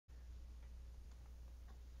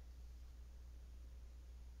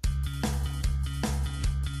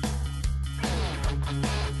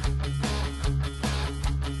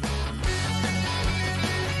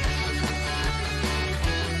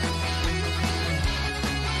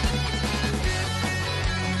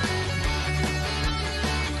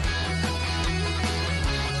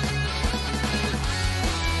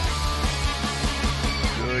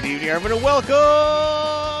everyone, and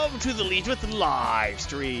welcome to the Legion with live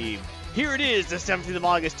stream. Here it is, the 17th of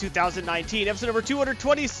August, 2019, episode number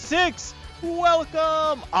 226.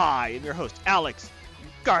 Welcome! I am your host, Alex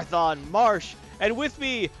Garthon Marsh, and with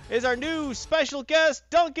me is our new special guest,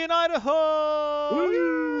 Duncan Idaho.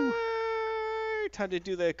 Woo! Time to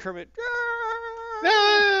do the Kermit.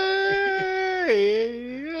 Hey!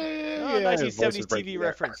 1970s TV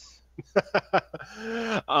reference.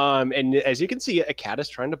 And as you can see, a cat is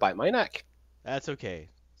trying to bite my neck. That's okay.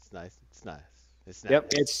 It's nice. It's nice. It's nice.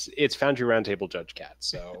 Yep, it's Foundry Roundtable Judge Cat,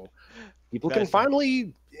 so people can That's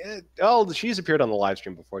finally. Oh, she's appeared on the live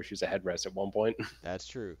stream before. She was a headrest at one point. That's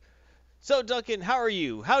true. So, Duncan, how are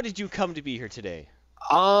you? How did you come to be here today?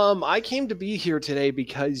 I came to be here today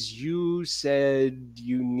because you said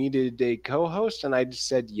you needed a co-host, and I just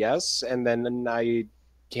said yes, and then I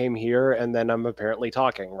came here, and then I'm apparently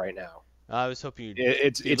talking right now. I was hoping you'd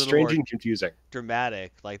It's be a little strange more and confusing.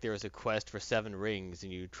 dramatic, like there was a quest for 7 rings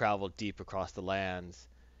and you traveled deep across the lands.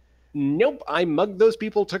 Nope, I mugged those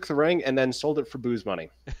people, took the ring, and then sold it for booze money.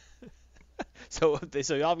 So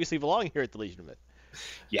you obviously belong here at the Legion of It.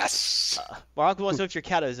 Yes. Mark wants to know if your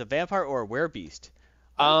cat is a vampire or a werebeast,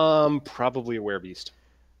 Probably a werebeast.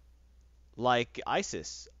 like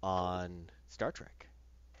Isis on Star Trek.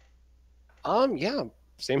 Yeah,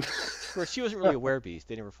 same. Of course, she wasn't really a werebeast.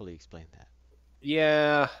 They never fully explained that.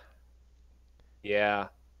 Yeah. I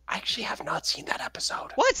actually have not seen that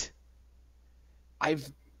episode. What?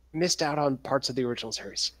 I've missed out on parts of the original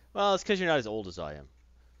series. Well, it's because you're not as old as I am.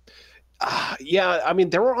 Yeah, I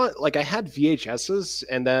mean, there were I had VHSs,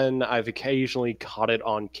 and then I've occasionally caught it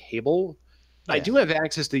on cable. I Yeah. do have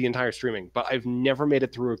access to the entire streaming, but I've never made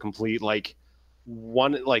it through a complete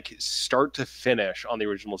start to finish on the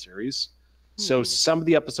original series. So some of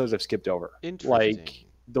the episodes I've skipped over. Interesting. Like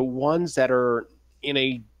the ones that are in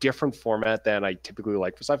a different format than I typically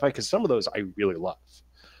like for sci-fi, because some of those I really love.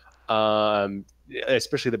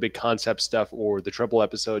 Especially the big concept stuff or the triple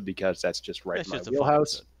episode, because that's just right That's in my just a fun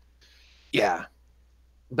wheelhouse. episode. Yeah.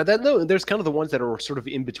 But then though, there's kind of the ones that are sort of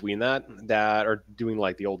in between that are doing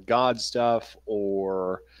like the old god stuff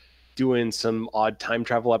or doing some odd time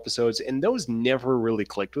travel episodes, and those never really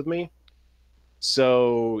clicked with me.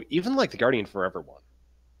 So even like the Guardian Forever one,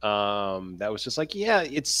 that was just like, yeah,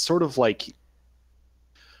 it's sort of like,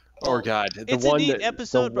 oh Well, god, the It's one a neat that,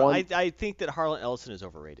 episode, the one, but I think that Harlan Ellison is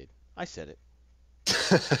overrated. I said it.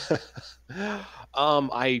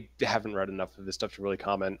 I haven't read enough of this stuff to really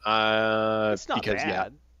comment. It's not because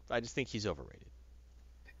bad. I just think he's overrated.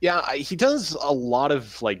 he does a lot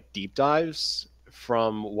of like deep dives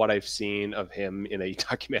from what I've seen of him in a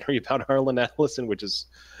documentary about Harlan Ellison, which is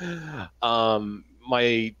most of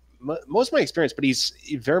my experience. But he's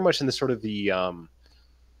very much in the sort of the I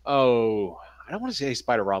don't want to say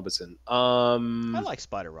Spider Robinson. I like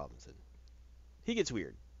Spider Robinson. He gets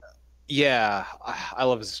weird. Yeah, I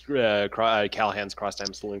love his Callahan's Cross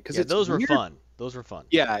Time Saloon because Yeah, those were fun. Those were fun.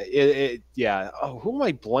 Yeah, yeah. Oh, who am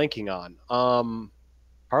I blanking on?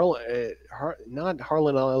 Not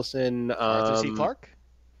Harlan Ellison. Arthur C. Clarke?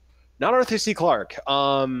 Not Arthur C. Clarke.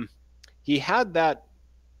 He had that.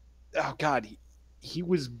 Oh God, he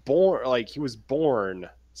was born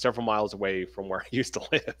several miles away from where he used to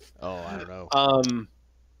live. Oh, I don't know.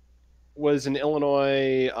 Was in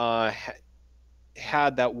Illinois.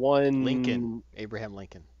 Had that one Lincoln. Abraham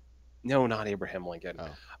Lincoln. No, not Abraham Lincoln.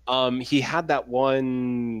 Oh. He had that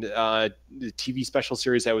one TV special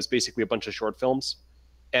series that was basically a bunch of short films,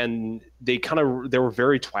 and they were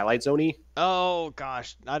very Twilight Zone-y. Oh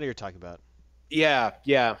gosh, I know what you're talking about. Yeah.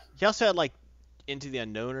 He also had like Into the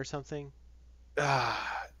Unknown or something.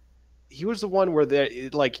 He was the one where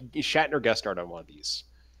Shatner guest starred on one of these.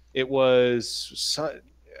 It was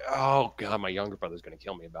oh god, my younger brother's going to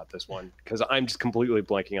kill me about this one because I'm just completely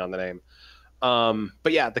blanking on the name.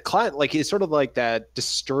 But yeah, the client is sort of like that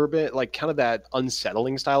disturbing, like kind of that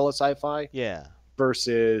unsettling style of sci-fi. Yeah.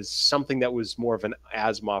 Versus something that was more of an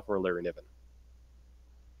Asimov or Larry Niven.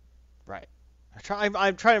 Right. I'm trying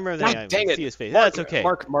to remember the name. Dang I it. see his face. Mark, That's okay.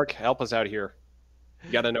 Mark, help us out here.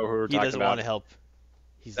 You got to know who we're He talking doesn't about. want to help.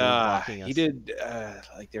 He's blocking us. He did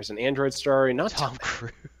there's an Android story, not Tom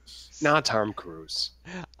Cruise. Not Tom Cruise.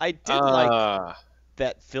 I did like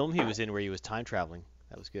that film he was in where he was time traveling.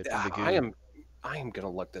 That was good. I am gonna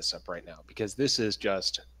look this up right now because this is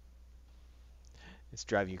just. It's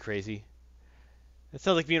driving you crazy. It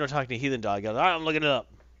sounds like me when I'm talking to Heathen Dog. All right, I'm looking it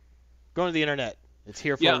up. Going to the internet. It's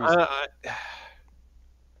here for a reason.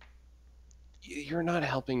 You're not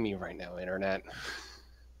helping me right now, internet.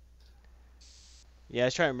 Yeah, I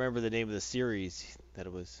was trying to remember the name of the series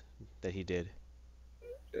that he did.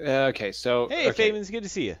 Okay, so Hey, okay. Fabian, it's good to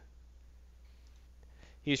see you.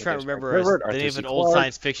 He was trying to remember the name of an old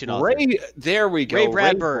science fiction author. There we go. Ray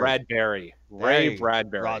Bradbury. Ray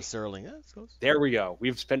Bradbury. Rod Serling. That's close. There we go.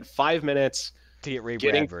 We've spent 5 minutes to get Ray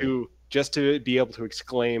Bradbury. Just to be able to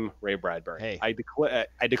exclaim Ray Bradbury. Hey.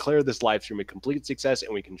 I declare this live stream a complete success,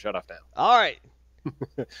 and we can shut off now. All right.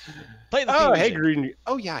 Play the Oh, hey, Green.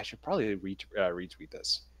 Oh, yeah, I should probably retweet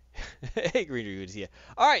this. Hey, Green Roots, yeah.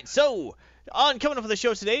 All right, so coming up on the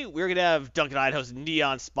show today, we're going to have Duncan Idaho's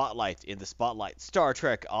Neon Spotlight in the Spotlight Star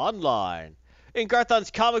Trek Online. In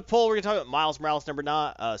Garthon's comic poll, we're going to talk about Miles Morales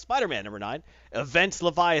Spider-Man number 9, Event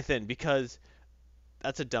Leviathan, because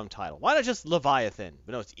that's a dumb title. Why not just Leviathan?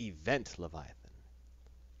 But no, it's Event Leviathan.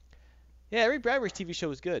 Yeah, Ray Bradbury's TV show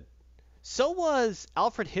was good. So was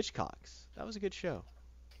Alfred Hitchcock's. That was a good show.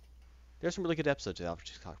 There's some really good episodes of Alfred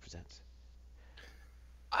Hitchcock Presents.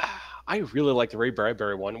 I really like the Ray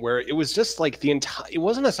Bradbury one, where it was just like it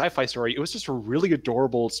wasn't a sci-fi story. It was just a really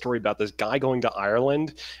adorable story about this guy going to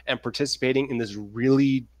Ireland and participating in this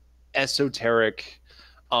really esoteric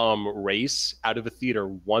race out of a theater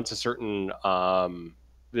once a certain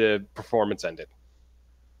the performance ended.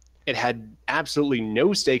 It had absolutely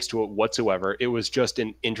no stakes to it whatsoever. It was just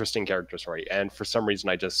an interesting character story, and for some reason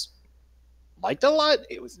I just liked it a lot.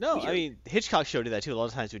 It was weird. I mean, Hitchcock show did that too. A lot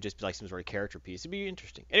of times it would just be like some sort of character piece. It'd be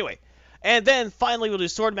interesting. Anyway, and then finally we'll do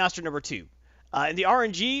Swordmaster number 2. In the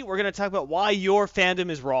RNG, we're going to talk about why your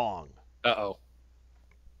fandom is wrong. Uh-oh.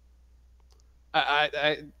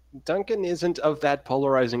 Duncan isn't of that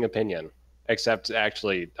polarizing opinion, except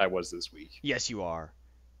actually I was this week. Yes, you are.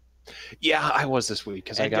 Yeah, I was this week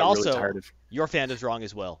because I got also, really tired of. Your fandom's wrong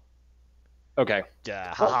as well. Okay.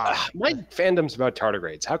 My fandom's about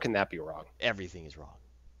tardigrades. How can that be wrong? Everything is wrong.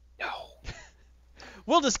 No.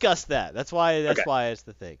 We'll discuss that. That's why it's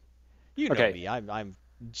the thing. You know me. I'm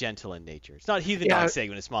gentle in nature. It's not Heathen Dog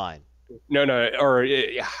segment. It's mine. No. Or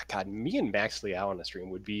God, me and Max Liao on the stream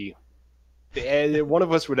would be. One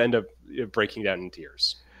of us would end up breaking down in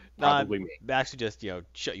tears. Probably me. Max would just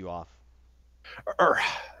shut you off. Or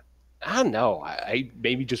I don't know. I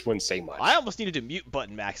maybe just wouldn't say much. I almost needed to mute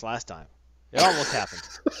button Max last time. It almost happened.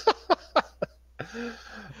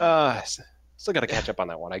 Still got to catch up on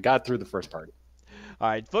that one. I got through the first part. All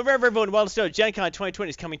right. For everyone well to know, Gen Con 2020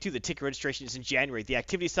 is coming to. The ticket registration is in January. The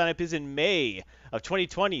activity sign-up is in May of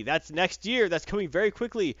 2020. That's next year. That's coming very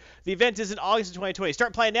quickly. The event is in August of 2020.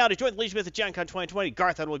 Start planning now to join the Legion Myth at Gen Con 2020.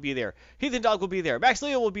 Garthon will be there. Heathen Dog will be there. Max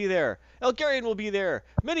Leo will be there. Elgarian will be there.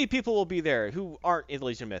 Many people will be there who aren't in the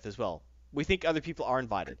Legion Myth as well. We think other people are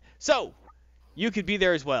invited. So, you could be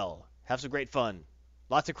there as well. Have some great fun.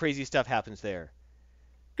 Lots of crazy stuff happens there.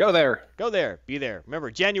 Go there. Be there.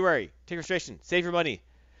 Remember, January. Ticket registration. Save your money.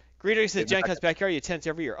 Green Dragon says Gen Con's backyard. You attend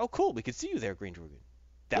every year. Oh, cool. We could see you there, Green Dragon.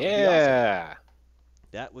 That would be awesome.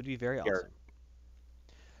 That would be very awesome.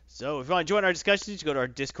 So, if you want to join our discussions, you go to our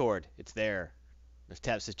Discord. It's there. There's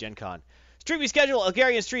tab that says Gen Con. Streaming schedule.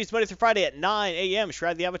 Elgarian streams Monday through Friday at 9 a.m.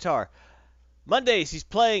 Shroud the Avatar. Mondays, he's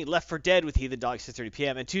playing Left 4 Dead with Heathen Dog at 6:30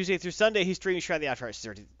 p.m. And Tuesday through Sunday, he's streaming Shroud the Avatar at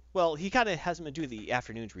 6:30. Well, he kind of hasn't been doing the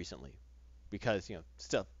afternoons recently because,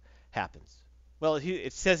 stuff happens. Well,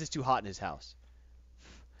 it says it's too hot in his house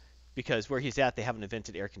because where he's at, they haven't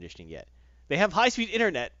invented air conditioning yet. They have high-speed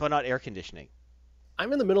internet, but not air conditioning.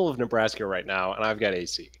 I'm in the middle of Nebraska right now, and I've got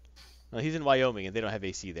AC. Well, he's in Wyoming, and they don't have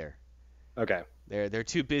AC there. Okay. They're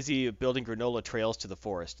too busy building granola trails to the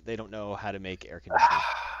forest. They don't know how to make air conditioning.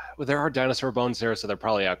 Well, there are dinosaur bones there, so they're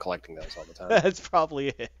probably out collecting those all the time. That's probably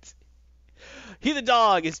it. Heathen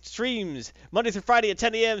Dog streams Monday through Friday at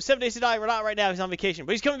 10 a.m. 7 days a night. We're not right now. He's on vacation,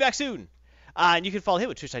 but he's coming back soon. And you can follow him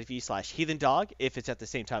at twitch.tv/Heathen Dog if it's at the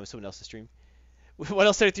same time as someone else's stream. What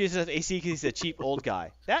else did he have AC? Because he's a cheap old guy.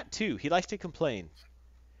 That too. He likes to complain.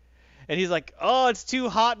 And he's like, oh, it's too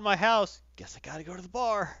hot in my house. Guess I got to go to the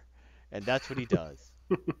bar. And that's what he does.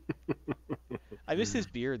 I miss his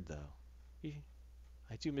beard, though.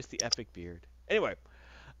 I do miss the epic beard. Anyway,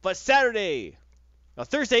 but Saturday... Now,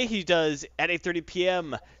 Thursday, he does at 8:30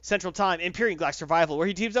 p.m. Central Time, Empyrean Galactic Survival, where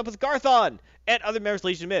he teams up with Garthon and other members of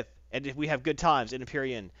Legion of Myth. And we have good times in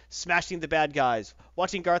Empyrean, smashing the bad guys,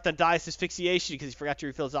 watching Garthon die of asphyxiation because he forgot to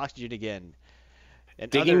refill his oxygen again. And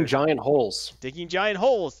digging giant holes. Digging giant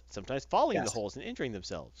holes, sometimes falling into holes and injuring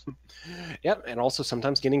themselves. Yep, and also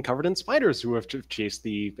sometimes getting covered in spiders who have to chase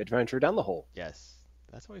the adventurer down the hole. Yes,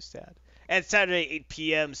 that's always sad. And Saturday, 8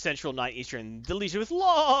 p.m. Central, 9 Eastern, the Legion with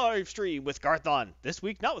live stream with Garthon. This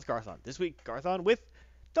week, not with Garthon. This week, Garthon with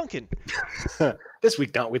Duncan. This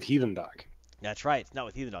week, not with Heathen Dog. That's right. It's not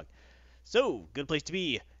with Heathen Dog. So, good place to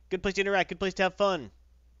be. Good place to interact. Good place to have fun.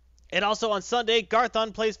 And also on Sunday,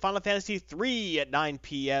 Garthon plays Final Fantasy III at 9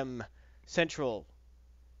 p.m. Central,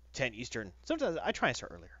 10 Eastern. Sometimes I try and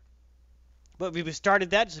start earlier. But we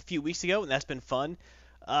started that just a few weeks ago, and that's been fun.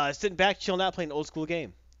 Sitting back, chilling out, playing an old school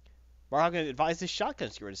game. Marhawk advises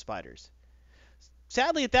shotguns to get rid of spiders.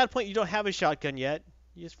 Sadly, at that point, you don't have a shotgun yet.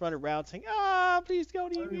 You just run around saying, please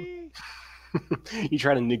don't eat me. You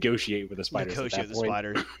try to negotiate with the spiders. Negotiate with the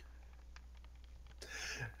spiders.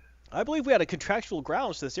 I believe we had a contractual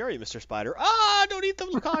grounds to this area, Mr. Spider. Don't eat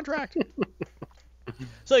the contract.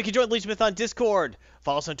 So you can join Legion Myth on Discord.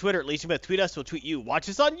 Follow us on Twitter at Legion Myth. Tweet us, we'll tweet you. Watch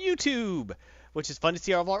us on YouTube, which is fun to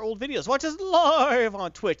see all of our old videos. Watch us live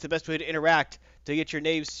on Twitch, the best way to interact, to get your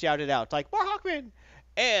names shouted out, like Marhawkman.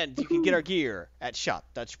 And you can get our gear at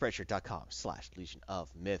shop.spreadshirt.com/Legion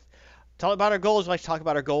of Myth. Talk about our goals. We like to talk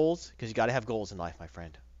about our goals, because you got to have goals in life, my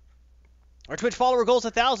friend. Our Twitch follower goal is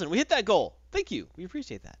 1,000. We hit that goal. Thank you. We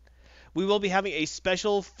appreciate that. We will be having a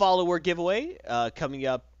special follower giveaway coming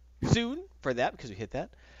up soon for that, because we hit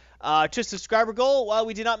that. Just subscriber goal. While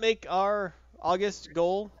we did not make our August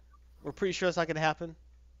goal, we're pretty sure it's not going to happen,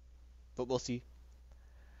 but we'll see.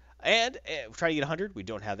 And we're trying to get 100. We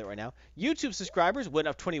don't have that right now. YouTube subscribers went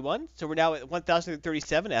up 21, so we're now at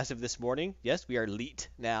 1,037 as of this morning. Yes, we are elite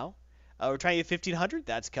now. We're trying to get 1,500.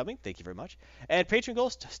 That's coming. Thank you very much. And Patreon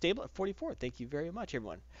goals stable at 44. Thank you very much,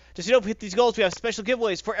 everyone. Just so you know, if we hit these goals, we have special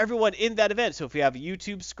giveaways for everyone in that event. So if we have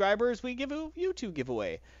YouTube subscribers, we give a YouTube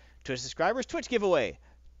giveaway. Twitch subscribers, Twitch giveaway.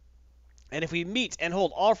 And if we meet and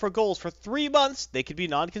hold all 4 goals for 3 months, they could be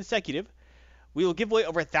non-consecutive, we will give away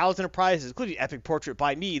over 1,000 prizes, including Epic Portrait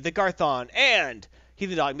by me, the Garthon, and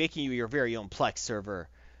Heathen Dog, making you your very own Plex server.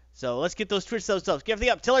 So let's get those Twitch subs up. Get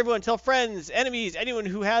everything up. Tell everyone, tell friends, enemies, anyone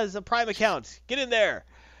who has a Prime account. Get in there.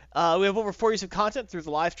 We have over 4 years of content through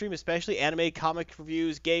the live stream, especially anime, comic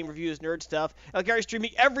reviews, game reviews, nerd stuff. Gary's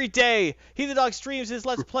streaming every day. Heathen Dog streams his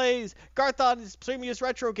Let's Plays. Garthon is streaming his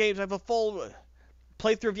retro games. I have a full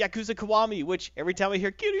playthrough of Yakuza Kiwami, which every time I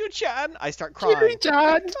hear Kiryu-chan, I start crying.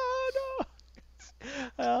 Kiryu-chan! Oh, no.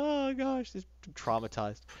 Oh, gosh. I'm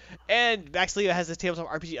traumatized. And Max Leo has his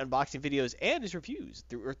tabletop RPG unboxing videos and his reviews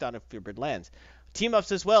through Earthbound and Fearbird Lands.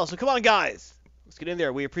 Team-ups as well. So come on, guys. Let's get in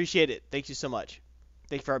there. We appreciate it. Thank you so much.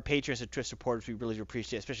 Thank you for our patrons and Twitch supporters. We really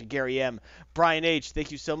appreciate it, especially Gary M. Brian H.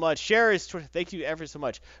 Thank you so much. Sharers, thank you ever so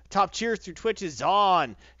much. Top cheers through Twitch is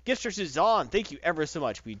on. Gifters is on. Thank you ever so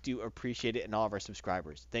much. We do appreciate it, and all of our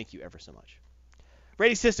subscribers. Thank you ever so much.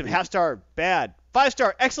 Rating system, half star, bad. 5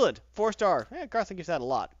 star, excellent. 4 star. Garthon gives that a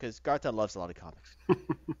lot, because Garthon loves a lot of comics.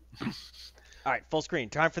 All right, full screen.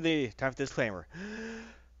 Time for the disclaimer.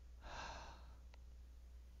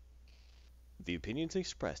 The opinions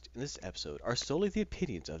expressed in this episode are solely the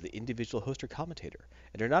opinions of the individual host or commentator,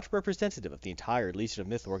 and are not representative of the entire Legion of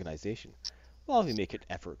Myth organization. While we make an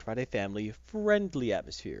effort to provide a family-friendly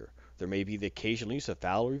atmosphere, there may be the occasional use of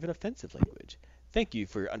foul or even offensive language. Thank you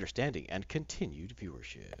for your understanding and continued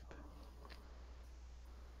viewership.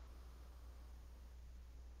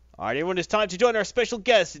 All right, everyone, it's time to join our special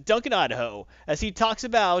guest, Duncan Idaho, as he talks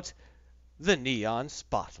about the Neon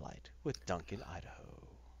Spotlight with Duncan Idaho.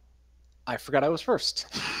 I forgot I was first.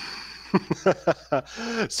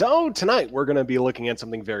 So tonight we're going to be looking at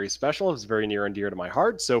something very special. It's very near and dear to my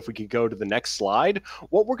heart. So if we could go to the next slide.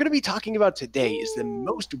 What we're going to be talking about today is the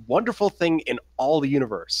most wonderful thing in all the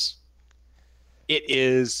universe. It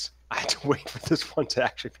is, I had to wait for this one to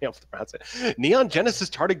actually be able to pronounce it, Neon Genesis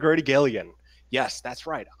Tardigrade Galleon. Yes, that's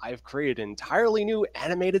right. I've created an entirely new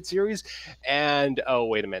animated series. And, oh,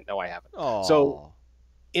 wait a minute. No, I haven't. Aww. So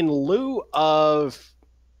in lieu of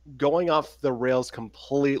going off the rails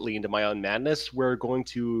completely into my own madness, we're going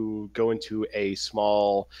to go into a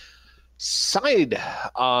small side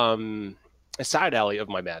alley of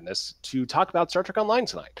my madness to talk about Star Trek Online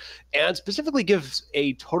tonight, and specifically give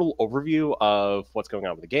a total overview of what's going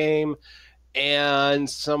on with the game and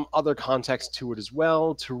some other context to it as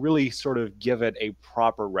well, to really sort of give it a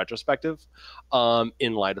proper retrospective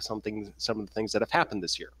in light of some of the things that have happened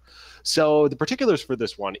this year. So the particulars for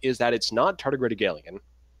this one is that it's not Tardigrade Galleon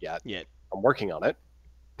yet. I'm working on it.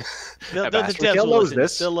 The devs knows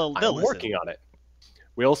this. They'll I'm working on it.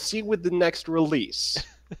 We'll see with the next release.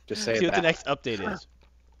 Just say see what the next update is.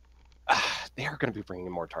 They are going to be bringing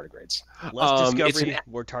in more tardigrades. Less discovery,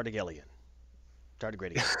 more Tardigrade.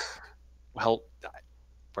 Well,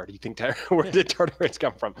 where do you think where did tardigrades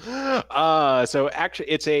come from? So actually,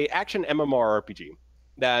 it's a action MMORPG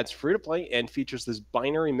that's free to play and features this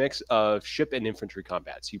binary mix of ship and infantry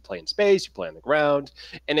combats. You play in space, you play on the ground,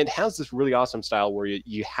 and it has this really awesome style where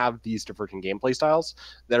you have these divergent gameplay styles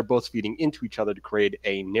that are both feeding into each other to create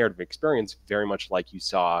a narrative experience, very much like you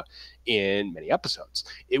saw in many episodes.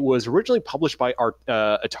 It was originally published by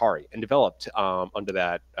Atari and developed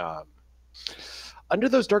under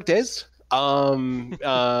those dark days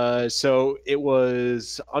So it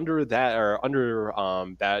was under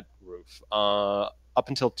that roof up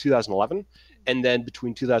until 2011, and then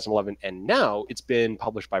between 2011 and now, it's been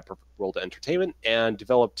published by Perfect World Entertainment and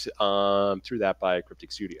developed through that by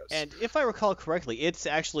Cryptic Studios. And if I recall correctly, it's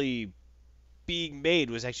actually being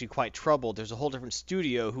made was actually quite troubled. There's a whole different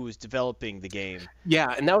studio who was developing the game.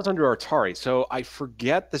 Yeah, and that was under Atari. So I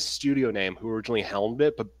forget the studio name who originally helmed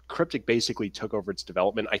it, but Cryptic basically took over its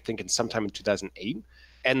development, I think, in sometime in 2008.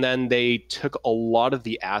 And then they took a lot of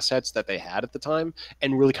the assets that they had at the time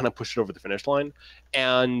and really kind of pushed it over the finish line.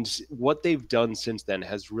 And what they've done since then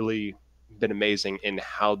has really been amazing in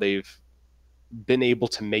how they've been able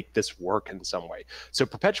to make this work in some way. So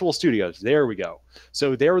Perpetual Studios, there we go.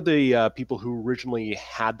 So they're the people who originally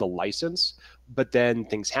had the license, but then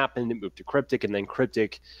things happened, it moved to Cryptic, and then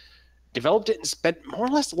Cryptic developed it and spent more or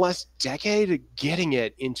less the last decade getting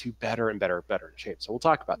it into better and better shape. So we'll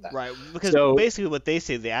talk about that. Right, because So, basically what they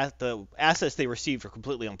say, the assets they received are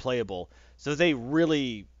completely unplayable. So they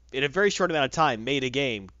really, in a very short amount of time, made a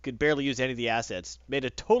game, could barely use any of the assets, made a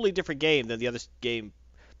totally different game than the other game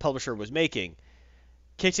publisher was making,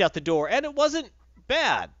 kicked you out the door, and it wasn't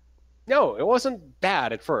bad. no, it wasn't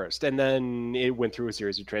bad at first, and then it went through a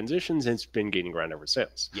series of transitions, and it's been gaining ground ever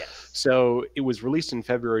since. Yes. So it was released in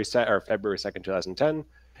February 2nd, 2010,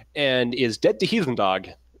 and is Dead to Heathen Dog,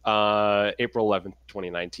 April 11th,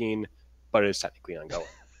 2019, but it is technically ongoing.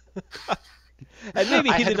 And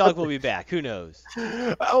maybe Heathen Dog will be back. Who knows?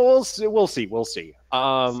 We'll see.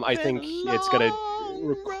 I think it's going to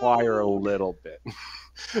require a little bit.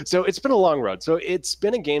 So it's been a long road. So it's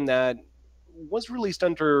been a game that was released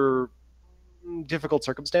under difficult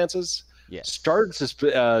circumstances. Yes. Started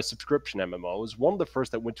as subscription MMO. It was one of the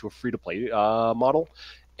first that went to a free-to-play model,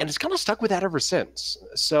 and it's kind of stuck with that ever since.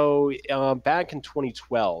 So back in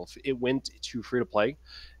 2012, it went to free-to-play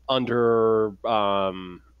under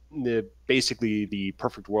basically the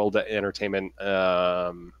Perfect World Entertainment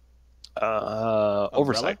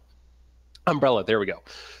oversight. Umbrella, there we go.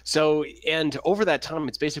 So, and over that time,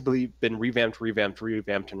 it's basically been revamped, and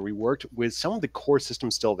reworked with some of the core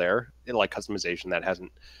systems still there, like customization that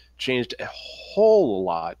hasn't changed a whole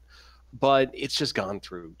lot, but it's just gone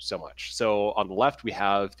through so much. So on the left, we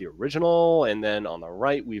have the original, and then on the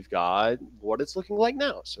right, we've got what it's looking like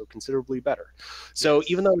now, so considerably better. So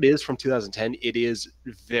even though it is from 2010, it is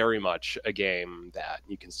very much a game that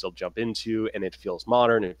you can still jump into, and it feels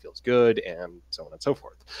modern, and it feels good, and so on and so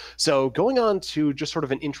forth. So going on to just sort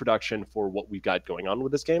of an introduction for what we've got going on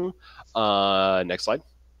with this game. Next slide.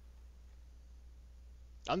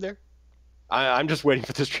 I'm there. I'm just waiting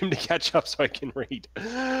for the stream to catch up so I can read.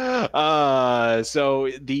 So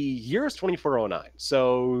the year is 2409.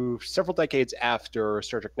 So several decades after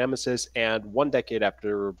Star Trek Nemesis and 1 decade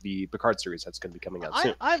after the Picard series that's going to be coming out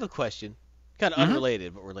soon. I have a question, kind of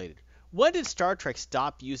unrelated but related. When did Star Trek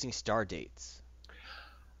stop using star dates?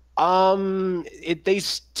 They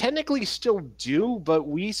technically still do, but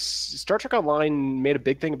Star Trek Online made a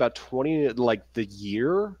big thing about the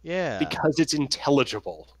year. Yeah. Because it's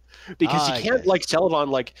intelligible. Because you can't sell it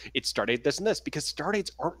on it's stardate this and this, because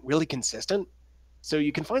stardates aren't really consistent. So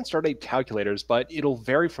you can find stardate calculators, but it'll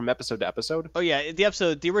vary from episode to episode. Oh yeah,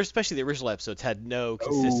 especially the original episodes had no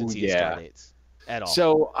consistency in stardates at all.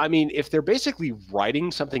 So I mean, if they're basically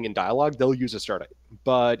writing something in dialogue, they'll use a stardate.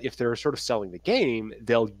 But if they're sort of selling the game,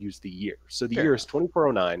 they'll use the year. So the year is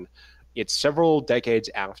 2409. It's several decades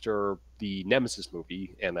after the Nemesis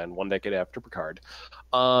movie, and then 1 decade after Picard.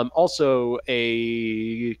 Also,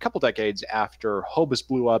 a couple decades after Hobus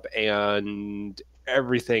blew up and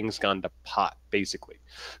everything's gone to pot, basically.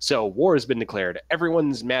 So war has been declared.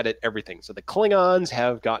 Everyone's mad at everything. So the Klingons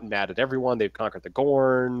have gotten mad at everyone. They've conquered the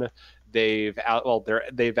Gorn. They've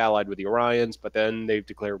allied with the Orions, but then they've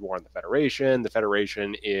declared war on the Federation. The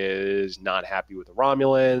Federation is not happy with the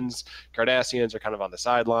Romulans. Cardassians are kind of on the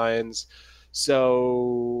sidelines.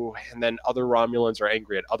 So, and then other Romulans are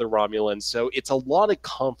angry at other Romulans. So it's a lot of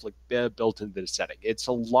conflict built into the setting. It's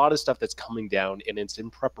a lot of stuff that's coming down, and it's in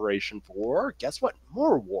preparation for, guess what,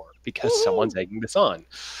 more war, because someone's egging this on.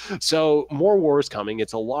 So more war is coming.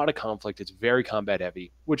 It's a lot of conflict. It's very combat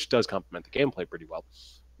heavy, which does complement the gameplay pretty well.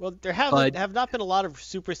 Well, there have not been a lot of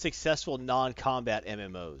super successful non-combat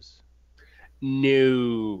MMOs.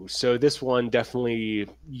 No. So this one definitely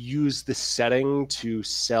used the setting to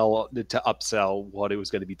upsell what it was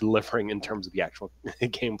going to be delivering in terms of the actual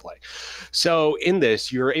gameplay. So in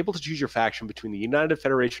this, you're able to choose your faction between the United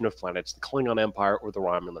Federation of Planets, the Klingon Empire, or the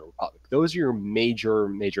Romulan Republic. Those are your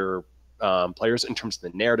major players in terms of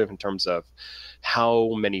the narrative, in terms of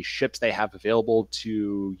how many ships they have available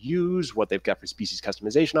to use, what they've got for species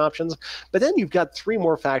customization options. But then you've got 3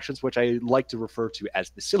 more factions, which I like to refer to as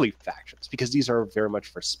the silly factions, because these are very much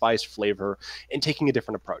for spice, flavor, and taking a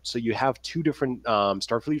different approach. So you have 2 different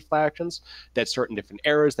Starfleet factions that start in different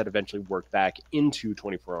eras that eventually work back into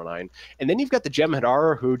 2409. And then you've got the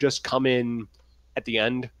Jem'Hadar, who just come in at the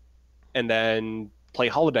end and then play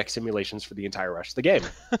holodeck simulations for the entire rest of the game.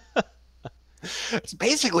 It's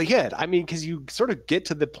basically it. I mean, because you sort of get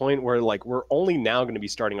to the point where, like, we're only now going to be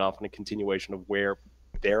starting off on a continuation of where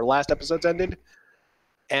their last episodes ended.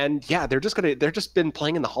 And yeah, they're just been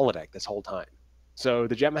playing in the holodeck this whole time. So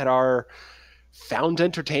the Jem'Hadar found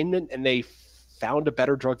entertainment, and they found a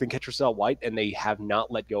better drug than Ketracel White, and they have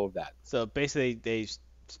not let go of that. So basically, they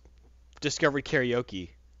discovered karaoke.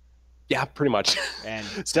 Yeah, pretty much. And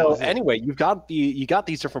so anyway, you got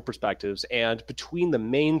these different perspectives, and between the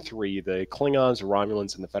main 3, the Klingons, the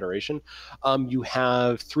Romulans, and the Federation, you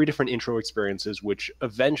have 3 different intro experiences, which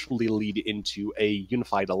eventually lead into a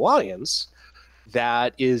unified alliance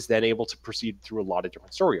that is then able to proceed through a lot of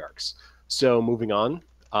different story arcs. So moving on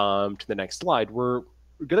to the next slide, we're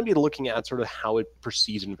going to be looking at sort of how it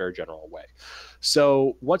proceeds in a very general way.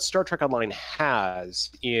 So what Star Trek Online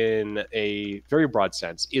has, in a very broad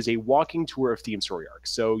sense, is a walking tour of theme story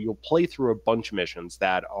arcs. So you'll play through a bunch of missions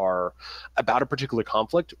that are about a particular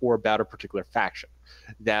conflict or about a particular faction.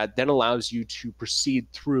 That then allows you to proceed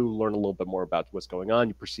through, learn a little bit more about what's going on.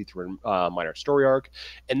 You proceed through a minor story arc,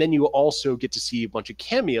 and then you also get to see a bunch of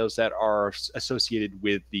cameos that are associated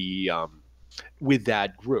with the with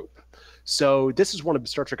that group. So this is one of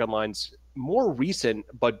Star Trek Online's more recent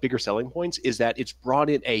but bigger selling points, is that it's brought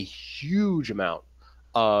in a huge amount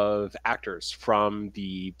of actors from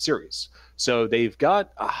the series. So they've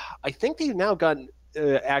got, I think they've now got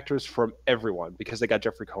actors from everyone, because they got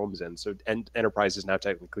Jeffrey Combs in. So Enterprise is now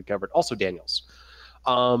technically covered. Also Daniels.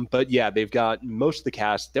 But yeah, they've got most of the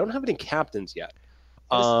cast. They don't have any captains yet.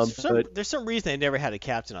 There's some reason they never had a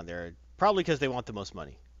captain on there. Probably because they want the most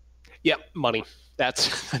money. Yeah, money.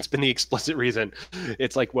 That's been the explicit reason.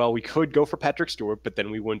 It's like, well, we could go for Patrick Stewart, but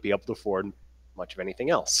then we wouldn't be able to afford much of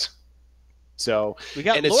anything else. So we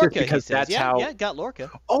got Lorca, because that's how. Yeah, got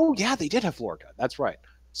Lorca. Oh yeah, they did have Lorca. That's right.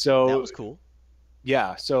 So that was cool.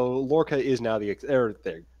 Yeah. So Lorca is now the.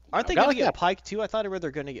 Aren't they going to get Pike too? I thought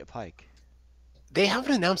they're going to get Pike. They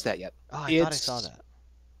haven't announced that yet. Oh, I thought I saw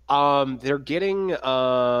that. They're getting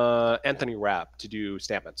Anthony Rapp to do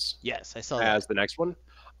Stamets. Yes, I saw that as the next one.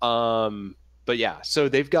 But yeah, so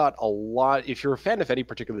they've got a lot. If you're a fan of any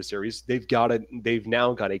particular series, they've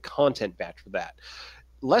now got a content batch for that.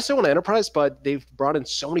 Less so on Enterprise, but they've brought in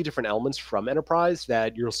so many different elements from Enterprise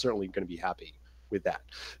that you're certainly going to be happy with that.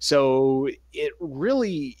 So it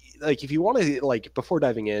really, like, if you want to, like, before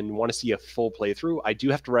diving in, want to see a full playthrough, I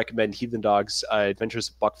do have to recommend Heathen Dog's Adventures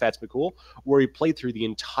of Buck Fats McCool, where he played through the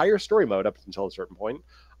entire story mode up until a certain point.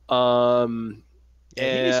 Yeah,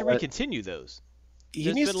 he needs to recontinue those.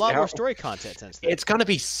 There's been a lot more story content since then. It's gonna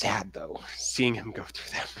be sad though, seeing him go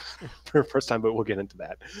through them for the first time, but we'll get into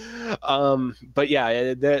that. But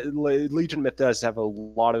yeah, the Legion Myth does have a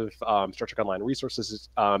lot of Star Trek Online resources,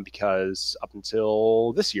 because up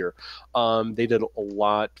until this year, they did a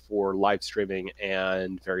lot for live streaming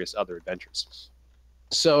and various other adventures.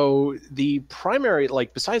 So the primary,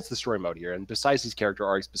 like, besides the story mode here, and besides these character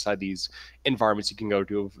arcs, beside these environments you can go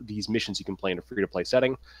to, these missions you can play in a free-to-play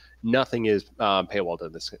setting, nothing is paywalled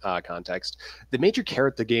in this context. The major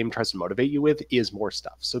carrot the game tries to motivate you with is more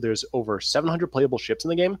stuff. So there's over 700 playable ships in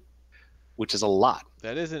the game, which is a lot.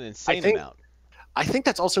 That is an insane amount. I think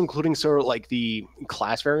that's also including sort of like the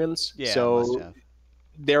class variants. Yeah, so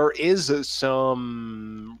there is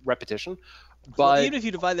some repetition. But well, even if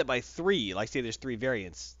you divide that by 3, like say there's 3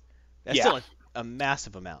 variants, that's still a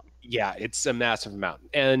massive amount. Yeah, it's a massive amount.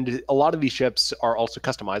 And a lot of these ships are also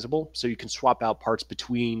customizable, so you can swap out parts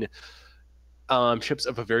between ships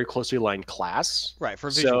of a very closely aligned class. Right,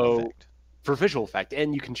 for visual effect. For visual effect.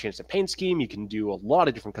 And you can change the paint scheme, you can do a lot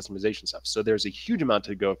of different customization stuff. So there's a huge amount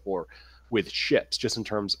to go for with ships, just in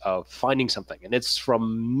terms of finding something. And it's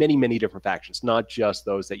from many, many different factions, not just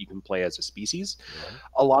those that you can play as a species. Yeah.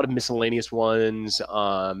 A lot of miscellaneous ones,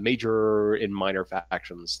 major and minor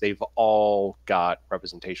factions, they've all got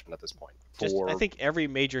representation at this point. I think every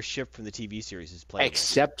major ship from the TV series is played.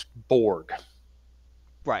 Except Borg.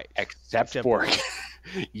 Right. Except Borg.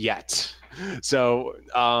 Yet. So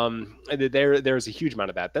there's a huge amount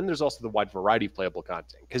of that. Then there's also the wide variety of playable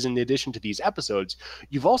content, because in addition to these episodes,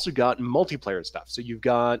 you've also got multiplayer stuff. So you've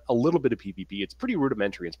got a little bit of PvP. It's pretty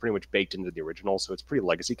rudimentary. It's pretty much baked into the original, so it's pretty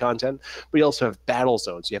legacy content. But you also have battle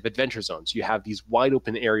zones. You have adventure zones. You have these wide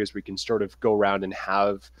open areas where you can sort of go around and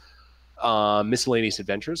have miscellaneous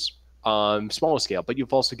adventures, smaller scale. But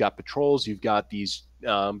you've also got patrols. You've got these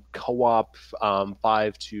co-op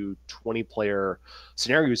 5 to 20 player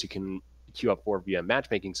scenarios you can queue up for via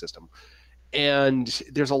matchmaking system. And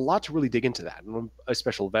there's a lot to really dig into that,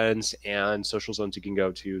 special events and social zones you can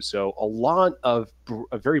go to. So a lot of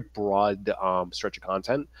a very broad stretch of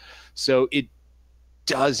content. So it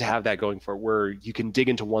does have that going for it, where you can dig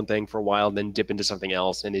into one thing for a while, then dip into something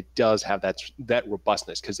else, and it does have that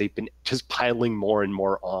robustness, because they've been just piling more and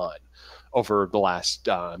more on over the last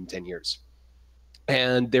 10 years.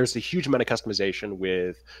 And there's a huge amount of customization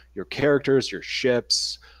with your characters, your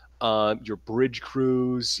ships, your bridge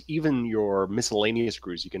crews, even your miscellaneous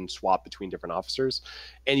crews. You can swap between different officers.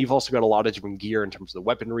 And you've also got a lot of different gear in terms of the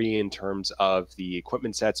weaponry, in terms of the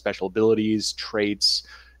equipment set, special abilities, traits.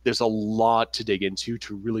 There's a lot to dig into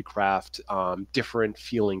to really craft different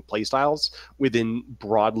feeling playstyles within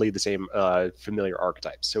broadly the same familiar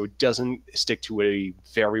archetypes. So it doesn't stick to a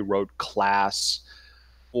very rote class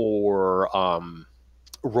or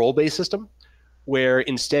role-based system, where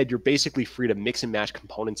instead you're basically free to mix and match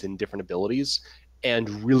components in different abilities and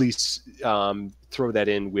really throw that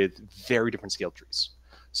in with very different skill trees.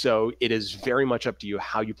 So it is very much up to you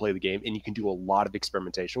how you play the game, and you can do a lot of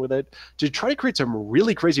experimentation with it to try to create some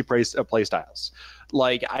really crazy play styles.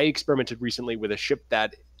 Like, I experimented recently with a ship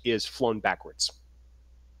that is flown backwards.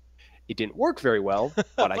 It didn't work very well,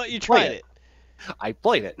 but But you tried it. I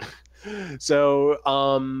played it. So,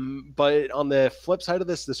 but on the flip side of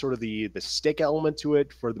this, the sort of the stick element to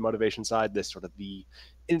it for the motivation side, this sort of the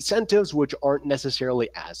incentives, which aren't necessarily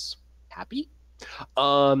as happy,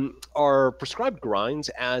 are prescribed grinds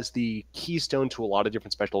as the keystone to a lot of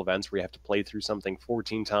different special events, where you have to play through something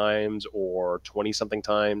 14 times or 20 something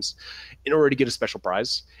times in order to get a special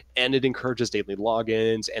prize. And it encourages daily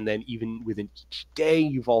logins. And then even within each day,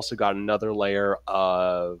 you've also got another layer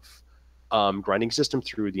of grinding system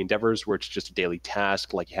through the Endeavors, where it's just a daily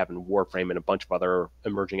task like you have in Warframe and a bunch of other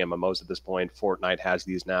emerging MMOs at this point. Fortnite has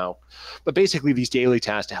these now. But basically, these daily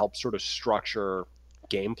tasks to help sort of structure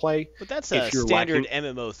gameplay. But that's a standard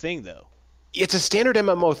MMO thing, though. It's a standard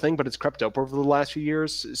MMO thing, but it's crept up over the last few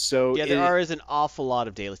years. So yeah, there is an awful lot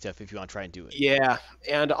of daily stuff if you want to try and do it. Yeah,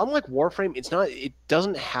 and unlike Warframe, it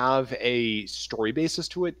doesn't have a story basis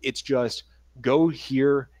to it. It's just go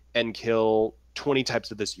here and kill 20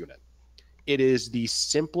 types of this unit. It is the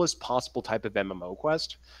simplest possible type of MMO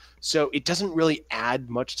quest. So it doesn't really add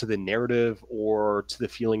much to the narrative or to the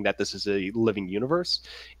feeling that this is a living universe.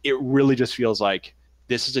 It really just feels like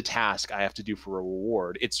this is a task I have to do for a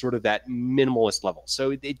reward. It's sort of that minimalist level.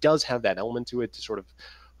 So it does have that element to it to sort of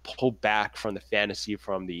pull back from the fantasy,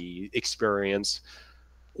 from the experience,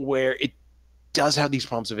 where it does have these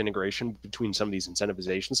problems of integration between some of these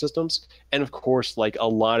incentivization systems. And of course, like a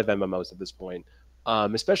lot of MMOs at this point,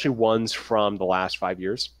 especially ones from the last 5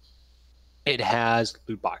 years, it has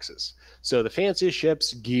loot boxes. So the fanciest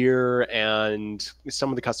ships, gear, and some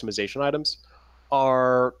of the customization items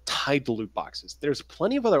are tied to loot boxes. There's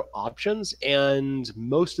plenty of other options, and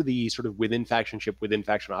most of the sort of within faction ship, within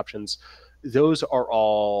faction options, those are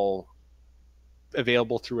all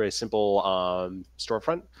available through a simple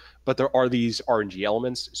storefront. But there are these RNG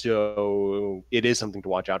elements, so it is something to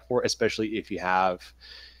watch out for, especially if you have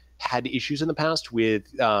had issues in the past with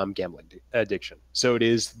gambling addiction. So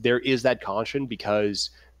there is that caution, because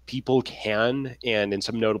people can, and in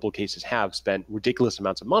some notable cases have, spent ridiculous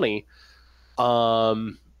amounts of money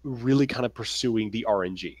really kind of pursuing the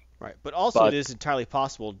RNG. Right, but also it is entirely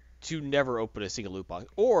possible to never open a single loot box,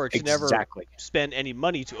 or to never spend any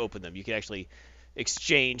money to open them. You can actually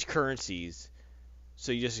exchange currencies.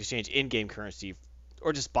 So you just exchange in-game currency,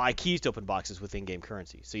 or just buy keys to open boxes with in-game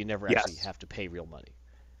currency. So you never actually have to pay real money.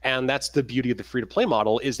 And that's the beauty of the free-to-play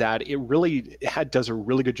model, is that it really does a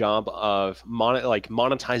really good job of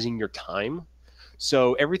monetizing your time.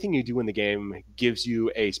 So everything you do in the game gives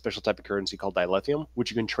you a special type of currency called dilithium,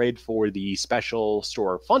 which you can trade for the special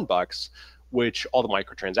store fun bucks, which all the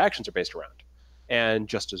microtransactions are based around. And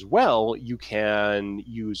just as well, you can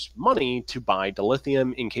use money to buy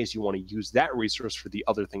dilithium in case you want to use that resource for the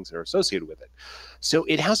other things that are associated with it. So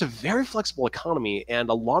it has a very flexible economy and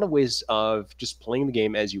a lot of ways of just playing the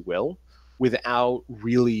game as you will, without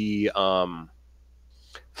really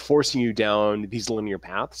forcing you down these linear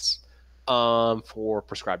paths for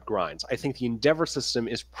prescribed grinds. I think the Endeavor system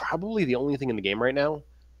is probably the only thing in the game right now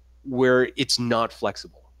where it's not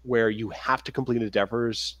flexible, where you have to complete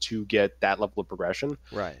endeavors to get that level of progression.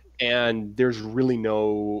 Right. And there's really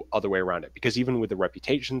no other way around it, because even with the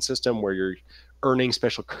reputation system where you're earning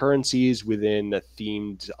special currencies within a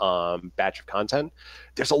themed batch of content,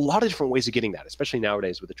 there's a lot of different ways of getting that, especially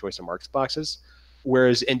nowadays with the choice of marks boxes.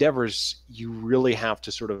 Whereas endeavors, you really have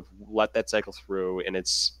to sort of let that cycle through, and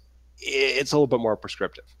it's a little bit more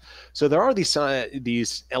prescriptive. So there are these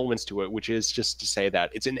elements to it, which is just to say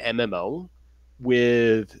that it's an MMO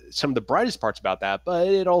with some of the brightest parts about that, but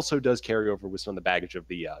it also does carry over with some of the baggage of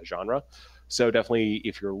the genre. So definitely,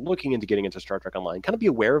 if you're looking into getting into Star Trek Online, kind of be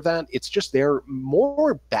aware of that. It's just there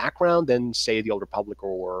more background than, say, the Old Republic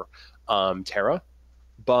or Terra,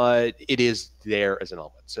 but it is there as an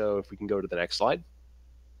element. So if we can go to the next slide.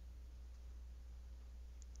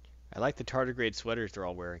 I like the tardigrade sweaters they're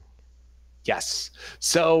all wearing. Yes.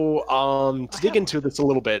 So to dig into this a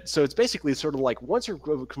little bit, so it's basically sort of like once you've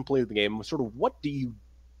completed the game, sort of what do you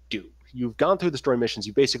do? You've gone through the story missions,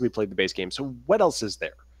 you basically played the base game. So what else is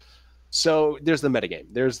there? So there's the metagame.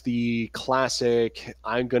 There's the classic,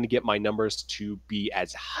 I'm going to get my numbers to be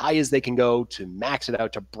as high as they can go, to max it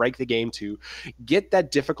out, to break the game, to get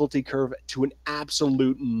that difficulty curve to an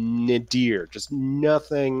absolute nadir. Just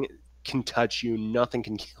nothing can touch you, nothing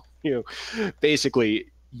can kill you. Basically,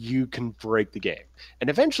 you can break the game. And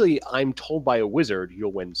eventually, I'm told by a wizard,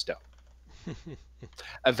 you'll win Stowe.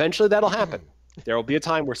 Eventually, that'll happen. There will be a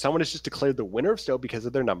time where someone has just declared the winner of Stowe because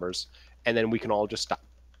of their numbers, and then we can all just stop.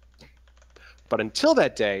 But until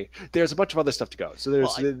that day, there's a bunch of other stuff to go. So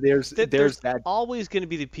there's that. Always going to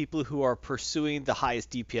be the people who are pursuing the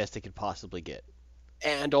highest DPS they could possibly get.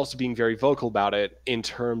 And also being very vocal about it in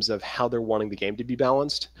terms of how they're wanting the game to be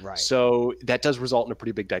balanced. Right. So that does result in a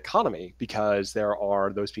pretty big dichotomy, because there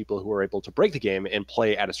are those people who are able to break the game and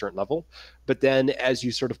play at a certain level. But then as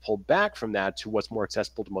you sort of pull back from that to what's more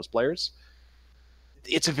accessible to most players,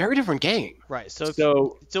 it's a very different game. Right.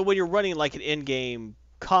 So when you're running like an in-game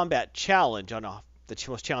combat challenge on the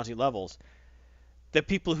most challenging levels, the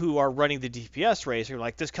people who are running the DPS race are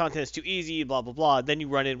like, this content is too easy, blah, blah, blah. Then you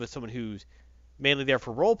run in with someone who's mainly there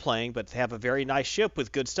for role playing, but they have a very nice ship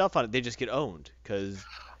with good stuff on it. They just get owned because.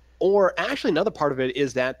 Or actually, another part of it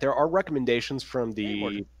is that there are recommendations from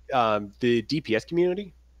the DPS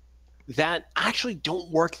community that actually don't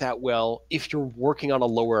work that well if you're working on a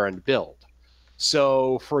lower end build.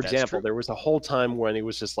 So, for example, there was a whole time when it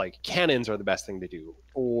was just like cannons are the best thing to do,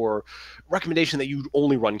 or recommendation that you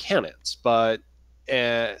only run cannons. But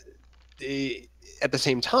at the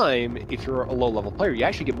same time, if you're a low-level player, you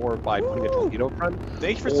actually get more by putting a torpedo front.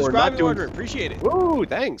 Thank you for subscribing, Order. Appreciate it. Ooh,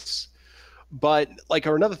 thanks. But like,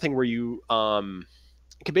 or another thing where you can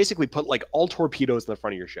basically put like all torpedoes in the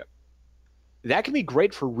front of your ship. That can be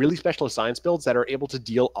great for really specialist science builds that are able to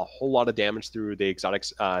deal a whole lot of damage through the exotic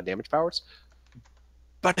damage powers.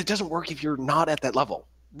 But it doesn't work if you're not at that level.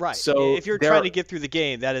 Right. So if you're trying to get through the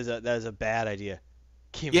game, that is a bad idea.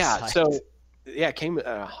 Yeah. So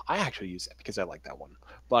I actually use that because I like that one,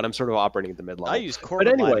 but I'm sort of operating at the mid level. I use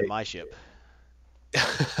Corbett in my ship.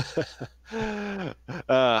 I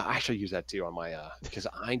actually use that too on my because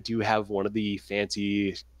I do have one of the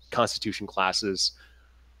fancy Constitution classes,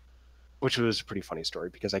 which was a pretty funny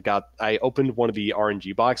story because I opened one of the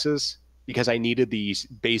RNG boxes because I needed the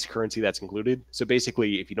base currency that's included. So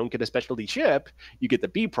basically, if you don't get a specialty ship, you get the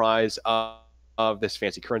B prize of this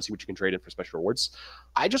fancy currency, which you can trade in for special rewards.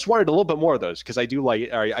 I just wanted a little bit more of those because I do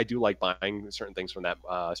like buying certain things from that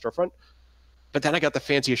storefront. But then I got the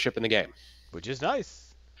fanciest ship in the game, which is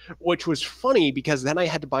nice. Which was funny because then I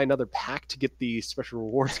had to buy another pack to get the special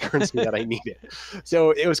rewards currency that I needed.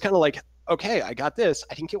 So it was kind of like, okay, I got this.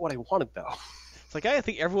 I didn't get what I wanted though. It's like, I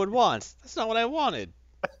think everyone wants. That's not what I wanted.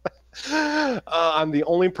 I'm the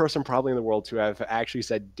only person probably in the world to have actually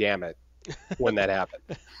said "damn it" when that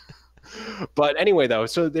happened. But anyway, though,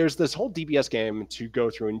 so there's this whole DPS game to go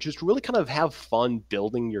through and just really kind of have fun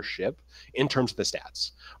building your ship in terms of the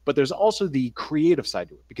stats. But there's also the creative side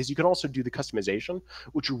to it because you can also do the customization,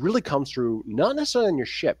 which really comes through not necessarily on your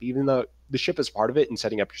ship, even though the ship is part of it in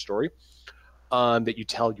setting up your story that you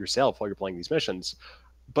tell yourself while you're playing these missions.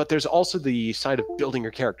 But there's also the side of building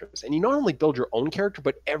your characters. And you not only build your own character,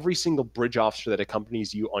 but every single bridge officer that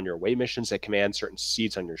accompanies you on your away missions that command certain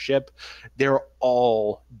seats on your ship, they're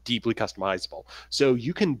all deeply customizable. So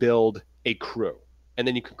you can build a crew, and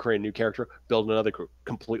then you can create a new character, build another crew,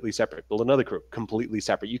 completely separate, build another crew, completely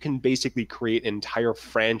separate. You can basically create an entire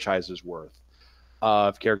franchise's worth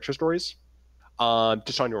of character stories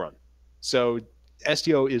just on your own. So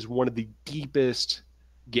STO is one of the deepest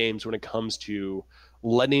games when it comes to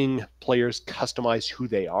letting players customize who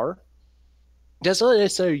they are. It doesn't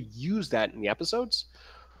necessarily use that in the episodes,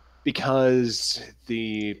 because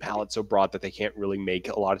the palette's so broad that they can't really make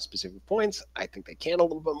a lot of specific points. I think they can a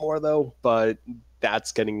little bit more though, but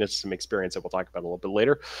that's getting into some experience that we'll talk about a little bit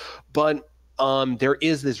later. But there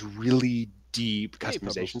is this really deep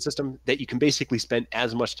customization system that you can basically spend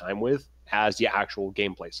as much time with as the actual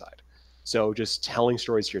gameplay side. So just telling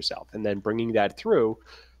stories to yourself and then bringing that through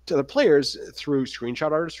to the players through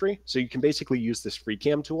screenshot artistry. So you can basically use this free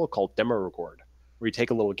cam tool called Demo Record, where you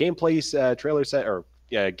take a little gameplay trailer set or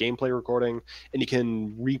gameplay recording, and you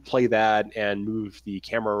can replay that and move the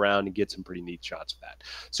camera around and get some pretty neat shots of that.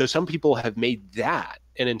 So some people have made that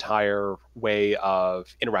an entire way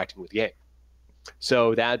of interacting with the game.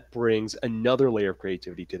 So that brings another layer of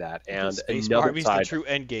creativity to that, and Space another Barbie's side. the true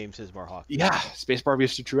end game, says Marhawk. Yeah, Space Barbie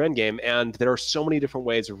is the true end game, and there are so many different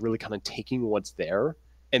ways of really kind of taking what's there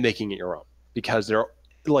and making it your own. Because there are,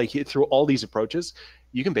 like, through all these approaches,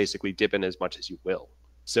 you can basically dip in as much as you will.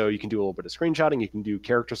 So you can do a little bit of screenshotting, you can do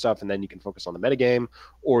character stuff, and then you can focus on the metagame,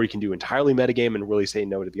 or you can do entirely metagame and really say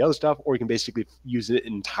no to the other stuff, or you can basically use it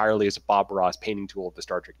entirely as a Bob Ross painting tool of the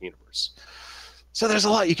Star Trek universe. So there's a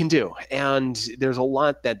lot you can do, and there's a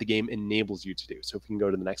lot that the game enables you to do. So if we can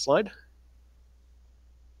go to the next slide.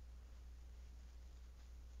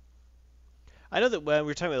 I know that when we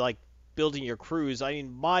were talking about like building your crews, I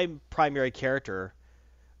mean, my primary character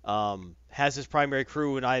has his primary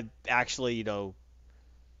crew, and I actually,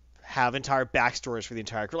 have entire backstories for the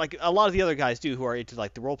entire crew. Like a lot of the other guys do who are into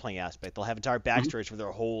like the role-playing aspect. They'll have entire backstories for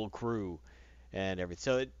their whole crew and everything.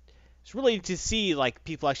 So it's really to see like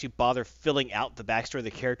people actually bother filling out the backstory of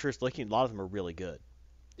the characters. Looking, a lot of them are really good.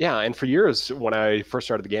 Yeah, and for years when I first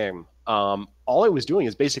started the game, all I was doing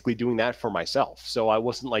is basically doing that for myself. So I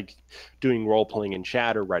wasn't like doing role playing in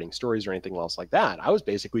chat or writing stories or anything else like that. I was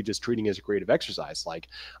basically just treating it as a creative exercise. Like,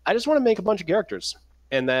 I just want to make a bunch of characters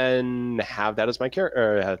and then have that as my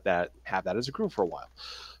character, have that as a crew for a while.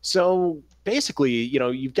 So basically,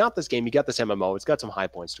 you've got this game, you got this MMO, it's got some high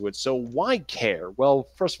points to it. So why care? Well,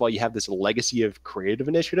 first of all, you have this legacy of creative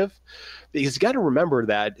initiative, because you got to remember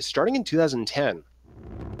that starting in 2010,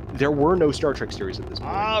 there were no Star Trek series at this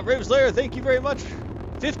point. Ravenslayer, thank you very much.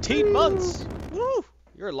 15 months. Woo!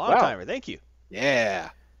 You're a long timer. Thank you. Yeah.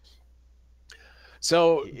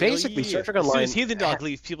 So basically, Star Trek Online. As soon as Heathen Dog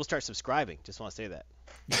leaves, people start subscribing. Just want to say that.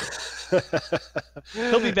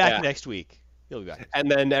 He'll be back next week. He'll be back. And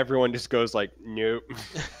then everyone just goes like, nope.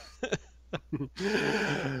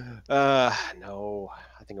 No,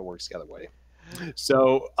 I think it works the other way.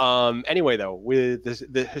 So anyway, though, with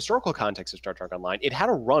the historical context of Star Trek Online, it had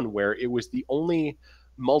a run where it was the only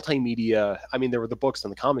multimedia. I mean, there were the books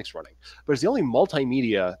and the comics running, but it's the only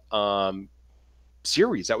multimedia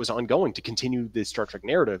series that was ongoing to continue the Star Trek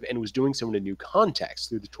narrative, and was doing so in a new context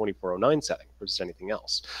through the 2409 setting versus anything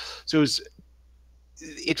else. So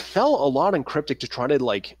it felt a lot encryptic to try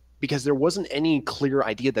to because there wasn't any clear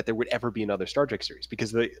idea that there would ever be another Star Trek series,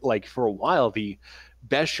 because for a while the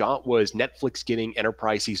best shot was Netflix getting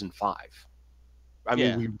Enterprise season 5. I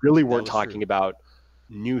mean, we really weren't talking about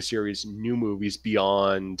new series, new movies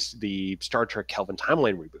beyond the Star Trek Kelvin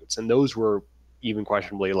timeline reboots, and those were even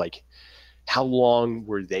questionably how long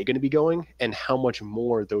were they going to be going, and how much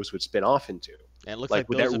more those would spin off into. And it looks like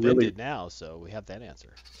those have ended now, so we have that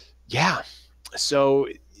answer. Yeah. So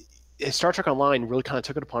Star Trek Online really kind of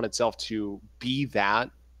took it upon itself to be that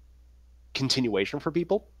continuation for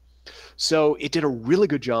people. So it did a really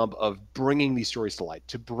good job of bringing these stories to light,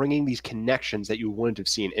 to bringing these connections that you wouldn't have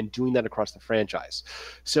seen, and doing that across the franchise.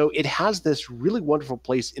 So it has this really wonderful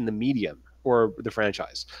place in the medium, or the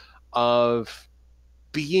franchise, of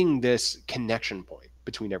being this connection point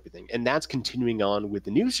between everything. And that's continuing on with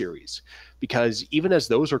the new series, because even as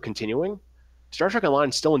those are continuing, Star Trek Online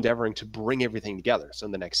is still endeavoring to bring everything together. So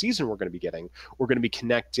in the next season we're going to be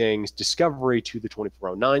connecting Discovery to the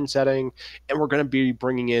 2409 setting, and we're going to be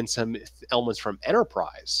bringing in some elements from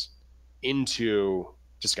Enterprise into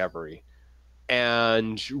Discovery,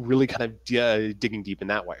 and really kind of digging deep in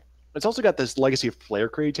that way. It's also got this legacy of player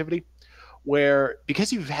creativity, where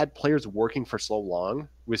because you've had players working for so long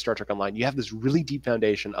with Star Trek Online, you have this really deep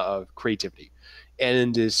foundation of creativity,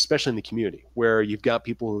 and especially in the community, where you've got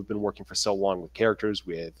people who've been working for so long with characters,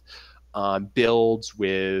 with builds,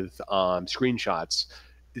 with screenshots,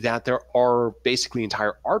 that there are basically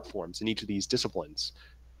entire art forms in each of these disciplines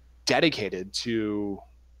dedicated to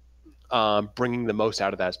bringing the most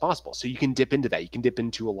out of that as possible. So you can dip into that. You can dip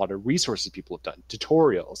into a lot of resources people have done,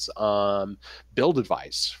 tutorials, build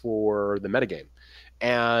advice for the metagame,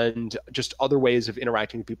 and just other ways of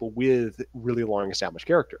interacting with people with really long established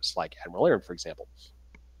characters, like Admiral Aaron, for example.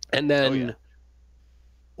 And then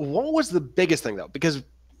what was the biggest thing, though? Because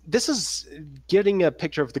this is getting a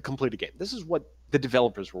picture of the completed game. This is what the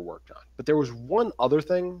developers were worked on. But there was one other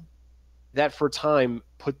thing that for a time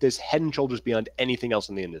put this head and shoulders beyond anything else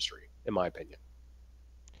in the industry, in my opinion.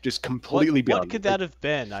 Just completely beyond. What could that have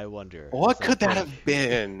been, I wonder? What could that have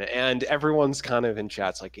been? And everyone's kind of in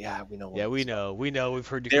chats like, yeah, we know. Yeah, we know. We've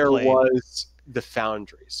heard you there complain. was the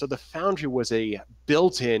Foundry. So the Foundry was a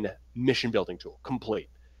built-in mission building tool, complete,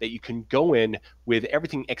 that you can go in with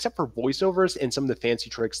everything except for voiceovers and some of the fancy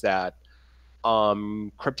tricks that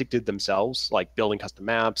Cryptic did themselves, like building custom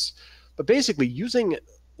maps, but basically using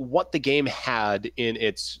what the game had in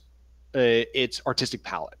its artistic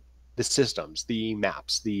palette, the systems, the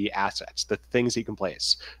maps, the assets, the things that you can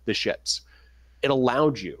place, the ships. It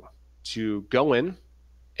allowed you to go in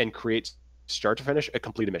and create, start to finish, a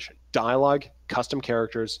complete mission. Dialogue, custom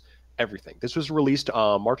characters, everything. This was released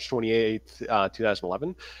March 28th,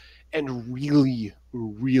 2011, and really,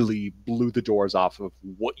 really blew the doors off of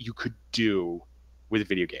what you could do with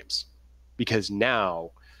video games. Because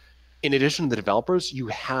now, in addition to the developers, you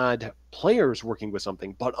had players working with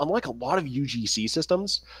something, but unlike a lot of UGC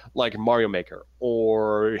systems, like Mario Maker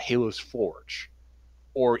or Halo's Forge,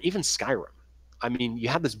 or even Skyrim, I mean, you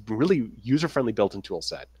had this really user-friendly built-in tool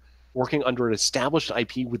set working under an established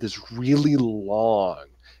IP with this really long,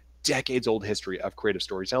 decades-old history of creative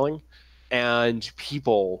storytelling, and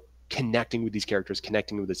people connecting with these characters,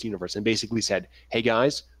 connecting with this universe, and basically said, hey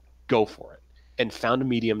guys, go for it, and found a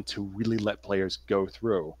medium to really let players go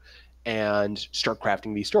through and start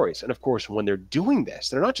crafting these stories. And of course, when they're doing this,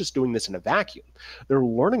 they're not just doing this in a vacuum. They're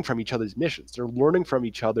learning from each other's missions. They're learning from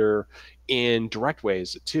each other in direct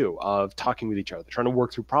ways too, of talking with each other, trying to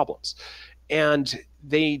work through problems. And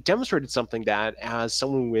they demonstrated something that, as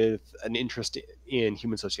someone with an interest in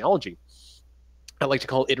human sociology, I like to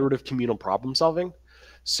call iterative communal problem solving.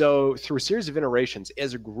 So through a series of iterations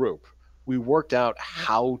as a group, we worked out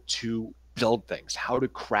how to build things, how to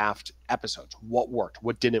craft episodes, what worked,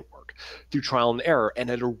 what didn't work, through trial and error, and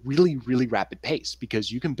at a really, really rapid pace,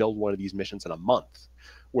 because you can build one of these missions in a month,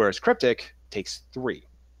 whereas Cryptic takes 3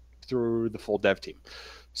 through the full dev team.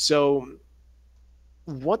 So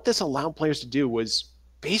what this allowed players to do was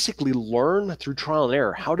basically learn through trial and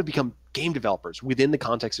error how to become game developers within the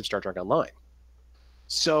context of Star Trek Online.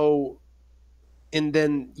 So, and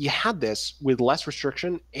then you had this with less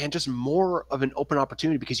restriction and just more of an open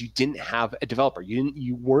opportunity, because you didn't have a developer.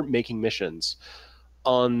 You weren't making missions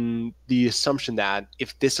on the assumption that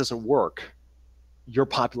if this doesn't work, your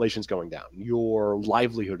population's going down, your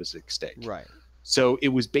livelihood is at stake. Right. So it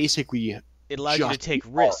was basically, it allowed you to take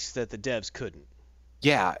risks that the devs couldn't.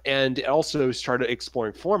 Yeah, and it also started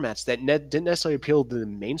exploring formats that didn't necessarily appeal to the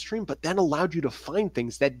mainstream, but then allowed you to find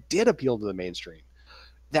things that did appeal to the mainstream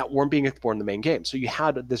that weren't being explored in the main game. So you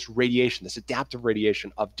had this radiation, this adaptive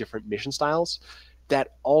radiation of different mission styles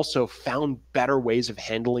that also found better ways of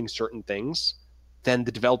handling certain things than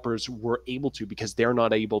the developers were able to, because they're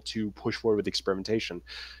not able to push forward with experimentation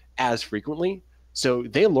as frequently. So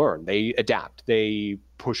they learn, they adapt, they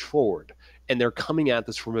push forward, and they're coming at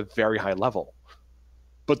this from a very high level.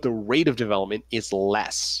 But the rate of development is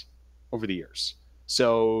less over the years.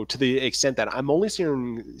 So to the extent that I'm only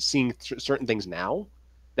seeing certain things now,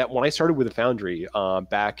 that when I started with the Foundry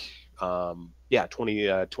back,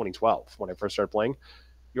 2012, when I first started playing,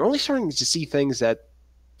 you're only starting to see things that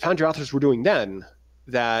Foundry authors were doing then,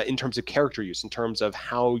 that in terms of character use, in terms of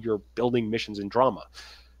how you're building missions and drama,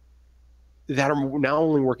 that are now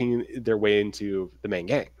only working their way into the main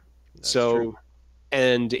game. That's true.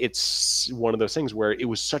 And it's one of those things where it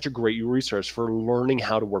was such a great resource for learning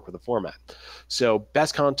how to work with the format. So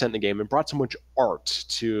best content in the game, and brought so much art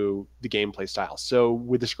to the gameplay style. So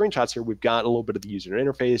with the screenshots here, we've got a little bit of the user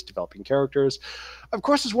interface, developing characters. Of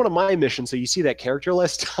course, it's one of my missions, so you see that character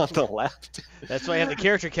list on the left. That's why I have the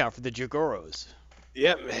character count for the Jagoros.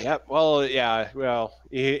 Yep. Well, yeah. Well,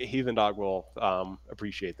 Heathen Dog will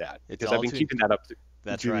appreciate that, because I've been keeping that up.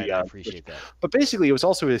 That's right. I appreciate that. But basically, it was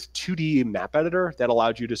also a 2D map editor that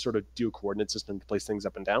allowed you to sort of do a coordinate system to place things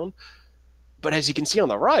up and down. But as you can see on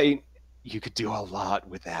the right, you could do a lot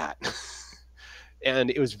with that. And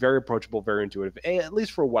it was very approachable, very intuitive, at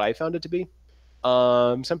least for what I found it to be.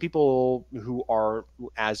 Some people who are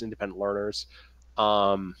as independent learners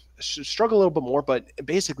struggle a little bit more, but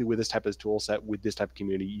basically with this type of tool set, with this type of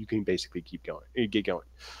community, you can basically get going.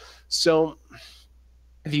 So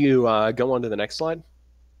if you go on to the next slide.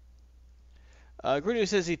 Gruno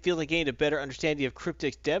says he feels he gained a better understanding of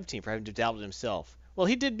Cryptic's dev team for having developed it himself. Well,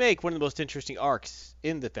 he did make one of the most interesting arcs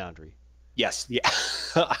in the Foundry. Yes, yeah.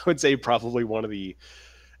 I would say probably one of the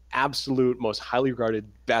absolute most highly regarded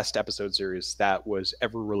best episode series that was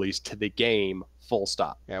ever released to the game, full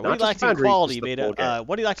stop. Yeah, what he lacked in quality made up.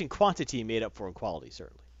 What he lacked in quantity made up for in quality,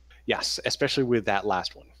 certainly. Yes, especially with that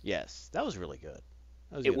last one. Yes, that was really good.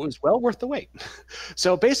 It was well worth the wait.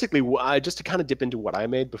 So basically, just to kind of dip into what I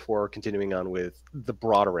made before continuing on with the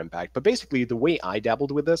broader impact, but basically the way I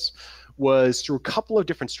dabbled with this was through a couple of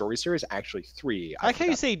different story series, actually three. I like how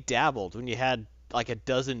you say dabbled when you had like a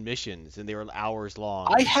dozen missions and they were hours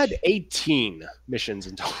long. I had 18 missions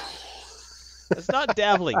in total. That's not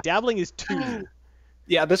dabbling. Dabbling is 2.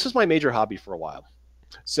 Yeah, this was my major hobby for a while.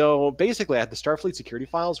 So basically, I had the Starfleet security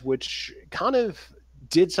files, which kind of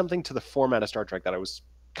did something to the format of Star Trek that I was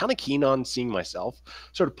kind of keen on seeing myself.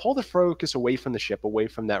 Sort of pull the focus away from the ship, away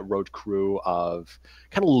from that road crew of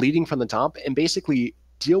kind of leading from the top, and basically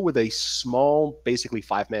deal with a small, basically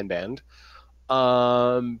 5-man band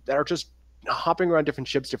that are just hopping around different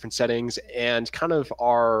ships, different settings, and kind of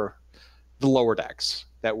are the lower decks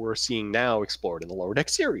that we're seeing now explored in the Lower Deck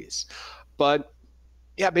series. But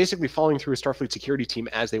yeah, basically following through a Starfleet security team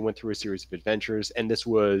as they went through a series of adventures, and this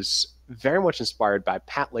was very much inspired by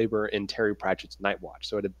Pat Labor and Terry Pratchett's Night Watch.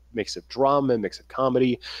 So it had a mix of drama, a mix of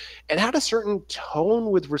comedy, and had a certain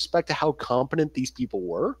tone with respect to how competent these people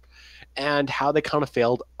were and how they kind of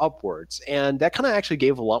failed upwards. And that kind of actually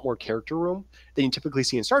gave a lot more character room than you typically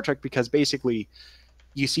see in Star Trek, because basically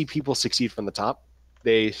you see people succeed from the top.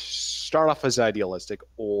 They start off as idealistic,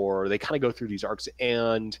 or they kind of go through these arcs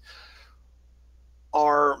and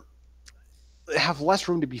have less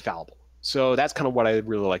room to be fallible. So that's kind of what I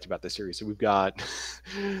really liked about this series. So we've got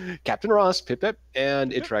Captain Ross, Pip Pip,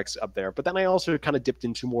 and Itrex up there. But then I also kind of dipped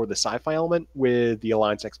into more of the sci-fi element with the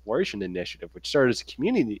Alliance Exploration Initiative, which started as a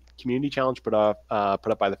community challenge put up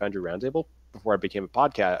by the Foundry Roundtable before I became a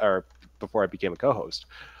podcast, or before I became a co-host.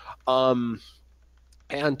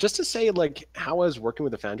 And just to say, like, how I was working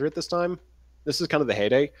with the Foundry at this time, this is kind of the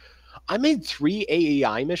heyday. I made 3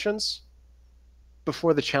 AEI missions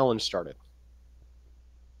before the challenge started.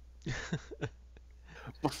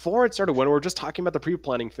 Before it started, when we were just talking about the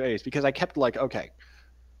pre-planning phase, because I kept like, okay,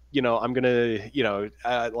 I'm gonna,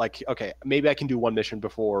 okay, maybe I can do one mission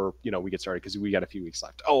before, we get started, because we got a few weeks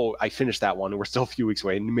left. Oh, I finished that one, and we're still a few weeks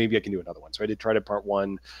away, and maybe I can do another one. So I did try to part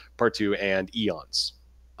 1, part 2, and Eons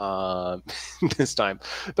this time.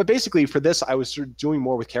 But basically for this, I was sort of doing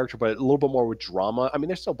more with character, but a little bit more with drama. I mean,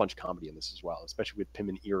 there's still a bunch of comedy in this as well, especially with Pim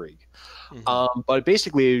and Erig. But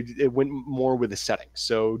basically it went more with the setting.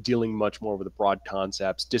 So dealing much more with the broad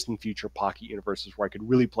concepts, distant future, pocket universes, where I could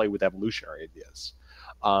really play with evolutionary ideas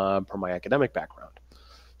from my academic background.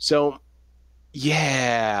 So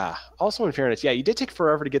yeah, also in fairness, yeah, you did take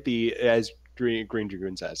forever to get as Green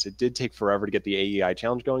Dragoon says, it did take forever to get the AEI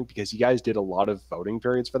challenge going, because you guys did a lot of voting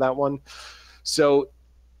periods for that one. So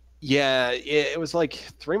yeah, it was like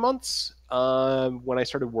 3 months when I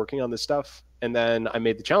started working on this stuff, and then I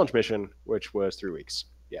made the challenge mission, which was 3 weeks.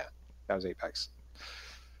 Yeah, that was Apex.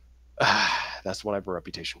 That's the one I have a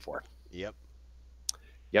reputation for. Yep.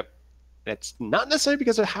 It's not necessarily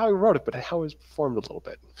because of how I wrote it, but how it was performed a little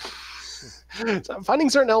bit. So I'm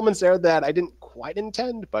finding certain elements there that I didn't quite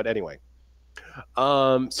intend, but anyway.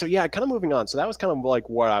 So yeah, kind of moving on. So that was kind of like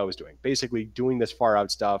what I was doing, basically doing this far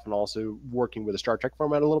out stuff, and also working with the Star Trek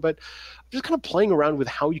format a little bit. Just kind of playing around with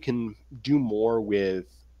how you can do more with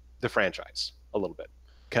the franchise a little bit.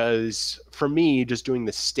 Because for me, just doing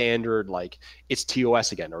the standard, like it's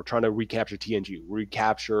TOS again, or trying to recapture TNG,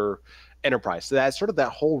 recapture Enterprise. So that's sort of that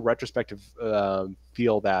whole retrospective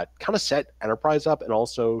feel that kind of set Enterprise up and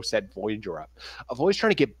also set Voyager up. Of always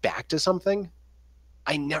trying to get back to something.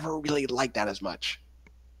 I never really liked that as much.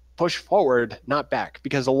 Push forward, not back,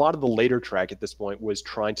 because a lot of the later Trek at this point was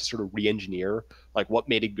trying to sort of re-engineer like what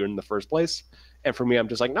made it good in the first place. And for me, I'm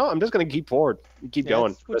just like, no, I'm just going to keep forward, keep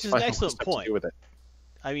going. Which is an excellent point. With it.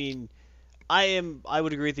 I mean, I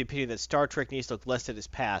would agree with the opinion that Star Trek needs to look less at its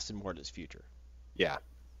past and more at its future. Yeah.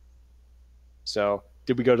 So,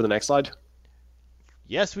 did we go to the next slide?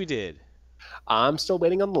 Yes, we did. I'm still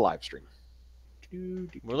waiting on the live stream.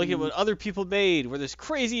 We're looking at what other people made, where there's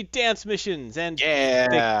crazy dance missions and the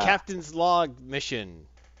yeah, Captain's Log mission.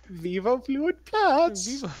 Viva Fluid Plus.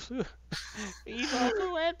 Viva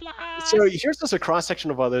Fluid Plus. So here's just a cross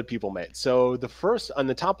section of what other people made. So the first on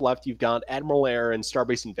the top left, you've got Admiral Air and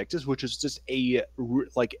Starbase Invictus, which is just an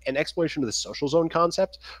exploration of the social zone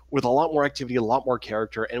concept with a lot more activity, a lot more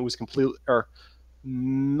character, and it was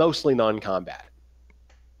mostly non-combat.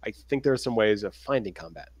 I think there are some ways of finding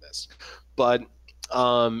combat in this, but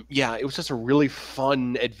yeah, it was just a really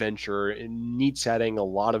fun adventure, and neat setting, a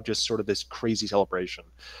lot of just sort of this crazy celebration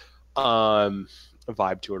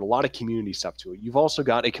vibe to it, a lot of community stuff to it. You've also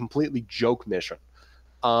got a completely joke mission.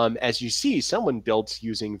 As you see, someone built,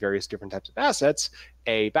 using various different types of assets,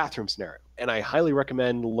 a bathroom scenario. And I highly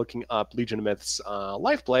recommend looking up Legion of Myth's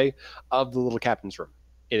live play of the Little Captain's Room.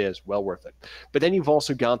 It is well worth it. But then you've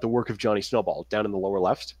also got the work of Johnny Snowball down in the lower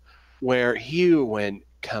left, where he went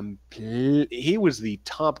he was the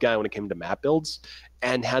top guy when it came to map builds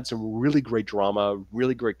and had some really great drama,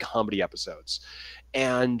 really great comedy episodes,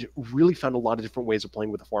 and really found a lot of different ways of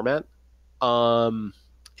playing with the format.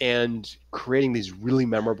 And creating these really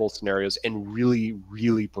memorable scenarios and really,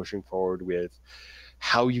 really pushing forward with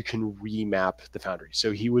how you can remap the Foundry.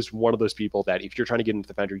 So he was one of those people that if you're trying to get into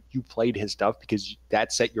the Foundry, you played his stuff because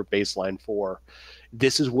that set your baseline for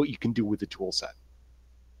this is what you can do with the tool set.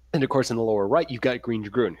 And of course, in the lower right, you've got Green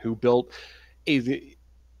Dragoon, who built a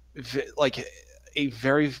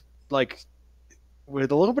very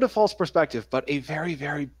with a little bit of false perspective, but a very,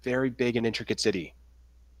 very, very big and intricate city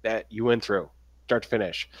that you went through start to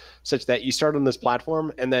finish, such that you start on this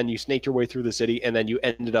platform and then you snake your way through the city and then you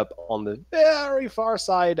ended up on the very far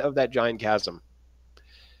side of that giant chasm.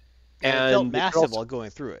 And it felt massive while going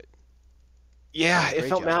through it. Yeah, it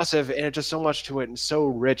felt massive, and it just so much to it and so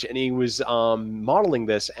rich. And he was modeling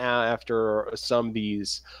this after some of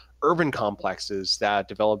these urban complexes that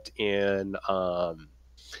developed in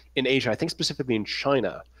Asia, I think specifically in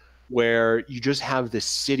China, where you just have this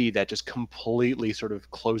city that just completely sort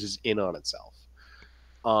of closes in on itself.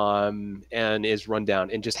 And is run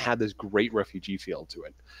down and just had this great refugee feel to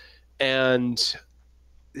it. And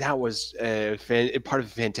that was part of a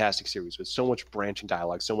fantastic series with so much branching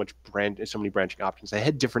dialogue, so many branching options. They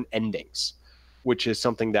had different endings, which is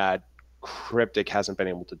something that Cryptic hasn't been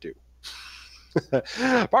able to do.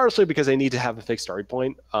 Partially because they need to have a fixed story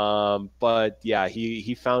point. But yeah,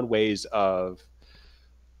 he found ways of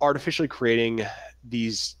artificially creating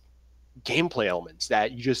these gameplay elements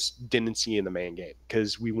that you just didn't see in the main game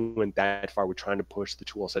because we went that far with trying to push the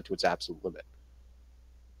tool set to its absolute limit.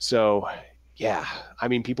 So yeah, I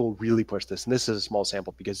mean, people really pushed this, and this is a small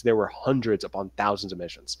sample because there were hundreds upon thousands of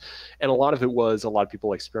missions, and a lot of it was a lot of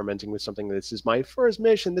people experimenting with something. This is my first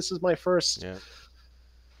mission. This is my first. Yeah.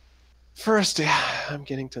 I'm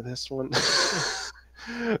getting to this one.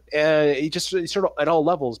 And it just sort of at all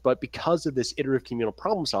levels, but because of this iterative communal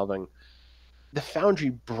problem solving, the Foundry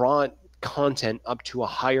brought content up to a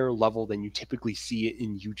higher level than you typically see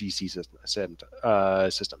in UGC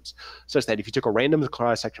systems. Such that if you took a random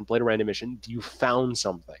cross-section, played a random mission, you found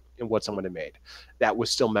something in what someone had made that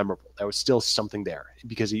was still memorable. That was still something there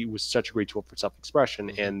because it was such a great tool for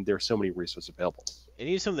self-expression, and there are so many resources available. And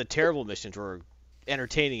even some of the terrible missions were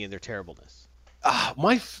entertaining in their terribleness.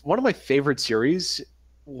 One of my favorite series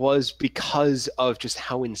was because of just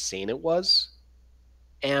how insane it was.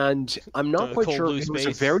 And I'm not quite sure if it was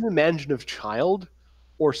a very imaginative child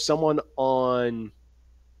or someone on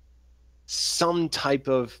some type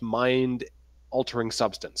of mind-altering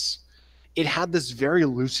substance. It had this very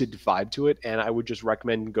lucid vibe to it, and I would just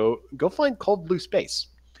recommend go find Cold Blue Space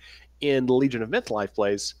in the Legion of Myth live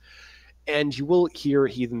plays, and you will hear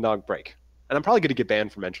Heathen Dog break. And I'm probably going to get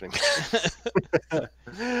banned for mentioning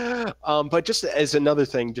that. But just as another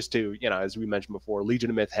thing, just to, as we mentioned before,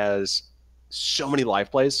 Legion of Myth has so many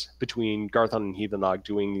live plays between Garthon and Heathen Dog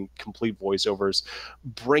doing complete voiceovers,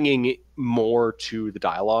 bringing more to the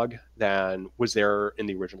dialogue than was there in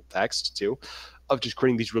the original text, too, of just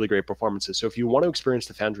creating these really great performances. So if you want to experience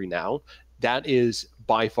the Foundry now, that is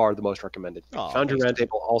by far the most recommended. Foundry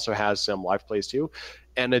Roundtable also has some live plays, too,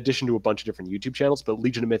 in addition to a bunch of different YouTube channels, but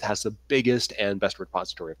Legion of Myth has the biggest and best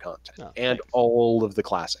repository of content all of the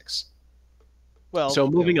classics. Well, so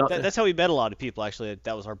moving on. That's how we met a lot of people, actually.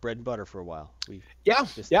 That was our bread and butter for a while.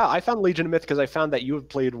 I found Legion of Myth because I found that you had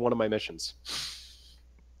played one of my missions.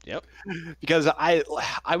 Yep. Because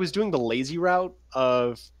I was doing the lazy route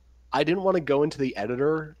of I didn't want to go into the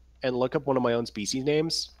editor and look up one of my own species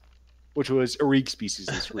names, which was Arig species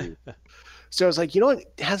in Screw. So I was like, you know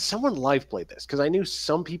what? Has someone live played this? Because I knew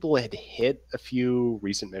some people had hit a few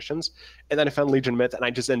recent missions, and then I found Legion of Myth, and I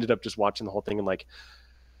just ended up just watching the whole thing and like,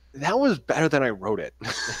 that was better than I wrote it.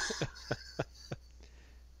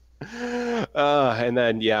 And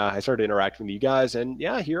then, I started interacting with you guys, and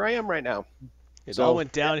here I am right now. It all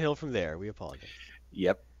went downhill from there. We apologize.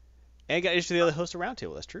 Yep. And got introduced to the other host of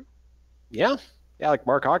Roundtable. That's true. Yeah, like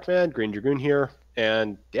Mark Hawkman, Green Dragoon here,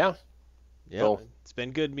 and so, it's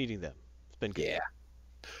been good meeting them. It's been good. Yeah.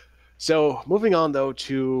 So moving on though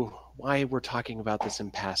to why we're talking about this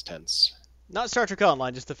in past tense. Not Star Trek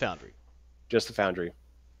Online, just the Foundry. Just the Foundry.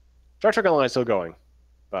 Star Trek Online is still going,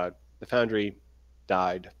 but the Foundry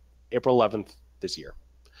died April 11th this year.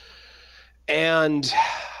 And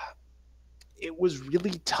it was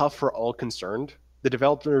really tough for all concerned, the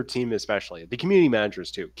developer team especially, the community managers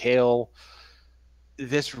too. Kale,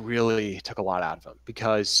 this really took a lot out of him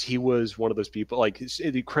because he was one of those people, like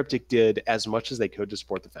the Cryptic did as much as they could to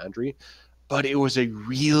support the Foundry, but it was a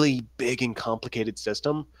really big and complicated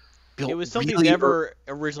system. It was something never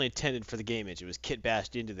originally intended for the game engine. It was kit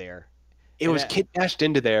bashed into there. It was kit bashed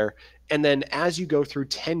into there, and then as you go through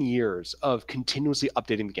 10 years of continuously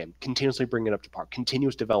updating the game, continuously bringing it up to par,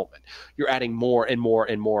 continuous development, you're adding more and more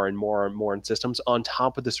and more and more and more in systems on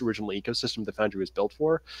top of this original ecosystem the Foundry was built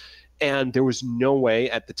for. And there was no way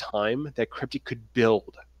at the time that Cryptic could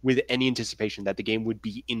build with any anticipation that the game would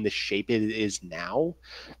be in the shape it is now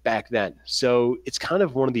back then. So it's kind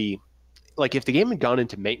of one of the, like, if the game had gone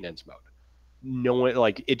into maintenance mode, no one,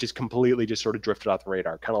 like, it just completely just sort of drifted off the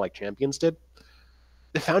radar, kind of like Champions did.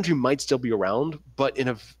 The Foundry might still be around, but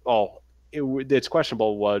it's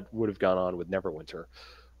questionable what would have gone on with Neverwinter.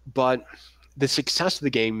 But the success of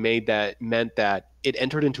the game meant that it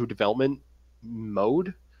entered into a development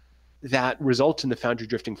mode that results in the Foundry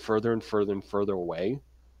drifting further and further and further away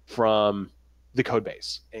from the code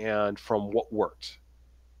base and from what worked.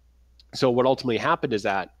 So what ultimately happened is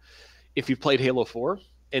that if you've played Halo 4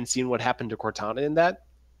 and seen what happened to Cortana in that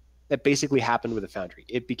basically happened with the Foundry.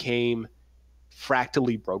 It became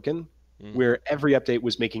fractally broken, where every update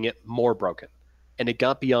was making it more broken, and it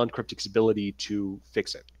got beyond Cryptic's ability to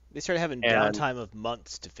fix it. They started having downtime of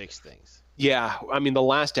months to fix things. Yeah, I mean, the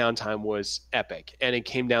last downtime was epic, and it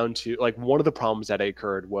came down to, like, one of the problems that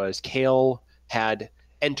occurred was Kale had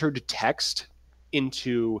entered text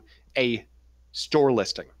into a store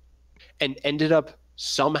listing and ended up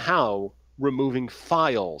somehow removing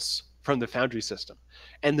files from the Foundry system.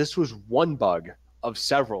 And this was one bug of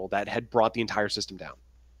several that had brought the entire system down.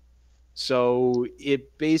 So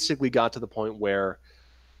it basically got to the point where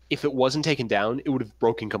if it wasn't taken down, it would have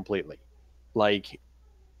broken completely. Like,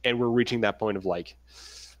 and we're reaching that point of, like,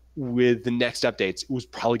 with the next updates, it was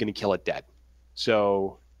probably going to kill it dead.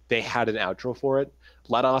 So they had an outro for it,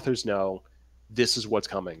 let authors know this is what's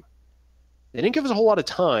coming. They didn't give us a whole lot of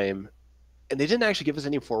time, and they didn't actually give us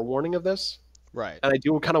any forewarning of this. Right. And I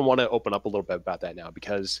do kind of want to open up a little bit about that now,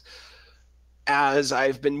 because as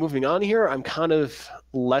I've been moving on here, I'm kind of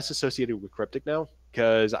less associated with Cryptic now,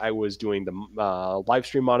 because I was doing the live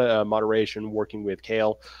stream moderation, working with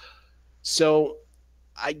Kale. So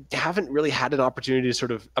I haven't really had an opportunity to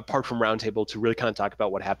sort of, apart from Roundtable, to really kind of talk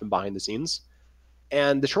about what happened behind the scenes.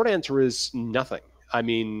 And the short answer is nothing. I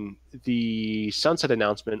mean, the Sunset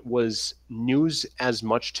announcement was news as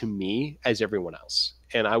much to me as everyone else.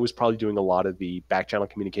 And I was probably doing a lot of the back channel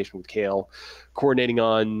communication with Kale, coordinating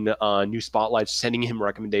on new spotlights, sending him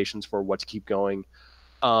recommendations for what to keep going.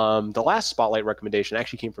 The last spotlight recommendation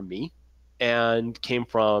actually came from me, and came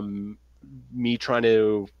from me trying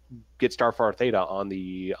to get Starfire Theta on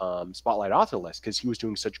the spotlight author list, because he was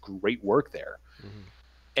doing such great work there.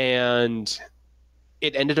 And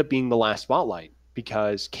it ended up being the last spotlight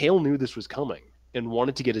because Kale knew this was coming and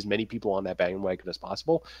wanted to get as many people on that bandwagon as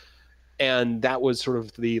possible. And that was sort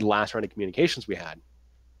of the last round of communications we had.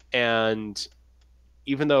 And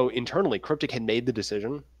even though internally Cryptic had made the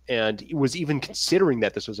decision and was even considering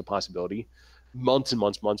that this was a possibility months and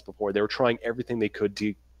months before, they were trying everything they could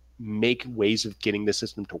to make ways of getting the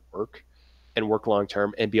system to work and work long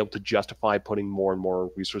term and be able to justify putting more and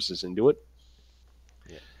more resources into it.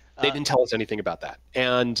 They didn't tell us anything about that.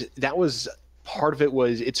 And that was part of it.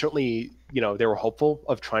 Was it certainly, they were hopeful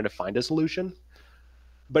of trying to find a solution,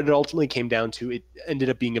 but it ultimately came down to, it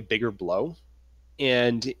ended up being a bigger blow.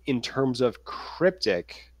 And in terms of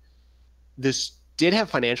Cryptic, this did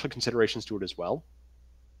have financial considerations to it as well.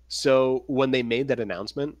 So when they made that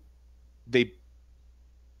announcement, they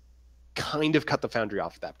kind of cut the Foundry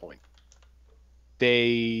off at that point.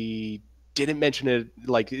 They didn't mention it,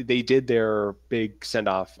 like they did their big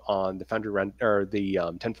send-off on the Foundry run, or the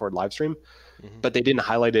 10 Forward live stream, but they didn't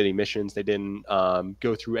highlight any missions. They didn't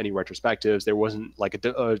go through any retrospectives. There wasn't like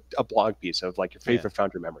a blog piece of like your favorite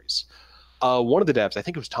Foundry memories. One of the devs, I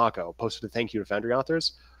think it was Taco, posted a thank you to Foundry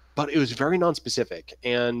authors, but it was very non-specific.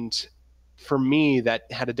 And for me, that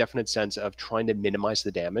had a definite sense of trying to minimize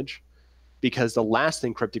the damage, because the last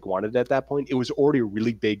thing Cryptic wanted at that point, it was already a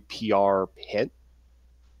really big PR hit.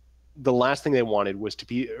 The last thing they wanted was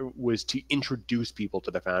to introduce people to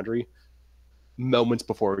the Foundry moments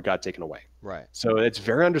before it got taken away. Right. So it's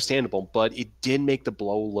very understandable, but it did make the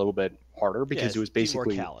blow a little bit harder, because it was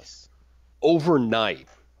basically more callous. Overnight,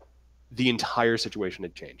 the entire situation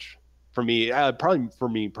had changed. For me, probably for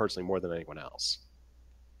me personally, more than anyone else,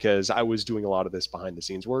 because I was doing a lot of this behind the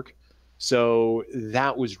scenes work. So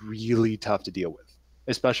that was really tough to deal with,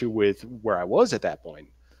 especially with where I was at that point,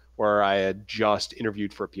 where I had just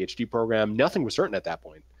interviewed for a PhD program. Nothing was certain at that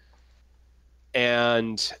point.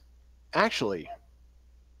 And actually,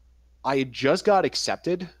 I had just got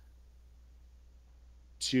accepted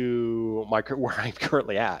to where I'm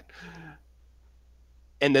currently at.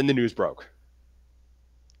 And then the news broke.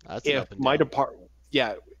 That's an If up and my down.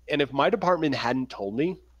 yeah, and if my department hadn't told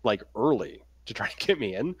me like early to try to get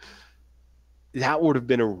me in, that would have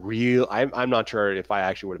been a real. I'm not sure if I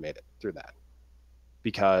actually would have made it through that,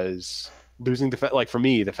 because losing like for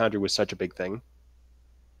me, the Foundry was such a big thing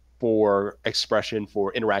for expression,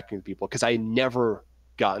 for interacting with people, because I had never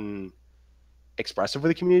gotten expressive with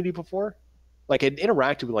the community before. Like I'd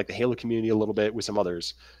interacted with like the Halo community a little bit with some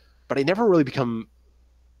others, but I never really become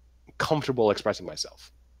comfortable expressing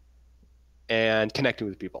myself and connecting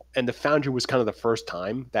with people. And the Foundry was kind of the first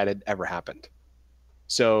time that had ever happened.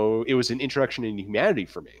 So it was an introduction into humanity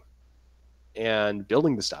for me. And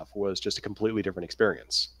building the stuff was just a completely different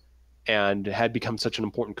experience, and had become such an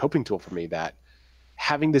important coping tool for me that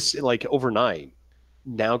having this like overnight,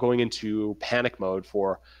 now going into panic mode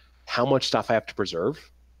for how much stuff I have to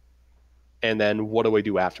preserve, and then what do I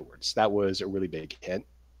do afterwards? That was a really big hit.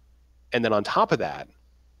 And then on top of that,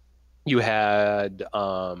 you had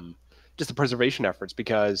just the preservation efforts,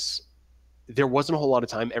 because there wasn't a whole lot of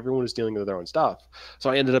time. Everyone was dealing with their own stuff. So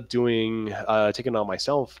I ended up taking it on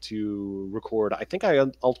myself to record. I think I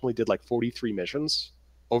ultimately did like 43 missions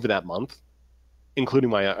over that month, excluding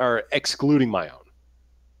my own.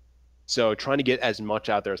 So trying to get as much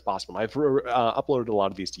out there as possible. I've uploaded a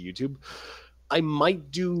lot of these to YouTube. I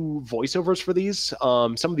might do voiceovers for these.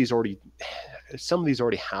 Some of these already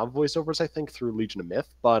have voiceovers, I think, through Legion of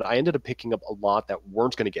Myth. But I ended up picking up a lot that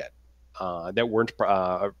weren't going to get that weren't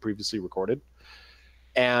previously recorded.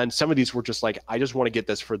 And some of these were just like, I just want to get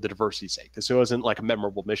this for the diversity's sake. This wasn't like a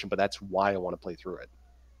memorable mission, but that's why I want to play through it.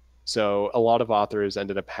 So a lot of authors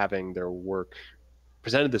ended up having their work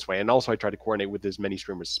presented this way. And also I tried to coordinate with as many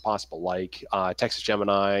streamers as possible, like Texas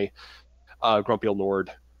Gemini, Grumpy Old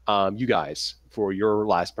Nord, you guys, for your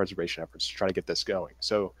last preservation efforts to try to get this going.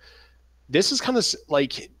 So this is kind of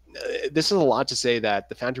like, this is a lot to say that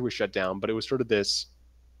the Foundry was shut down, but it was sort of this,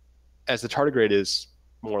 as the tardigrade is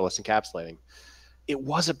more or less encapsulating, it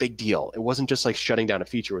was a big deal. It wasn't just like shutting down a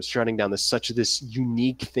feature. It was shutting down this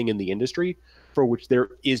unique thing in the industry for which there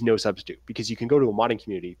is no substitute, because you can go to a modding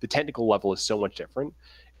community. The technical level is so much different,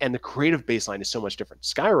 and the creative baseline is so much different.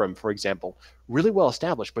 Skyrim, for example, really well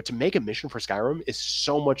established, but to make a mission for Skyrim is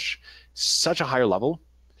such a higher level.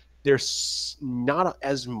 There's not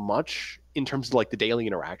as much in terms of like the daily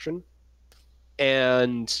interaction.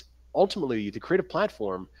 And ultimately, the creative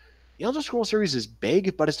platform, the Elder Scrolls series is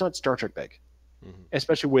big, but it's not Star Trek big,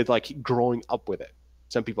 especially with like growing up with it.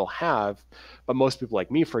 Some people have, but most people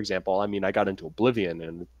like me, for example, I mean, I got into Oblivion,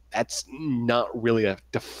 and that's not really a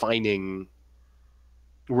defining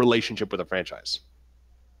relationship with a franchise.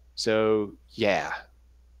 So yeah,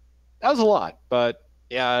 that was a lot, but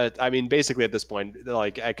yeah, I mean, basically at this point,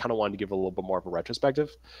 like I kind of wanted to give a little bit more of a retrospective,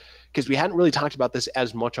 because we hadn't really talked about this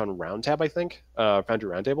as much on Roundtab, I think, Foundry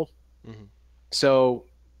Roundtable. Mm-hmm. So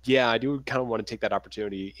yeah, I do kind of want to take that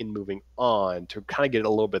opportunity in moving on to kind of get a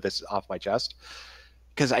little bit of this off my chest,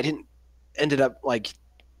 because I ended up like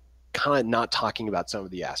kind of not talking about some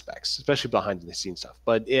of the aspects, especially behind the scenes stuff.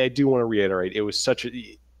 But I do want to reiterate, it was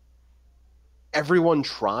everyone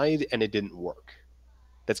tried and it didn't work.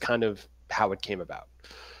 That's kind of how it came about.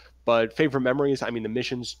 But favorite memories, I mean, the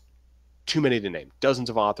missions, too many to name. Dozens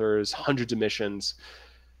of authors, hundreds of missions,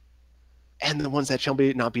 and the ones that shall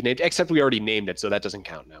not be named, except we already named it, so that doesn't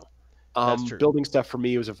count now. That's true. Building stuff for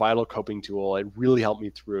me was a vital coping tool. It really helped me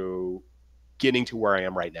through getting to where I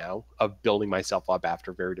am right now, of building myself up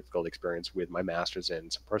after a very difficult experience with my master's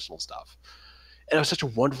and some personal stuff. And it was such a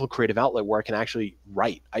wonderful creative outlet where I can actually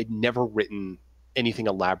write. I'd never written anything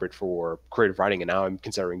elaborate for creative writing, and now I'm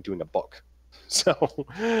considering doing a book. So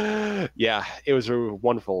yeah, it was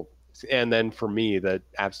wonderful. And then for me, the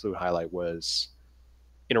absolute highlight was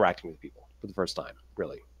interacting with people for the first time,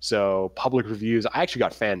 really. So public reviews, I actually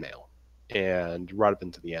got fan mail, and right up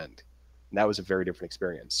into the end. And that was a very different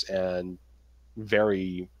experience and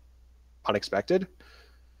very unexpected.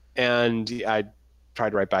 And I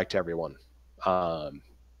tried to write back to everyone.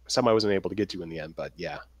 Some I wasn't able to get to in the end, but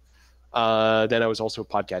yeah. Then I was also a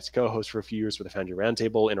podcast co-host for a few years with the Foundry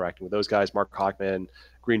Roundtable, interacting with those guys, Mark Hockman,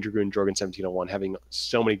 Green Dragoon, Jorgen1701, having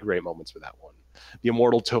so many great moments with that one. The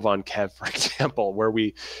immortal Tovan Kev, for example, where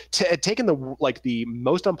we had taken the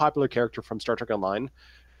most unpopular character from Star Trek Online,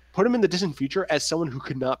 put him in the distant future as someone who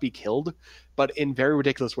could not be killed, but in very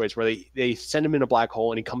ridiculous ways, where they send him in a black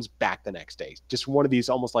hole and he comes back the next day. Just one of these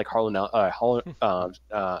almost like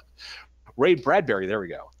Ray Bradbury, there we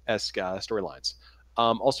go, esque storylines.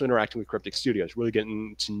 Also interacting with Cryptic Studios, really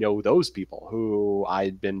getting to know those people who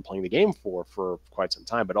I'd been playing the game for quite some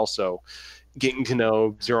time, but also getting to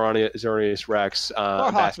know Xeronius Rex.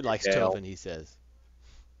 Or Hockman likes Tovan, he says.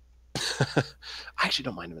 I actually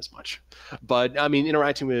don't mind him as much. But I mean,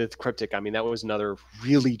 interacting with Cryptic, I mean, that was another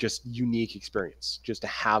really just unique experience, just to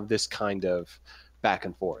have this kind of back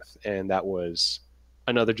and forth. And that was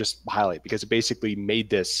another just highlight because it basically made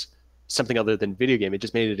this something other than video game. It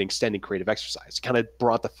just made it an extended creative exercise. It kind of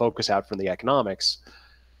brought the focus out from the economics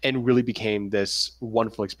and really became this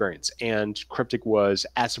wonderful experience. And Cryptic was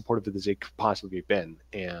as supportive as they could possibly have been,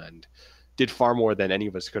 and did far more than any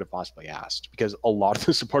of us could have possibly asked, because a lot of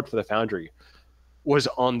the support for the Foundry was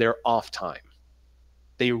on their off time.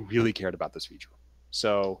 They really cared about this feature.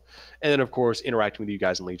 So, and then of course, interacting with you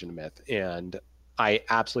guys in Legion of Myth. And I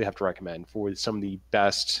absolutely have to recommend, for some of the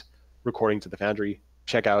best recordings of the Foundry,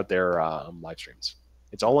 check out their live streams.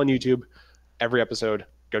 It's all on YouTube, every episode.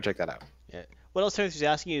 Go check that out. Yeah. What else was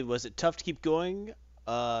asking you? Was it tough to keep going,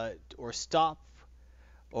 or stop,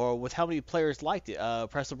 or with how many players liked it?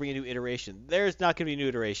 Press will bring a new iteration. There's not going to be a new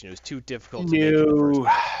iteration. It was too difficult to make in the first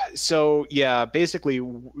place. So yeah, basically,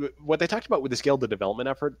 what they talked about with the scale of the development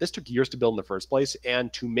effort, this took years to build in the first place,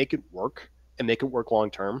 and to make it work and make it work long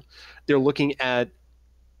term, they're looking at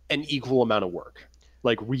an equal amount of work,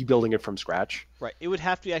 like rebuilding it from scratch. Right. It would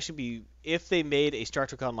have to actually be, if they made a Star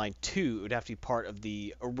Trek Online 2, it would have to be part of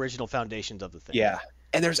the original foundations of the thing. Yeah.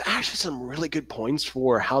 And there's actually some really good points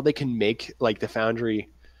for how they can make like the Foundry,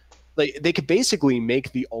 like they could basically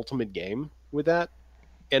make the ultimate game with that.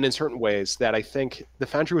 And in certain ways that I think the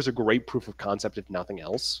Foundry was a great proof of concept, if nothing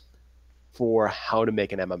else, for how to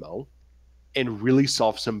make an MMO and really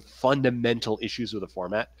solve some fundamental issues with the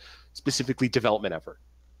format, specifically development effort.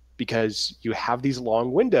 Because you have these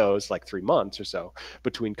long windows, like 3 months or so,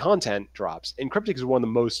 between content drops. And Cryptic is one of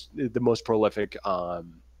the most prolific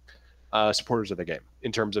supporters of the game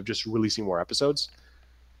in terms of just releasing more episodes.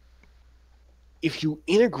 If you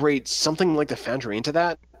integrate something like the Foundry into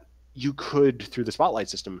that, you could, through the Spotlight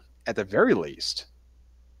system, at the very least,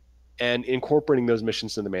 and incorporating those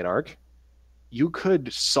missions in the main arc, you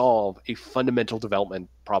could solve a fundamental development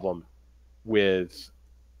problem with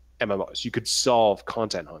MMOs. You could solve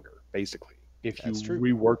content hunger, basically, if you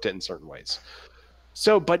reworked it in certain ways.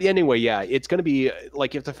 So, but anyway, yeah, it's going to be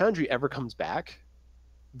like, if the Foundry ever comes back,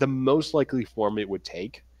 the most likely form it would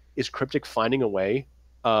take is Cryptic finding a way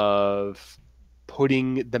of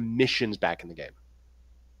putting the missions back in the game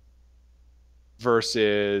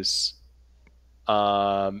versus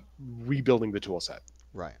rebuilding the tool set.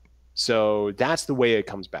 Right. So that's the way it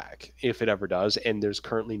comes back, if it ever does. And there's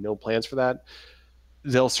currently no plans for that.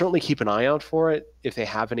 They'll certainly keep an eye out for it. If they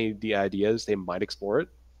have any of the ideas, they might explore it.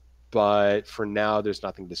 But for now, there's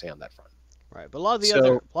nothing to say on that front. Right. But a lot of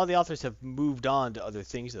the authors have moved on to other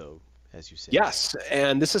things, though, as you said. Yes,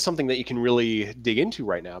 and this is something that you can really dig into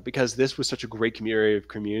right now, because this was such a great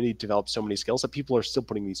community developed so many skills that people are still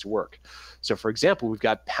putting these to work. So, for example, we've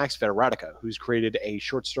got Pax Veteratica, who's created a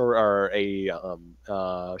short story or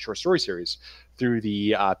a short story series through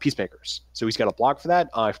the Peacemakers. So he's got a blog for that.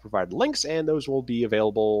 I've provided links, and those will be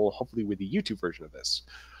available hopefully with the YouTube version of this.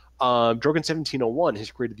 Drogon 1701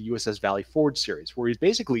 has created the USS Valley Forge series, where he's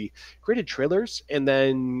basically created trailers and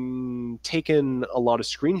then taken a lot of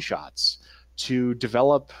screenshots to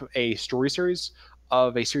develop a story series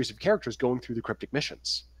of a series of characters going through the cryptic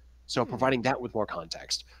missions. So providing that with more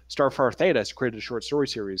context. Starfire Theta has created a short story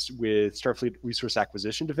series with Starfleet Resource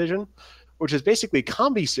Acquisition Division, which is basically a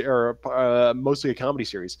comedy, mostly a comedy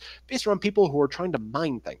series based around people who are trying to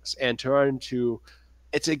mine things and trying to.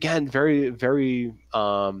 It's again very, very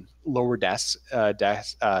lower desks. You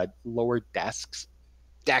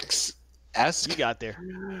got there.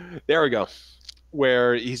 There we go.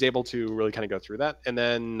 Where he's able to really kind of go through that. And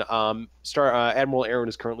then Admiral Aaron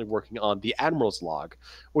is currently working on the Admiral's Log,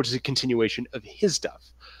 which is a continuation of his stuff.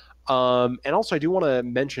 And also, I do want to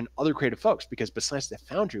mention other creative folks, because besides the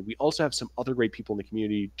Foundry, we also have some other great people in the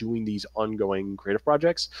community doing these ongoing creative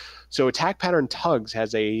projects. So Attack Pattern Tugs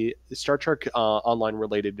has a Star Trek Online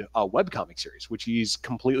related webcomic series, which he's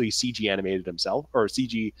completely CG animated himself, or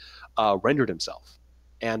CG rendered himself.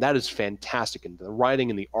 And that is fantastic. And the writing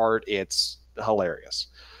and the art, it's hilarious.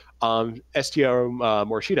 STR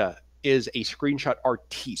Morishita is a screenshot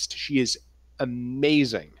artiste. She is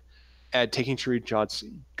amazing at taking screenshots,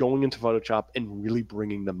 going into Photoshop, and really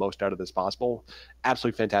bringing the most out of this possible.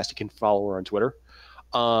 Absolutely fantastic. You can follow her on Twitter.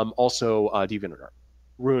 Also, DeviantArt.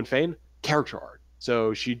 Ruin Fane, character art.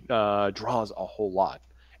 So she draws a whole lot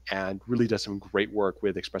and really does some great work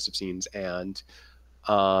with expressive scenes and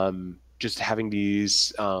just having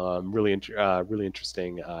these really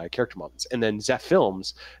interesting character moments. And then Zeph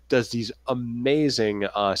Films does these amazing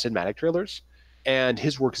cinematic trailers. And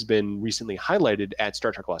his work has been recently highlighted at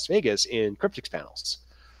Star Trek Las Vegas in Cryptics panels.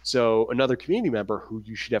 So another community member who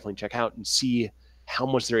you should definitely check out and see how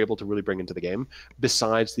much they're able to really bring into the game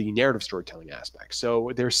besides the narrative storytelling aspect.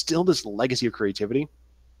 So there's still this legacy of creativity,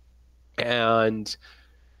 and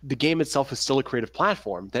the game itself is still a creative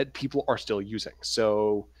platform that people are still using.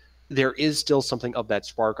 So there is still something of that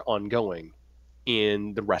spark ongoing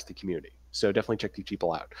in the rest of the community. So definitely check these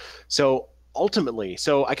people out. So ultimately,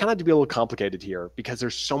 so I kind of have to be a little complicated here because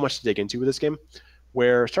there's so much to dig into with this game,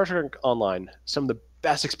 where Star Trek Online, some of the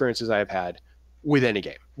best experiences I have had with any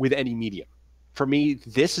game, with any medium. For me,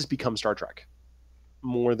 this has become Star Trek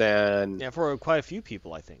more than... Yeah, for quite a few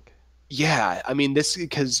people, I think. Yeah, I mean, this,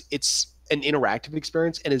 because it's an interactive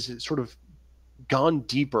experience and has sort of gone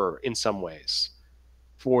deeper in some ways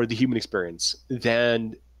for the human experience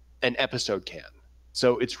than an episode can.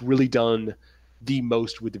 So it's really done the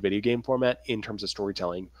most with the video game format in terms of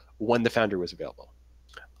storytelling when the Foundry was available.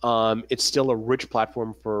 It's still a rich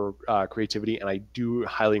platform for creativity, and I do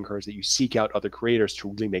highly encourage that you seek out other creators to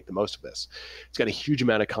really make the most of this. It's got a huge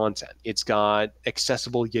amount of content. It's got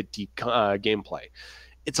accessible yet deep gameplay.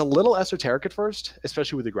 It's a little esoteric at first,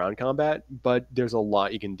 especially with the ground combat, but there's a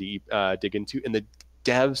lot you can dig into, and the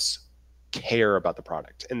devs care about the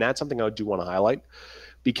product. And that's something I do want to highlight,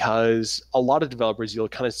 because a lot of developers, you'll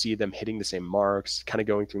kind of see them hitting the same marks, kind of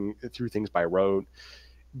going through things by rote,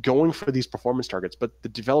 going for these performance targets, but the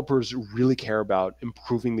developers really care about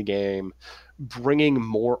improving the game, bringing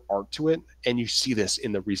more art to it, and you see this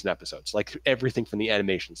in the recent episodes, like everything from the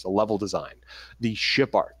animations, the level design, the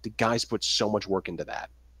ship art. The guys put so much work into that.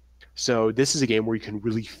 So this is a game where you can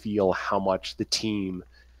really feel how much the team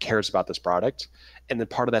cares about this product, and then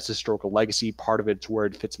part of that's historical legacy, part of it's where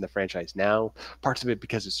it fits in the franchise now, parts of it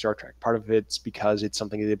because it's Star Trek, part of it's because it's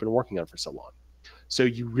something that they've been working on for so long. So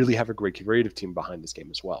you really have a great creative team behind this game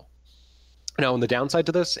as well. Now, on the downside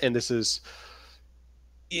to this, and this is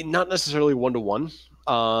not necessarily one-to-one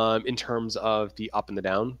in terms of the up and the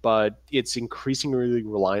down, but it's increasingly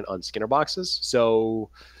reliant on Skinner boxes. So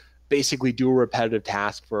basically do a repetitive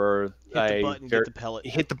task for hit the button, get the pellet.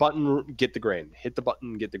 Hit the button, get the grain. Hit the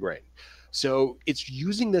button, get the grain. So it's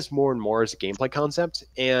using this more and more as a gameplay concept,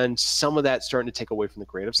 and some of that's starting to take away from the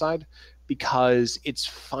creative side, because it's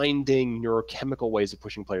finding neurochemical ways of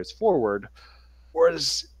pushing players forward,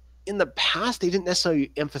 whereas in the past they didn't necessarily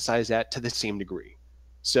emphasize that to the same degree.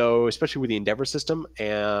 So especially with the Endeavor system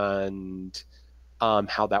and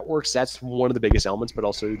how that works, that's one of the biggest elements, but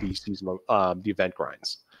also the seasonal, the event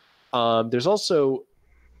grinds. There's also,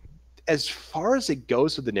 as far as it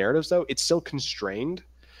goes with the narratives though, it's still constrained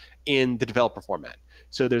in the developer format.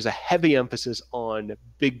 So there's a heavy emphasis on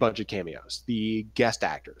big budget cameos, the guest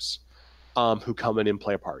actors who come in and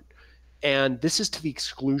play a part. And this is to the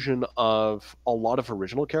exclusion of a lot of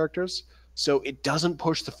original characters. So it doesn't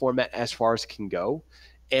push the format as far as it can go.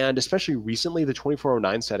 And especially recently, the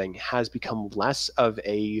 2409 setting has become less of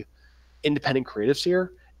a independent creative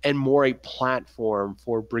sphere and more a platform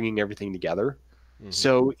for bringing everything together. Mm-hmm.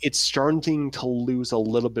 So it's starting to lose a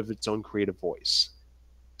little bit of its own creative voice.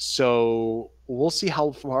 So we'll see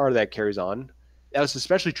how far that carries on. That was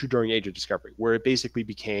especially true during Age of Discovery, where it basically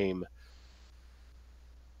became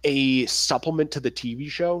a supplement to the TV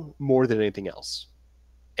show more than anything else.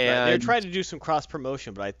 And right. They were trying to do some cross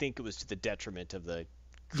promotion, but I think it was to the detriment of the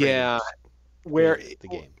the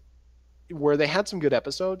game, where they had some good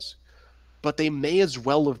episodes, but they may as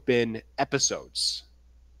well have been episodes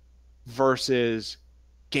versus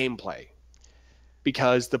gameplay,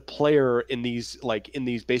 because the player in these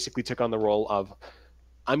basically took on the role of,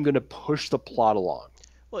 I'm going to push the plot along.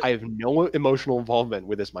 Well, I have no emotional involvement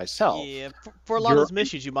with this myself. Yeah, for a lot of those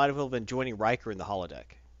missions, you might have well been joining Riker in the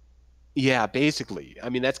holodeck. Yeah, basically. I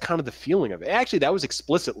mean, that's kind of the feeling of it. Actually, that was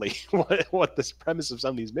explicitly what the premise of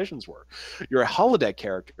some of these missions were. You're a holodeck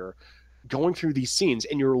character going through these scenes,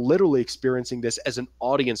 and you're literally experiencing this as an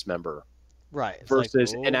audience member, right?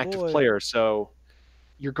 Versus an active player. So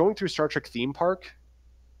you're going through Star Trek theme park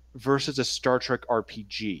versus a Star Trek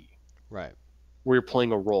RPG, right? Where you're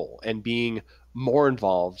playing a role and being more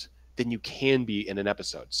involved than you can be in an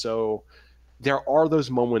episode. So there are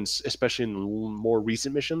those moments, especially in more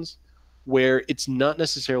recent missions, where it's not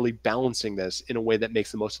necessarily balancing this in a way that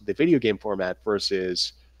makes the most of the video game format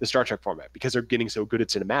versus the Star Trek format, because they're getting so good at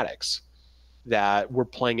cinematics that we're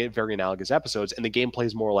playing it very analogous episodes, and the gameplay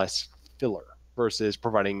is more or less filler versus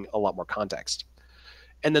providing a lot more context.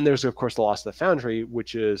 And then there's, of course, the loss of the Foundry,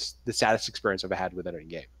 which is the saddest experience I've had with any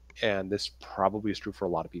game. And this probably is true for a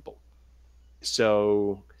lot of people.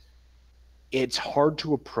 So it's hard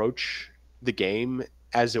to approach the game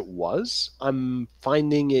as it was. I'm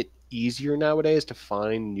finding it easier nowadays to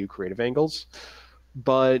find new creative angles,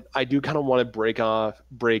 but I do kind of want to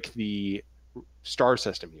break the star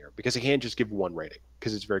system here, because I can't just give one rating,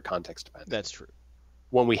 because it's very context dependent. That's true.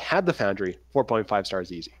 When we had the Foundry, 4.5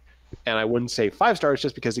 stars easy. And I wouldn't say 5 stars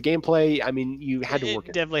just because the gameplay, I mean, you had to work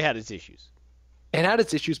it. Definitely had its issues. It had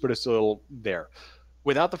its issues, but it's still there.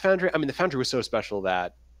 Without the Foundry, I mean, the Foundry was so special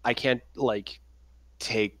that I can't, like,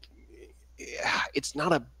 take... It's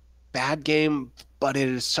not a bad game, but it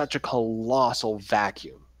is such a colossal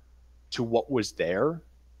vacuum to what was there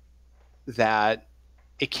that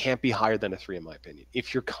it can't be higher than a 3, in my opinion,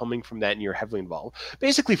 if you're coming from that and you're heavily involved.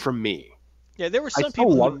 Basically, for me... Yeah, there were some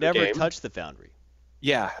people who never touched the Foundry.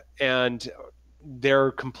 Yeah, and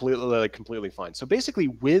they're completely fine. So basically,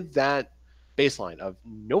 with that baseline of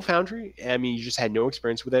no Foundry, I mean, you just had no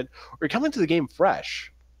experience with it, or you're coming to the game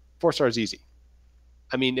fresh, 4 stars easy.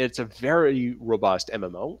 I mean, it's a very robust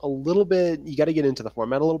MMO. A little bit, you got to get into the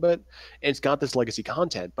format a little bit, and it's got this legacy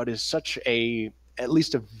content, but it's such at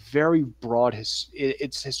least a very broad,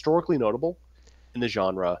 it's historically notable in the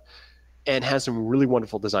genre, and has some really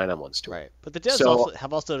wonderful design elements to it. Right, but the devs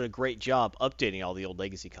have also done a great job updating all the old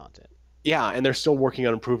legacy content. Yeah, and they're still working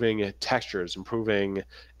on improving textures, improving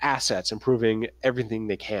assets, improving everything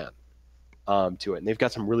they can to it. And they've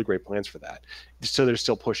got some really great plans for that. So they're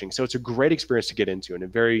still pushing. So it's a great experience to get into, and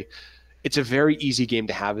it's a very easy game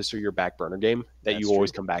to have as sort of your back burner game that you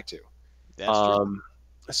always come back to. That's true.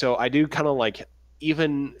 So I do kind of like,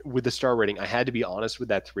 even with the star rating, I had to be honest with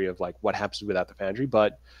that 3 of like what happens without the Foundry,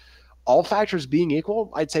 but all factors being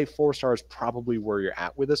equal, I'd say 4 stars probably where you're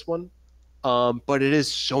at with this one. But it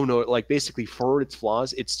is so like basically for its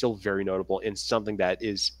flaws, it's still very notable and something that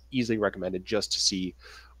is easily recommended just to see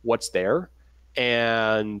what's there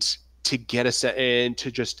and to get a set and to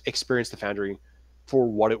just experience the Foundry for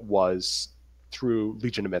what it was through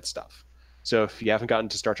Legion of Myth stuff. So if you haven't gotten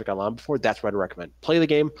to Star Trek Online before, that's what I'd recommend. Play the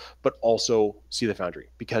game, but also see the Foundry,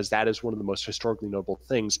 because that is one of the most historically notable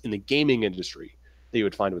things in the gaming industry that you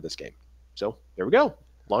would find with this game. So there we go.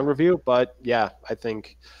 Long review, but yeah, I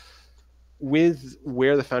think with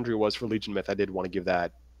where the Foundry was for Legion Myth, I did want to give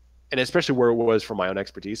that, and especially where it was for my own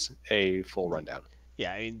expertise, a full rundown.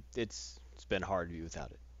 Yeah, I mean, it's been hard to be without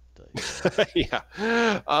it. Yeah,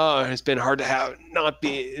 it's been hard to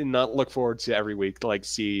not look forward to every week to like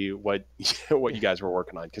see what you guys were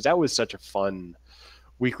working on, because that was such a fun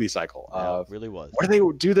weekly cycle. Yeah, it really was. What do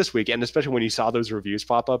they do this week? And especially when you saw those reviews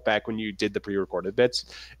pop up back when you did the pre-recorded bits,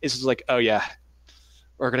 it's just like, oh yeah,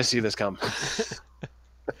 we're gonna see this come.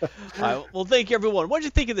 All right, well, thank you, everyone. What did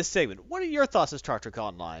you think of this segment? What are your thoughts on Star Trek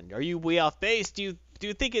Online? Are you way off base? Do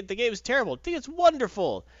you think the game is terrible? Do you think it's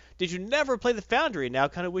wonderful? Did you never play the Foundry and now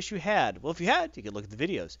kind of wish you had? Well, if you had, you can look at the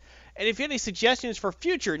videos. And if you have any suggestions for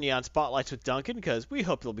future Neon Spotlights with Duncan, because we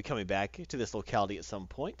hope you'll be coming back to this locality at some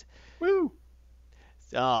point. Woo!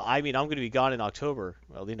 I mean, I'm going to be gone in October,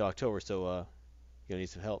 well, the end of October, so you'll need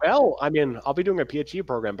some help. Well, I mean, I'll be doing a PhD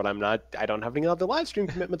program, but I don't have any other live stream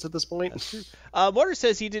commitments at this point. That's true. Mortar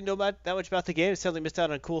says he didn't know that much about the game. It sounds like he missed out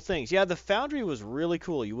on cool things. Yeah, the Foundry was really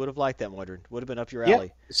cool. You would have liked that, Mortar. Would have been up your alley.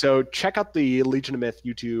 Yeah. So check out the Legion of Myth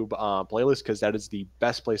YouTube playlist, because that is the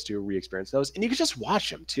best place to re-experience those. And you can just watch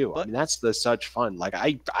them, too. I mean, that's such fun. Like,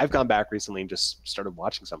 I've gone back recently and just started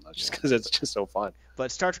watching some of those just because it's just so fun. But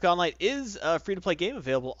Star Trek Online is a free-to-play game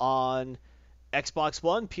available on Xbox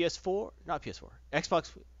One, PS4, not PS4,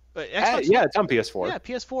 Xbox. Yeah, it's on PS4. Yeah,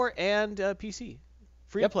 PS4 and PC.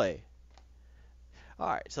 Free to play. All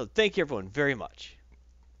right, so thank you, everyone, very much.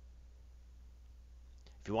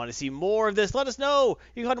 If you want to see more of this, let us know.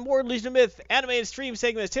 You can find more Legion of Myth, animated stream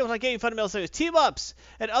segments, tabletop game fundamental segments, team-ups,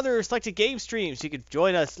 and other selected game streams. You can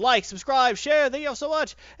join us, like, subscribe, share. Thank you all so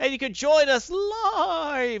much. And you can join us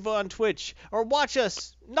live on Twitch, or watch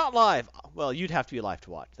us not live. Well, you'd have to be live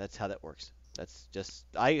to watch. That's how that works. That's just,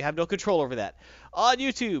 I have no control over that. On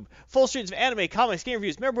YouTube, full streams of anime, comics, game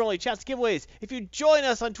reviews, member-only chats, giveaways. If you join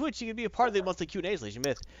us on Twitch, you can be a part of the monthly Q&As, Legion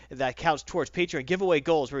Myth. And that counts towards Patreon giveaway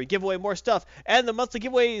goals, where we give away more stuff. And the monthly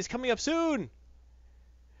giveaway is coming up soon.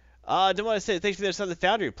 I do want to say thanks for this on the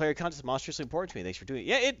Foundry. Player content is monstrously important to me. Thanks for doing it.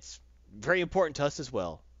 Yeah, it's very important to us as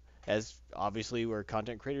well, as obviously we're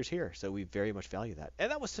content creators here, so we very much value that.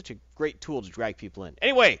 And that was such a great tool to drag people in.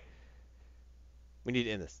 Anyway, we need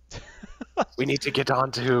to end this. We need to get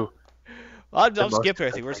on to... I'll skip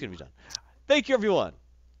everything. We're just going to be done. Thank you, everyone.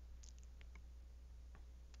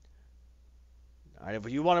 All right, if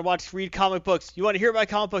you want to read comic books, you want to hear about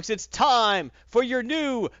comic books, it's time for your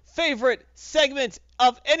new favorite segment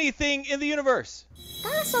of anything in the universe.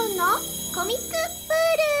 Garthon no Comic Pool.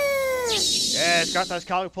 Yes, Garthon's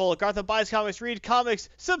Comic Pool. Garthon buys comics, read comics,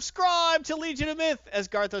 subscribe to Legion of Myth as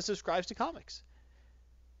Garthon subscribes to comics.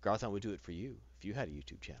 Garthon would do it for you if you had a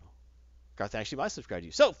YouTube channel. Garthon actually might subscribe to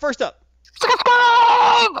you. So, first up.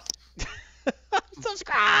 Subscribe!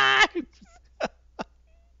 Subscribe!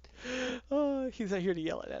 Oh, He's not here to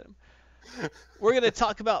yell at him. We're going to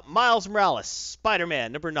talk about Miles Morales,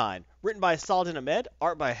 Spider-Man #9, written by Saladin Ahmed,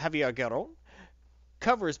 art by Javier Garron,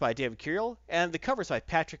 covers by David Curiel, and the covers by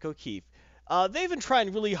Patrick O'Keefe. They've been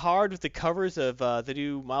trying really hard with the covers of the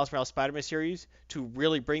new Miles Morales Spider-Man series to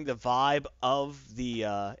really bring the vibe of the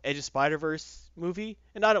Edge of Spider-Verse movie,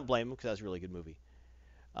 and I don't blame them because that was a really good movie.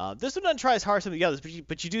 This one doesn't try as hard as some of the others,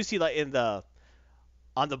 but you do see like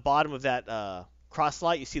on the bottom of that cross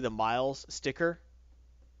light, you see the Miles sticker.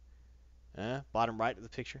 Bottom right of the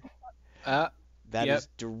picture. That is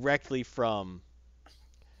directly from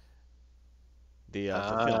the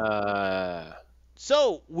film.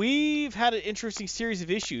 So we've had an interesting series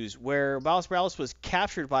of issues where Miles Morales was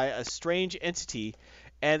captured by a strange entity,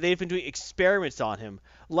 and they've been doing experiments on him.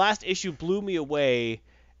 Last issue blew me away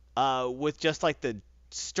with just like the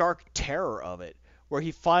stark terror of it, where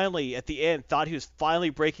he finally, at the end, thought he was finally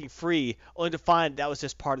breaking free, only to find that was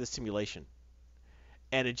just part of the simulation.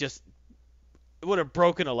 And it would have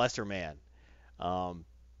broken a lesser man.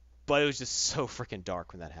 But it was just so freaking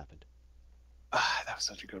dark when that happened. That was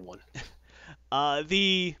such a good one.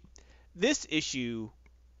 This issue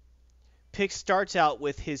starts out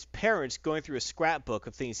with his parents going through a scrapbook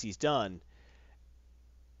of things he's done,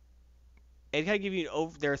 and kind of give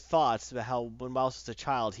you their thoughts about how when Miles was a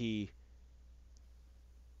child,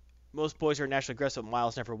 most boys are naturally aggressive, but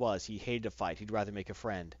Miles never was. He hated to fight. He'd rather make a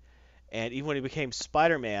friend. And even when he became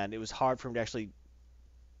Spider-Man, it was hard for him to actually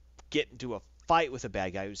get into a fight with a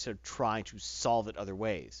bad guy. He was sort of trying to solve it other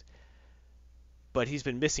ways. But he's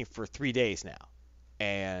been missing for 3 days now,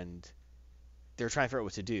 and they're trying to figure out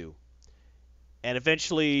what to do. And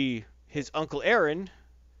eventually, his uncle Aaron,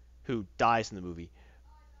 who dies in the movie,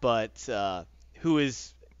 but who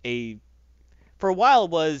is for a while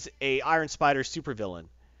was a Iron Spider supervillain,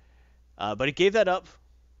 but he gave that up.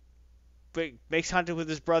 But makes contact with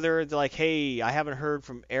his brother. They're like, "Hey, I haven't heard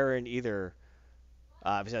from Aaron either.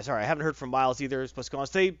 I haven't heard from Miles either. What's going on?"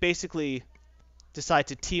 So they basically decide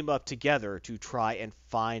to team up together to try and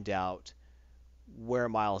find out where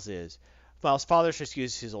Miles is. Miles' father starts to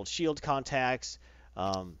use his old S.H.I.E.L.D. contacts.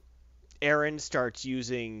 Aaron starts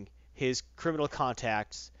using his criminal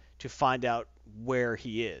contacts to find out where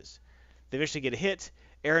he is. They eventually get a hit.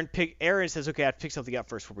 Aaron says, "Okay, I have to pick something up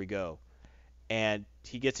first before we go." And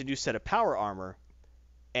he gets a new set of power armor.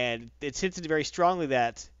 And it's hinted very strongly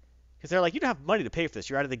that, because they're like, "You don't have money to pay for this.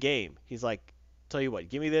 You're out of the game." He's like, "Tell you what,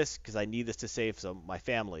 give me this because I need this to save my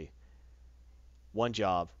family. One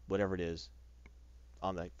job, whatever it is,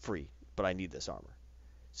 on the free, but I need this armor."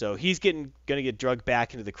 So he's gonna get drugged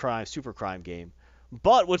back into the super crime game.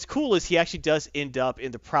 But what's cool is he actually does end up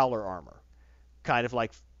in the Prowler armor. Kind of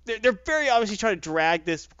like they're very obviously trying to drag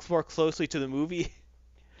this more closely to the movie.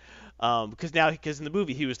 Because in the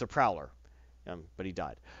movie he was the Prowler, but he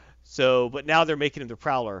died. But now they're making him the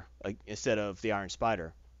Prowler instead of the Iron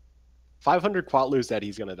Spider. 500 Quatloos that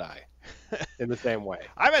he's gonna die in the same way.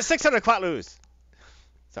 I'm at 600 Quatloos.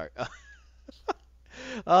 Sorry.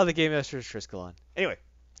 Oh, the Game Master is Triskelon. Anyway,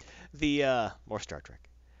 more Star Trek.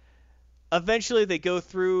 Eventually, they go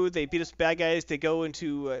through. They beat up some bad guys. They go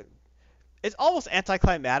into. It's almost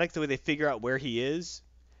anticlimactic the way they figure out where he is.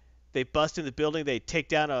 They bust in the building. They take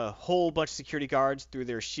down a whole bunch of security guards through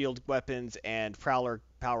their shield weapons and Prowler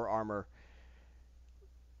power armor.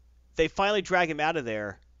 They finally drag him out of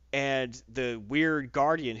there. And the weird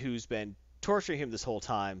Guardian who's been torturing him this whole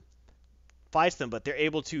time fights them, but they're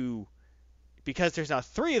able to, because there's now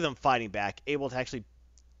 3 of them fighting back, able to actually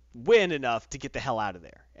win enough to get the hell out of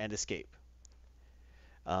there and escape.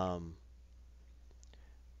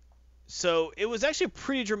 So it was actually a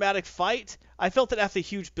pretty dramatic fight. I felt that after the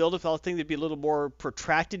huge build-up, I think there'd be a little more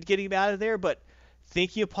protracted getting him out of there, but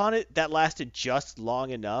thinking upon it, that lasted just long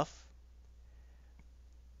enough.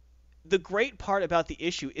 The great part about the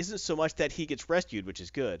issue isn't so much that he gets rescued, which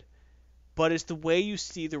is good, but it's the way you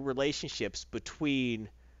see the relationships between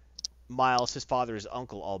Miles, his father, his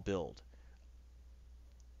uncle all build.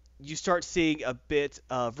 You start seeing a bit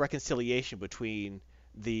of reconciliation between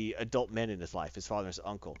the adult men in his life, his father and his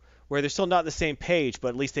uncle, where they're still not on the same page, but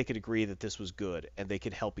at least they could agree that this was good and they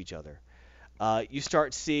could help each other. You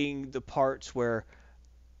start seeing the parts where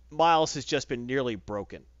Miles has just been nearly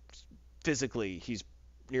broken. Physically, he's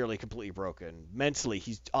nearly completely broken. Mentally,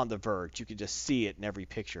 he's on the verge. You can just see it in every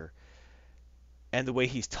picture. And the way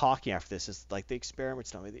he's talking after this is like the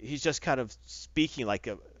experiments. He's just kind of speaking like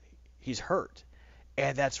he's hurt.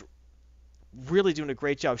 And that's really doing a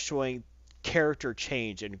great job showing character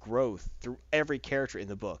change and growth through every character in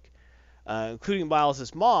the book, including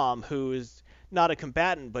Miles' mom, who is not a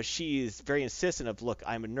combatant, but she is very insistent of, "Look,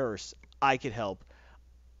 I'm a nurse. I can help.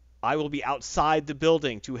 I will be outside the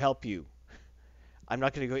building to help you." I'm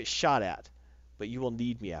not going to go get shot at, but you will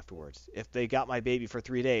need me afterwards. If they got my baby for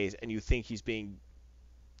 3 days and you think he's being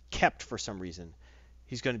kept for some reason,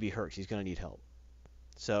 he's going to be hurt. He's going to need help.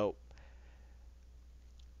 So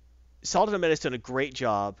Saldana has done a great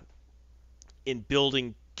job in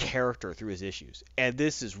building character through his issues, and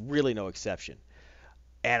this is really no exception.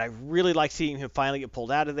 And I really like seeing him finally get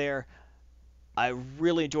pulled out of there. I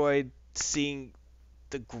really enjoyed seeing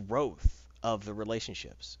the growth of the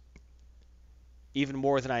relationships, even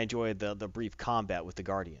more than I enjoyed the brief combat with the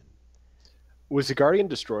Guardian. Was the Guardian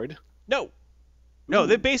destroyed? No,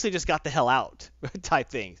 they basically just got the hell out type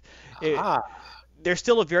things. There's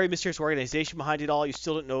still a very mysterious organization behind it all. You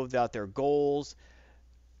still don't know about their goals,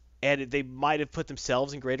 and they might have put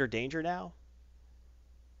themselves in greater danger now.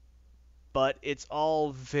 But it's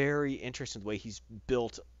all very interesting the way he's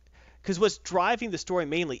built. Because what's driving the story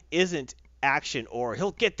mainly isn't action or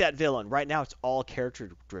he'll get that villain. Right now it's all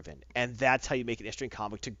character driven. And that's how you make an interesting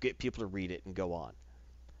comic to get people to read it and go on.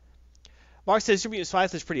 Mark says Super Mutant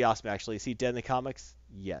Spider is pretty awesome actually. Is he dead in the comics?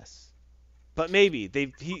 Yes. But maybe.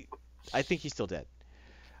 I think he's still dead.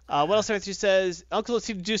 What else Arthur says? Uncle doesn't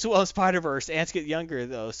seem to do so well in Spider-Verse. Ants get younger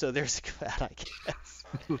though, so there's that, I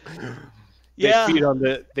guess. Yeah.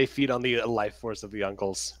 They feed on the life force of the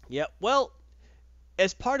uncles. Yeah. Well,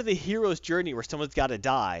 as part of the hero's journey where someone's got to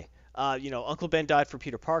die, Uncle Ben died for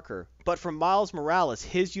Peter Parker, but for Miles Morales,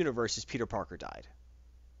 his universe is Peter Parker died.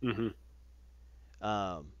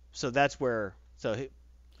 Mm-hmm. So that's where. So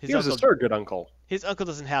he was a surrogate uncle. His uncle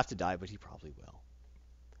doesn't have to die, but he probably will.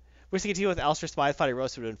 We're going to continue with Alistair Smythe fighting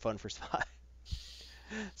Rose. Would have been fun for Smythe.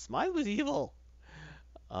 Smythe was evil.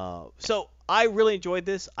 So I really enjoyed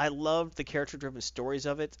this. I loved the character-driven stories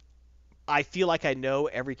of it. I feel like I know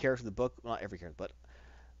every character in the book. Well, not every character, but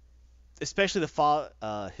especially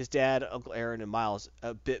his dad, Uncle Aaron, and Miles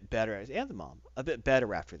a bit better, and the mom a bit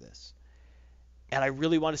better after this. And I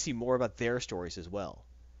really want to see more about their stories as well.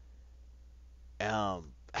 And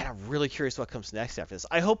I'm really curious what comes next after this.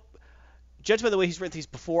 I hope, judged by the way he's written these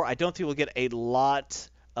before, I don't think we'll get a lot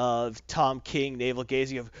of Tom King navel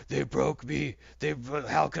gazing of they broke me.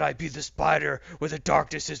 How could I be the spider where the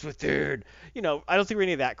darkness is within? I don't think we're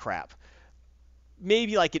any of that crap.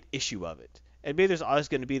 Maybe like an issue of it, and maybe there's always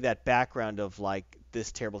going to be that background of like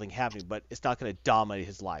this terrible thing happening, but it's not going to dominate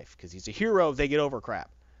his life because he's a hero. They get over crap.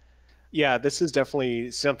 Yeah, this is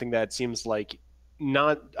definitely something that seems like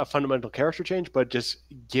not a fundamental character change, but just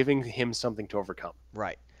giving him something to overcome.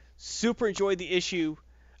 Right. Super enjoyed the issue.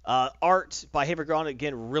 Art by Haver Grant,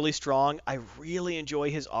 again, really strong. I really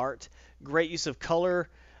enjoy his art. Great use of color.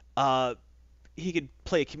 He could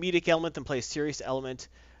play a comedic element and play a serious element.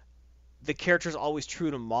 The character's always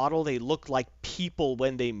true to model. They look like people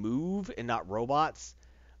when they move and not robots.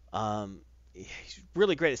 He's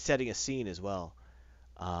really great at setting a scene as well.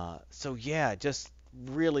 So yeah, just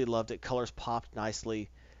really loved it. Colors popped nicely.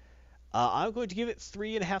 I'm going to give it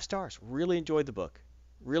 3.5 stars. Really enjoyed the book.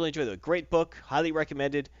 Really enjoyed it. Great book. Highly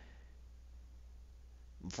recommended.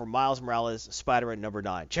 For Miles Morales, Spider-Man number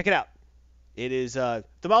 9. Check it out. It is the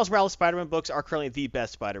Miles Morales Spider-Man books are currently the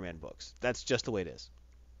best Spider-Man books. That's just the way it is.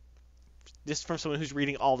 This is from someone who's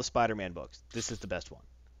reading all the Spider-Man books. This is the best one.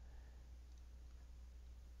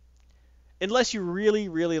 Unless you really,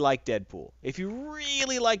 really like Deadpool. If you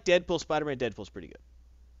really like Deadpool, Spider-Man Deadpool's pretty good.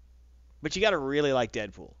 But you got to really like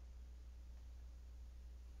Deadpool.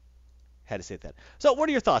 Had to say that. So what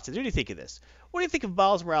are your thoughts? What do you think of this? What do you think of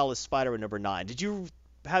Miles Morales Spider-Man number 9? Did you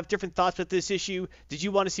have different thoughts about this issue? Did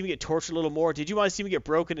you want to see him get tortured a little more? Did you want to see him get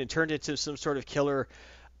broken and turned into some sort of killer?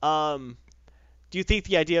 Do you think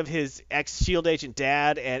the idea of his ex-SHIELD agent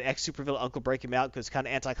dad and ex-supervillain uncle breaking him out was kind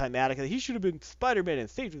of anticlimactic? He should have been Spider-Man and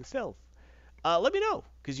saved himself. Let me know,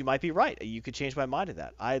 because you might be right. You could change my mind on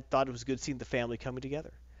that. I thought it was good seeing the family coming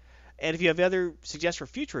together. And if you have other suggestions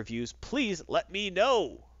for future reviews, please let me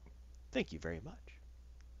know. Thank you very much.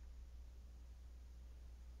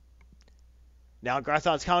 Now in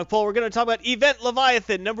Garthon's Comic Poll, we're going to talk about Event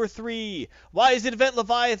Leviathan, number 3. Why is it Event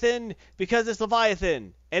Leviathan? Because it's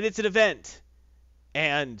Leviathan, and it's an event.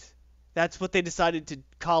 And that's what they decided to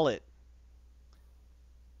call it.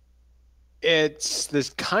 It's this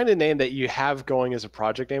kind of name that you have going as a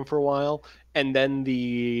project name for a while, and then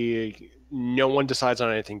no one decides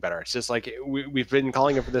on anything better. It's just like we've been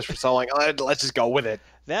calling it for this for so long. Let's just go with it.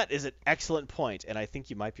 That is an excellent point, and I think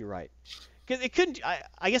you might be right. Because it couldn't.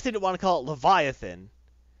 I guess they didn't want to call it Leviathan.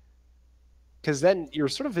 Because then you're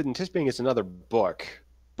sort of anticipating it's another book.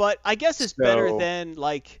 But I guess it's better than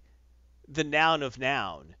like the noun of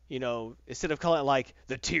noun. Instead of calling it like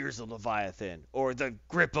the tears of Leviathan or the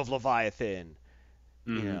grip of Leviathan.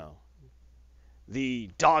 Mm-hmm. The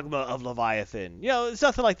dogma of Leviathan. It's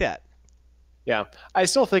nothing like that. Yeah, I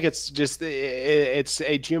still think it's just it's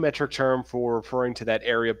a geometric term for referring to that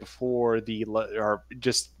area before or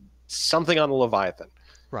just something on the Leviathan.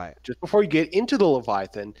 Right. Just before you get into the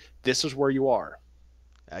Leviathan, this is where you are.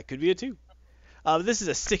 That could be it too. This is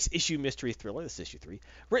a 6-issue mystery thriller. This is issue 3,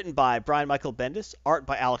 written by Brian Michael Bendis, art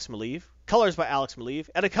by Alex Maleev, colors by Alex Maleev,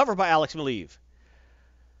 and a cover by Alex Maleev.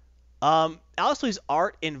 Alex Maleev's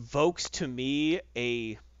art invokes to me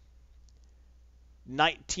a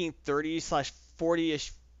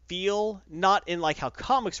 1930s/40ish feel, not in like how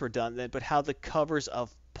comics were done then, but how the covers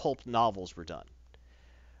of pulp novels were done.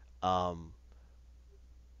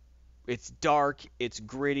 It's dark, it's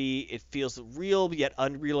gritty, it feels real yet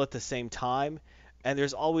unreal at the same time, and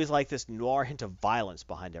there's always like this noir hint of violence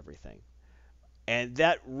behind everything. And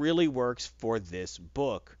that really works for this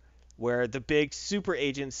book, where the big super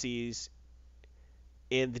agencies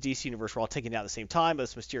in the DC universe were all taken down at the same time by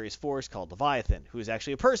this mysterious force called Leviathan, who is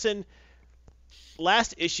actually a person.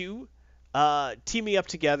 Last issue, teaming up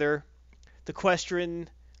together, the Question,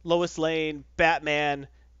 Lois Lane, Batman,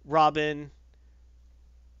 Robin,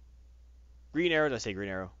 Green Arrow. Did I say Green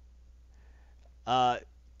Arrow? And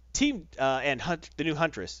the new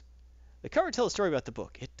Huntress. The cover tells a story about the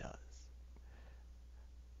book. It does.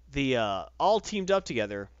 The all teamed up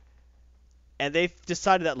together, and they've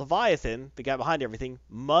decided that Leviathan, the guy behind everything,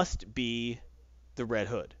 must be the Red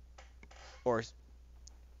Hood, or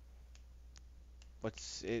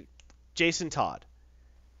what's it? Jason Todd,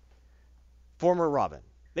 former Robin.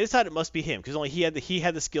 They decided it must be him because only he had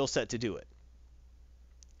the skill set to do it.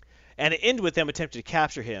 And it ended with them attempting to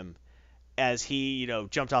capture him as he,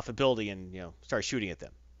 jumped off a building and, started shooting at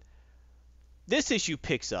them. This issue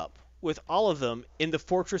picks up with all of them in the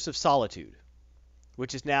Fortress of Solitude,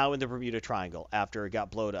 which is now in the Bermuda Triangle after it got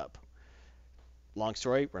blown up. Long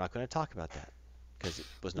story, we're not going to talk about that because it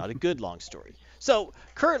was not a good long story. So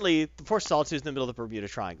currently, the Fortress of Solitude is in the middle of the Bermuda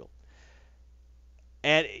Triangle.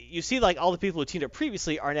 And you see like all the people who teamed up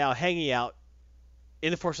previously are now hanging out in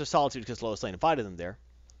the Fortress of Solitude because Lois Lane invited them there.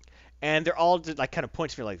 And they're all like kind of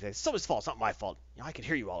pointing to me like, it's someone's fault, it's not my fault. I can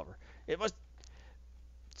hear you, Oliver. It was.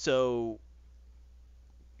 So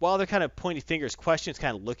while they're kind of pointing fingers, Question's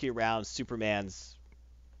kind of looking around Superman's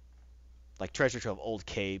like treasure trove, old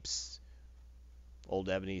capes, old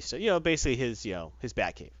ebony. So basically his his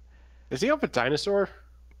bat cave. Does he have a dinosaur?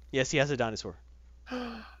 Yes, he has a dinosaur.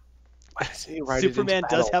 Right, Superman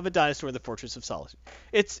does have a dinosaur in the Fortress of Solitude.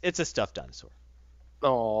 It's a stuffed dinosaur.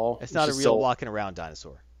 Oh, it's not a real walking around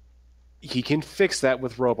dinosaur. He can fix that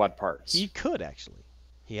with robot parts. He could actually.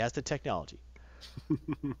 He has the technology.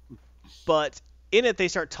 But in it, they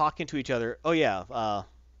start talking to each other. Oh yeah,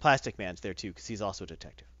 Plastic Man's there too because he's also a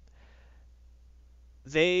detective.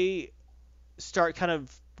 They start kind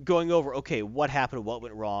of going over, okay, what happened, what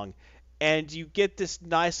went wrong, and you get this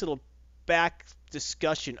nice little back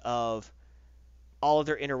discussion of all of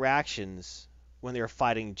their interactions when they were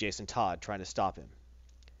fighting Jason Todd, trying to stop him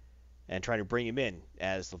and trying to bring him in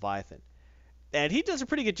as Leviathan. And he does a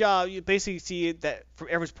pretty good job. You basically see that from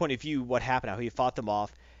everyone's point of view, what happened, how he fought them off.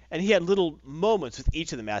 And he had little moments with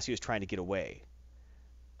each of them as he was trying to get away.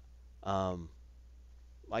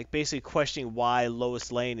 Like basically questioning why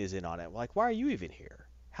Lois Lane is in on it. Like, why are you even here?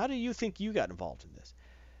 How do you think you got involved in this?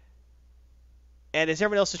 And as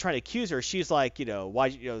everyone else is trying to accuse her, she's like,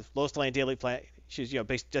 why, Lois Lane, Daily Planet, she's,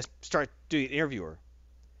 basically just start doing an interview her.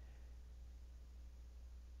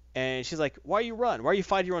 And she's like, why you run? Why are you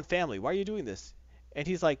fighting your own family? Why are you doing this? And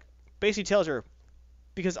he's like, basically tells her,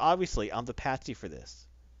 because obviously I'm the patsy for this.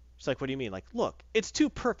 She's like, what do you mean? Like, look, it's too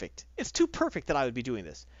perfect. It's too perfect that I would be doing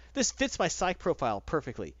this. This fits my psych profile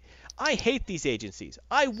perfectly. I hate these agencies.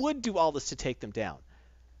 I would do all this to take them down.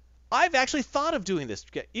 I've actually thought of doing this.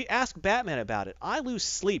 Ask Batman about it. I lose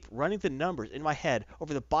sleep running the numbers in my head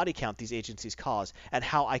over the body count these agencies cause and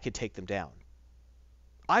how I could take them down.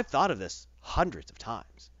 I've thought of this hundreds of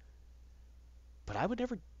times. But I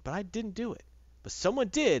didn't do it. But someone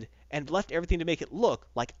did and left everything to make it look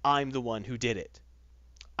like I'm the one who did it.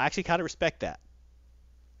 I actually kind of respect that.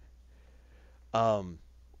 And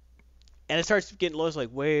it starts getting Lois like,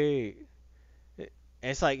 wait. And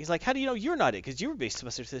it's like, he's like, how do you know you're not it? Because you were based on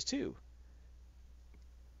this too.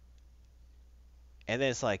 And then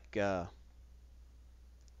it's like, and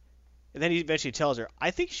then he eventually tells her,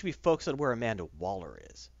 I think you should be focused on where Amanda Waller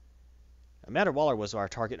is. Amanda Waller was our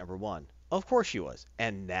target number 1. Of course she was.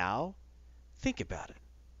 And now, think about it.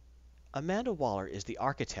 Amanda Waller is the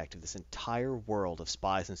architect of this entire world of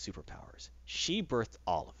spies and superpowers. She birthed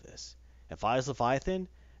all of this. If I was Leviathan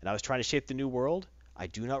and I was trying to shape the new world, I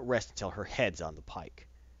do not rest until her head's on the pike.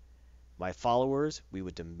 My followers, we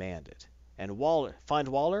would demand it. And find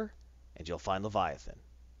Waller, and you'll find Leviathan.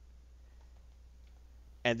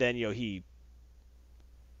 And then, he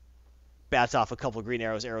bats off a couple of green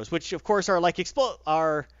arrows, which of course are like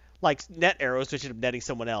net arrows, which end up netting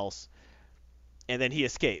someone else. And then he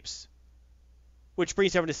escapes. Which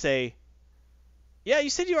brings everyone to say, yeah, you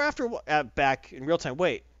said you were after back in real time.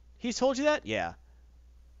 Wait, he's told you that? Yeah.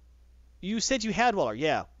 You said you had Waller.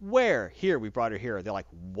 Yeah. Where? Here, we brought her here. They're like,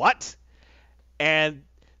 what? And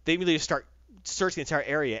they immediately start searching the entire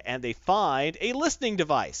area, and they find a listening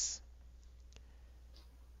device.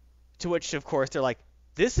 To which, of course, they're like,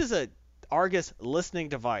 this is a Argus listening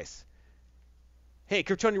device. Hey,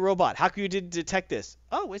 Kryptonian robot, how can you detect this?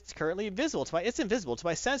 Oh, it's currently invisible to my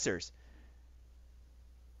sensors.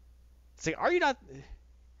 It's like, are you not?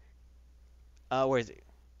 Where is it?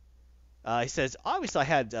 He says, obviously I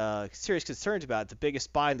had serious concerns about the biggest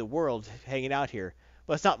spy in the world hanging out here,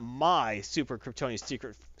 but it's not my super secret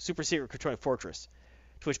Kryptonian fortress.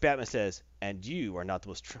 To which Batman says, and you are not the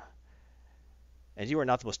most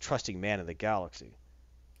trusting man in the galaxy.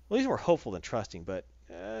 Well, he's more hopeful than trusting, but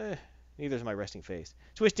neither is my resting face.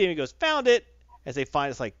 To which Damian goes, found it! As they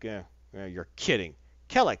find it's like, you're kidding.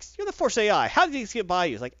 Kellex, you're the Force AI. How did these get by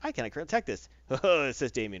you? It's like, I cannot detect this.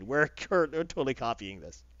 Says Damian. We're totally copying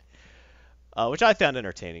this. Which I found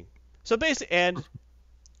entertaining. So basically, and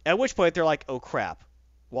at which point they're like, oh crap.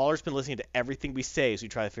 Waller's been listening to everything we say as we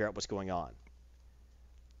try to figure out what's going on.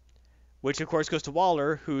 Which of course goes to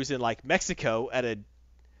Waller, who's in like Mexico at a,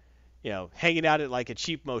 hanging out at like a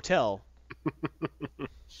cheap motel.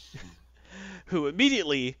 Who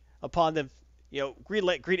immediately, upon them,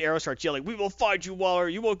 Green Arrow starts yelling, we will find you, Waller.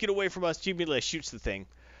 You won't get away from us. She immediately shoots the thing.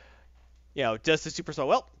 Does the super spell.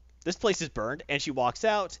 Well, this place is burned, and she walks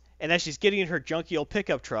out, and as she's getting in her junky old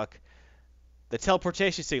pickup truck, the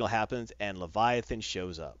teleportation signal happens, and Leviathan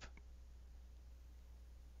shows up.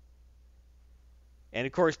 And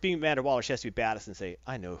of course, being Amanda Waller, she has to be badass and say,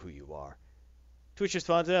 I know who you are. To which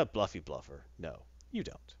responds, bluffy bluffer. No, you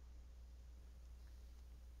don't.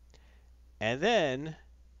 And then,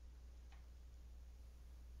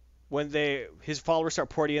 when his followers start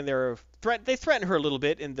pouring in they threaten her a little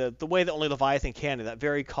bit in the way that only Leviathan can, in that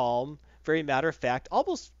very calm, very matter-of-fact,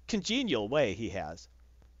 almost congenial way he has.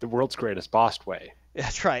 The world's greatest boss way.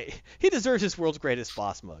 That's right. He deserves his world's greatest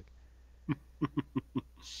boss mug.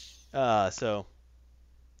 But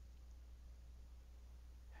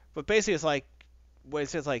basically it's like, when it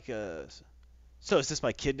says like, so is this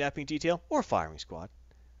my kidnapping detail or firing squad?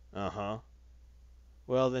 Uh-huh.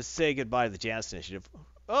 Well, then say goodbye to the Janus Initiative.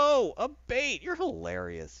 Oh, a bait! You're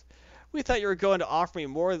hilarious. We thought you were going to offer me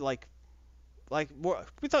more like more.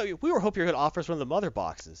 We were hoping you were going to offer us one of the mother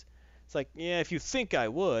boxes. It's like, yeah, if you think I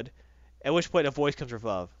would. At which point a voice comes from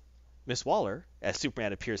above. Miss Waller, as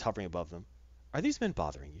Superman appears hovering above them. Are these men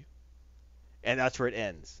bothering you? And that's where it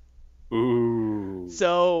ends. Ooh.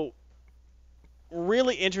 So,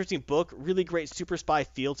 really interesting book. Really great super spy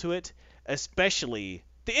feel to it. Especially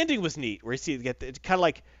the ending was neat, where you see it's kind of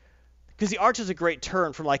like. Because the arch is a great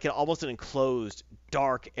turn from like almost an enclosed,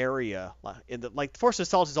 dark area. Like Force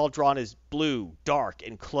Assault is all drawn as blue, dark,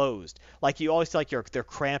 enclosed. Like you always feel like they're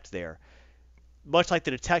cramped there. Much like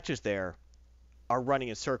the detectives there are running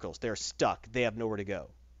in circles. They're stuck. They have nowhere to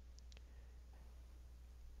go.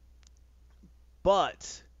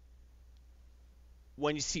 But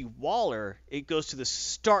when you see Waller, it goes to the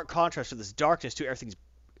stark contrast of this darkness to everything's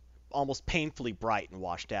almost painfully bright and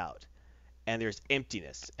washed out. And there's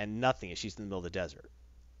emptiness and nothing as she's in the middle of the desert.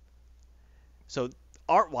 So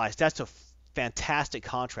art-wise, that's a fantastic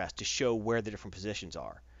contrast to show where the different positions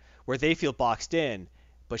are. Where they feel boxed in,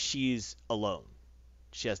 but she's alone.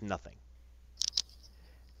 She has nothing.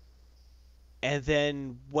 And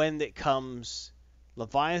then when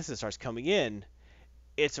Leviathan starts coming in,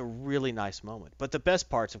 it's a really nice moment. But the best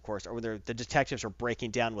parts, of course, are when the detectives are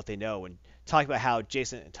breaking down what they know and talking about how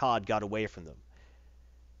Jason and Todd got away from them.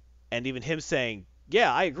 And even him saying,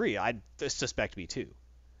 yeah, I agree. I suspect me too.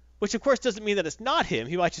 Which, of course, doesn't mean that it's not him.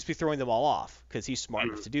 He might just be throwing them all off because he's smart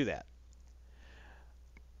enough to do that.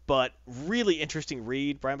 But really interesting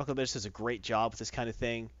read. Brian Michael Bendis does a great job with this kind of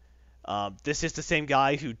thing. This is the same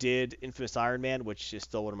guy who did Infamous Iron Man, which is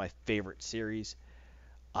still one of my favorite series.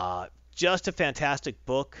 Just a fantastic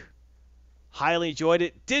book. Highly enjoyed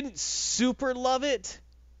it. Didn't super love it,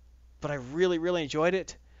 but I really, really enjoyed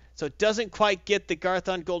it. So it doesn't quite get the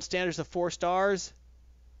Garthon Gold standards of 4 stars,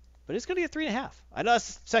 but it's going to get 3.5. I know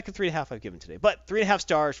that's the second 3.5 I've given today, but 3.5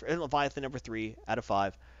 stars for Leviathan, number 3 out of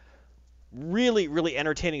 5. Really, really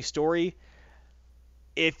entertaining story.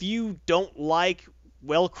 If you don't like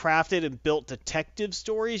well-crafted and built detective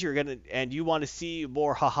stories, and you want to see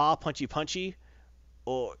more haha punchy,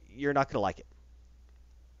 or you're not going to like it.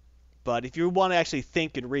 But if you want to actually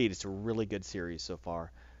think and read, it's a really good series so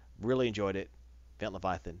far. Really enjoyed it. Event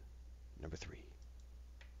Leviathan, number 3.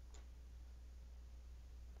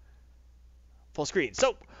 Full screen.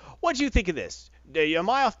 So, what do you think of this? Am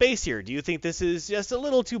I off base here? Do you think this is just a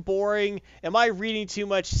little too boring? Am I reading too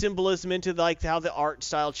much symbolism into like how the art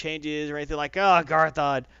style changes or anything like, oh,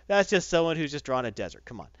 Garthod, that's just someone who's just drawn a desert.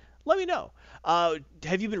 Come on. Let me know.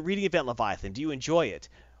 Have you been reading Event Leviathan? Do you enjoy it?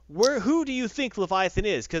 Who do you think Leviathan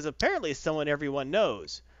is? Because apparently it's someone everyone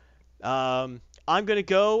knows. I'm going to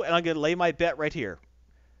go and I'm going to lay my bet right here.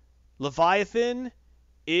 Leviathan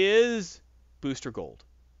is Booster Gold.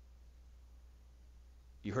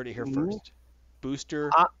 You heard it here first.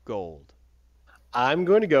 Booster Gold. I'm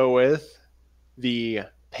going to go with the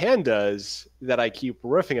pandas that I keep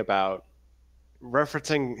riffing about,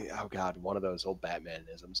 referencing, oh God, one of those old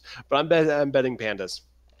Batman-isms. But I'm betting pandas.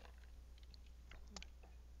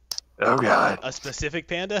 Oh God. A specific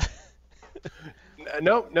panda?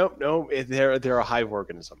 No. They're a hive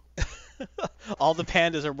organism. All the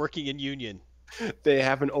pandas are working in union. They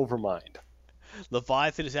have an overmind.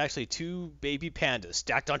 Leviathan is actually 2 baby pandas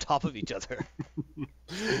stacked on top of each other.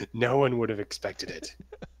 No one would have expected it.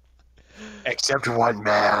 Except one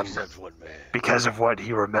man. Because of what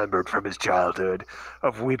he remembered from his childhood,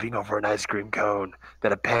 of weeping over an ice cream cone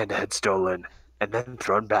that a panda had stolen and then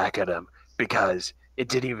thrown back at him because it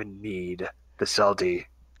didn't even need the salty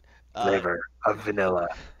flavor of vanilla.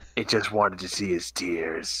 It just wanted to see his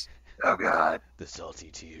tears. Oh God. The salty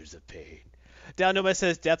tears of pain. Down Nomad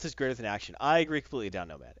says depth is greater than action. I agree completely, Down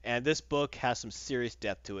Nomad. And this book has some serious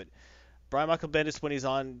depth to it. Brian Michael Bendis, when he's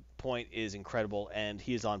on point, is incredible, and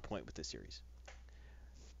he is on point with this series.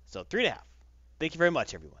 So 3.5. Thank you very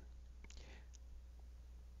much, everyone.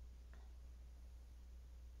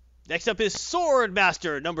 Next up is Sword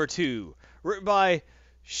Master number 2, written by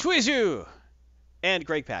Shuizu and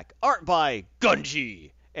Greg Pak. Art by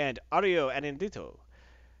Gunji and Ario Anindito.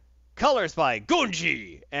 Colors by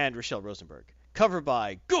Gunji and Rochelle Rosenberg. Cover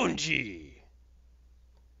by Gunji.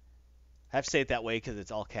 I have to say it that way because it's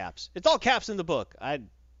all caps. It's all caps in the book.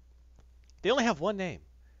 They only have one name.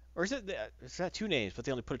 Or is that 2 names, but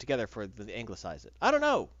they only put it together for the anglicize it? I don't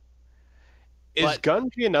know. Is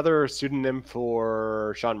Gunji another pseudonym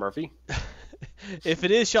for Sean Murphy? If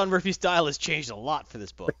it is, Sean Murphy's style has changed a lot for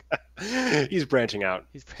this book. He's branching out.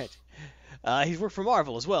 He's worked for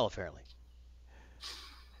Marvel as well, apparently.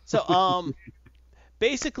 So,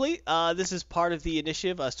 basically, this is part of the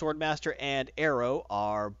initiative. Swordmaster and Arrow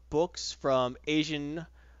are books from Asian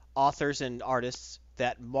authors and artists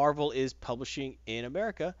that Marvel is publishing in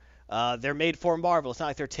America. They're made for Marvel. It's not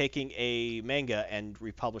like they're taking a manga and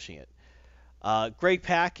republishing it. Greg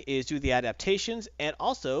Pak is doing the adaptations, and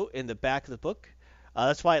also in the back of the book,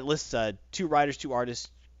 that's why it lists 2 writers, 2 artists,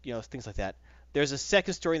 things like that. There's a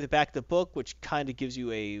second story in the back of the book, which kind of gives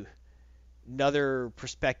you another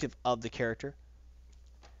perspective of the character.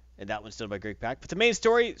 And that one's done by Greg Pak. But the main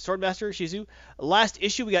story, Swordmaster Shizu. Last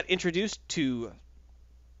issue, we got introduced to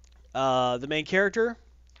the main character,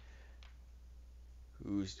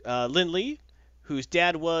 who's Lin Li, whose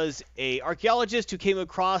dad was a archaeologist who came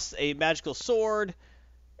across a magical sword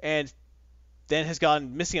and then has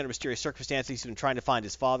gone missing under mysterious circumstances. He's been trying to find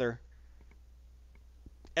his father.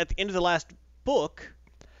 At the end of the last book,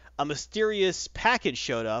 a mysterious package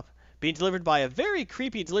showed up, being delivered by a very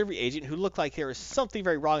creepy delivery agent who looked like there was something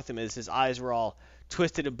very wrong with him, as his eyes were all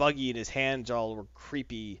twisted and buggy and his hands all were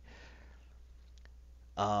creepy.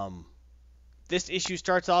 This issue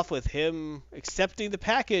starts off with him accepting the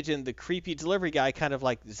package and the creepy delivery guy kind of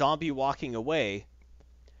like zombie walking away.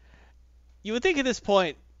 You would think at this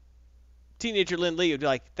point, teenager Lin Li would be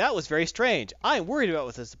like, that was very strange. I am worried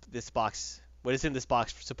about this box, what is in this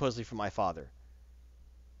box supposedly from my father.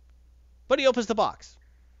 But he opens the box.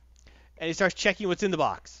 And he starts checking what's in the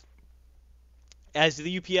box, as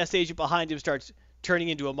the UPS agent behind him starts turning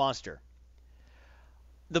into a monster.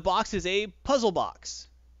 The box is a puzzle box,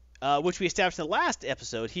 which we established in the last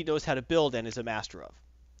episode he knows how to build and is a master of.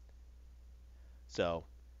 So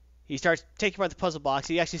he starts taking apart the puzzle box.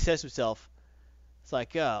 He actually says to himself, it's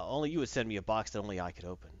like, only you would send me a box that only I could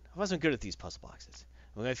open. I wasn't good at these puzzle boxes.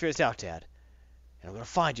 I'm going to figure this out, Dad. And I'm going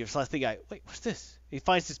to find you. So the guy, wait, what's this? He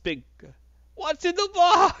finds this big... What's in the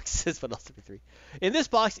box? Says Final 3. In this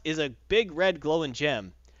box is a big red glowing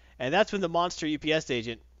gem, and that's when the monster UPS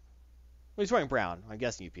agent, well, he's wearing brown, I'm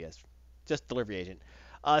guessing UPS, just delivery agent,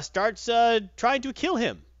 starts trying to kill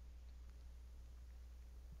him.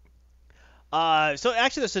 So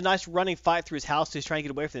actually there's a nice running fight through his house. He's trying to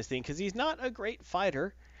get away from this thing because he's not a great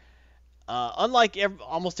fighter. Unlike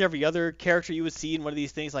almost every other character you would see in one of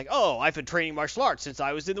these things, like, oh, I've been training martial arts since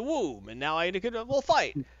I was in the womb, and now I will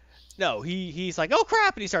fight. No, he's like, oh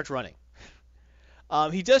crap, and he starts running.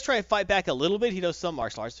 He does try and fight back a little bit. He knows some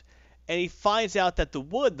martial arts, and he finds out that the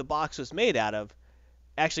wood the box was made out of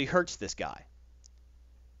actually hurts this guy,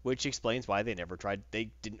 which explains why they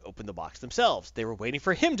didn't open the box themselves. They were waiting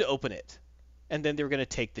for him to open it, and then they were going to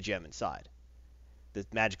take the gem inside. The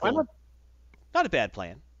magical, not a bad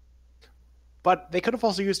plan. But they could have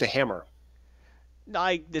also used a hammer.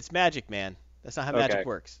 No, it's magic, man. That's not how magic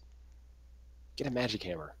works. Get a magic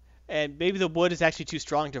hammer. And maybe the wood is actually too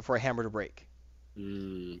strong for a hammer to break.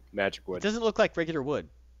 Magic wood. It doesn't look like regular wood.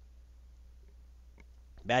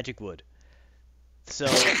 Magic wood. So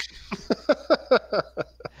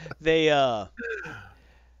they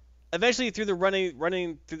eventually through the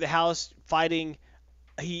running through the house, fighting,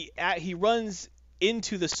 he runs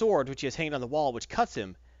into the sword which he has hanging on the wall, which cuts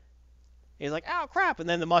him. And he's like, "Ow, crap!" And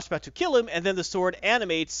then the monster's about to kill him, and then the sword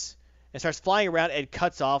animates and starts flying around and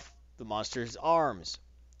cuts off the monster's arms.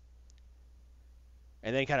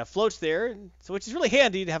 And then kind of floats there, so which is really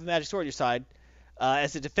handy to have a magic sword on your side,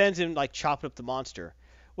 as it defends him, like chopping up the monster.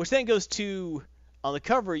 Which then goes to, on the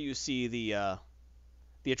cover you see the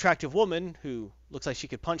attractive woman who looks like she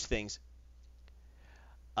could punch things.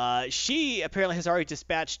 She apparently has already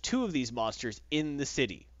dispatched 2 of these monsters in the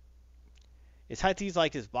city. It's Haity's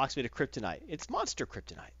like this box made of kryptonite. It's monster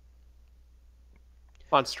kryptonite.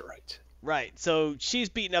 Monsterite. Right. So she's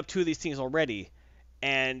beaten up 2 of these things already,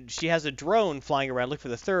 and she has a drone flying around looking for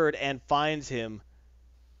the third and finds him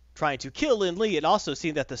trying to kill Lin Li, and also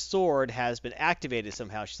seeing that the sword has been activated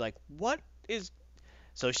somehow. She's like, what is...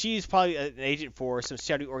 So she's probably an agent for some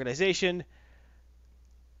shadowy organization.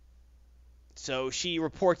 So she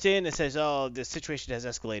reports in and says, oh, the situation has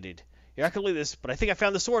escalated. You're not going to believe this, but I think I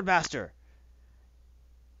found the sword master.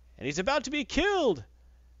 And he's about to be killed.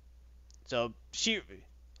 So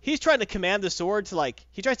he's trying to command the sword to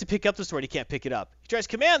he tries to pick up the sword, he can't pick it up. He tries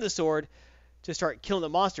to command the sword to start killing the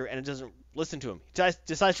monster, and it doesn't listen to him. He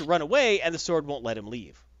decides to run away, and the sword won't let him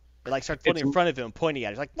leave. It starts floating in front of him, pointing at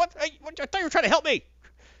him. He's like, what? I thought you were trying to help me.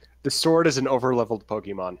 The sword is an over-leveled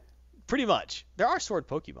Pokemon. Pretty much. There are sword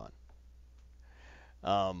Pokemon.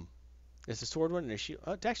 There's a sword one and a shield.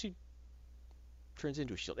 It actually turns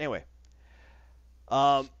into a shield. Anyway.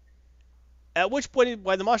 At which point,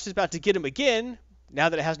 when the monster's about to get him again, now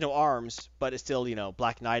that it has no arms, but it's still,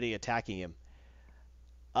 Black Knighting attacking him,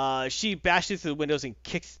 she bashes through the windows and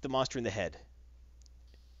kicks the monster in the head,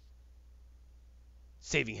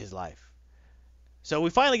 saving his life. So we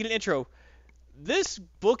finally get an intro. This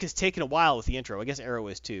book has taken a while with the intro. I guess Arrow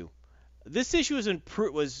is too. This issue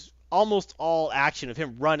was almost all action of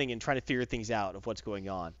him running and trying to figure things out of what's going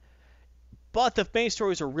on. But the main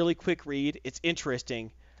story is a really quick read. It's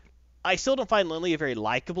interesting. I still don't find Lin Li a very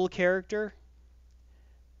likable character.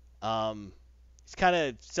 He's kind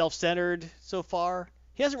of self-centered so far.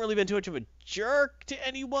 He hasn't really been too much of a jerk to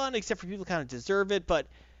anyone, except for people who kind of deserve it, but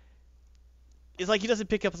it's like he doesn't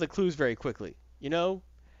pick up the clues very quickly,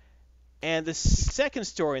 And the second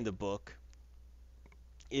story in the book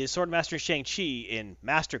is Swordmaster Shang-Chi in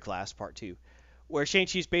Masterclass Part 2, where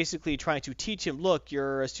Shang-Chi's basically trying to teach him, look,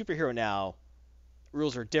 you're a superhero now.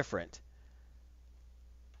 Rules are different.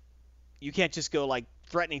 You can't just go,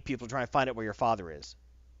 threatening people trying to find out where your father is.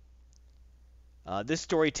 This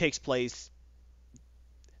story takes place...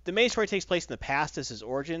 The main story takes place in the past as his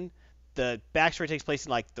origin. The backstory takes place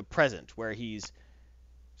in, the present, where he's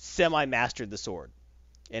semi-mastered the sword.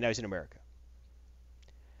 And now he's in America.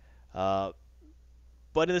 But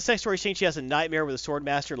in the second story, Shang-Chi has a nightmare where the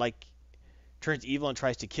Swordmaster, turns evil and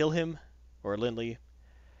tries to kill him, or Lin Li.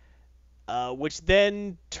 Which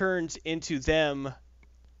then turns into them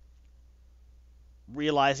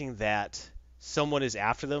realizing that someone is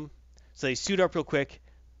after them. So they suit up real quick.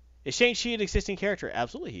 Is Shang-Chi an existing character?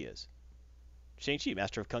 Absolutely he is. Shang-Chi,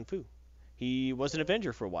 Master of Kung Fu. He was an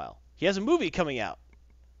Avenger for a while. He has a movie coming out.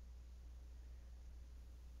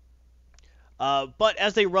 But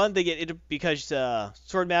as they run, they get into, because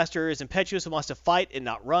Swordmaster is impetuous and wants to fight and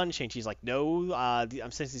not run. Shang-Chi's like, no,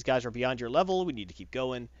 I'm sensing these guys are beyond your level. We need to keep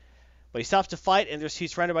going. But he stops to fight, and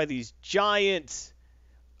he's surrounded by these giant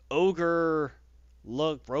ogre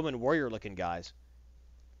Roman warrior-looking guys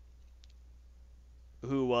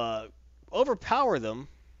who overpower them.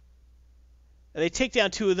 And they take down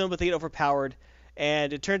 2 of them, but they get overpowered.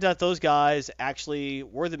 And it turns out those guys actually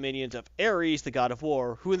were the minions of Ares, the god of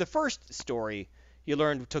war, who in the first story you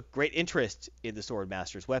learned took great interest in the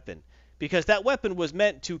Swordmaster's weapon, because that weapon was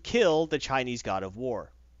meant to kill the Chinese god of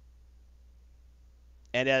war.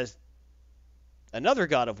 And as another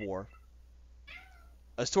god of war,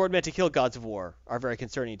 a sword meant to kill gods of war are very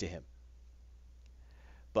concerning to him.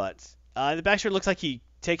 But the backstory looks like he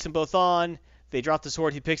takes them both on. They drop the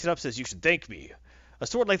sword. He picks it up, says, "You should thank me. A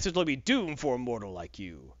sword like this will be doomed for a mortal like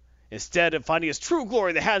you. Instead of finding his true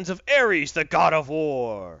glory in the hands of Ares, the god of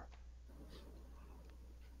war."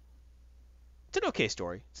 It's an okay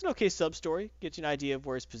story. It's an okay sub-story. Gets you an idea of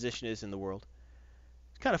where his position is in the world.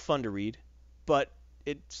 It's kind of fun to read, but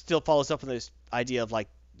it still follows up on this idea of, like,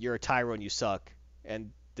 you're a tyro and you suck, and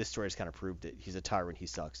this story has kind of proved it. He's a tyro and he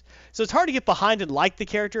sucks. So it's hard to get behind and like the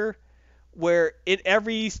character, where in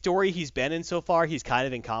every story he's been in so far, he's kind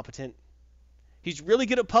of incompetent. He's really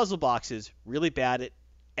good at puzzle boxes, really bad at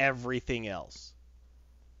everything else.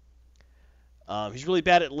 He's really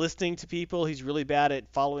bad at listening to people. He's really bad at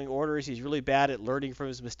following orders. He's really bad at learning from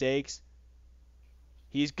his mistakes.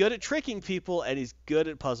 He's good at tricking people, and he's good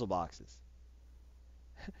at puzzle boxes.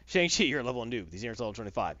 Shang-Chi, you're a level noob. These are level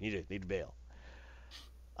 25. You need to bail.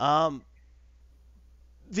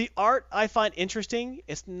 The art I find interesting.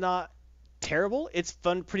 It's not terrible. It's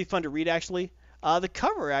pretty fun to read, actually. The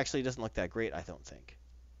cover actually doesn't look that great, I don't think.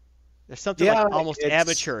 There's something like almost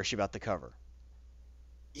amateurish about the cover.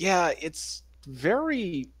 Yeah, it's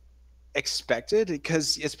very expected,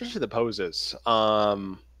 because especially the poses.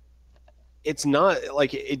 It's not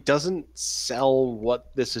like, it doesn't sell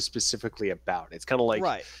what this is specifically about. It's kind of like,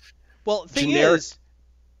 right. Well, the thing is,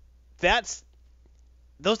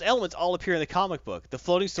 those elements all appear in the comic book. The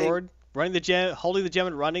floating sword, running the gem, holding the gem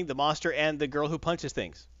and running, the monster, and the girl who punches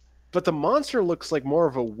things. But the monster looks like more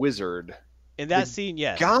of a wizard. In that scene,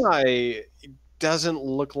 yes. Guy doesn't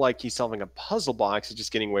look like he's solving a puzzle box. He's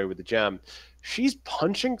just getting away with the gem. She's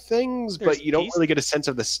punching things, but you don't really get a sense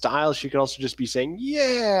of the style. She could also just be saying,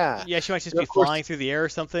 yeah. Yeah, she might just be flying through the air or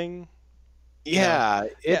something. Yeah,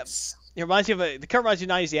 It reminds me of the cover reminds me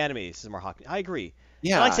of 90s anime. This is more Hawking. I agree.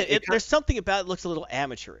 Yeah. Like I said, there's something about it that looks a little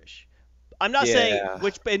amateurish. I'm not saying,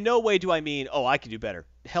 which in no way do I mean, oh, I can do better.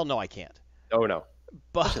 Hell no, I can't. Oh, no.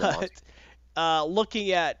 But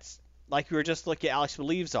looking at, like we were just looking at Alex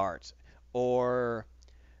Believe's art, or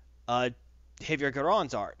Javier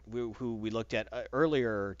Garron's art, who we looked at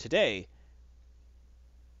earlier today,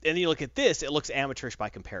 and then you look at this, it looks amateurish by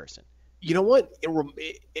comparison. You know what?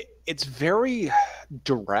 It's very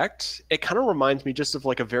direct. It kind of reminds me just of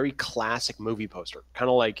like a very classic movie poster. Kind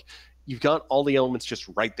of like you've got all the elements just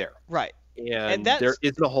right there. Right. And there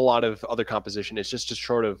isn't a whole lot of other composition. It's just to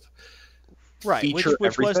sort of feature which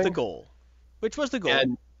everything. Was the goal. Which was the goal.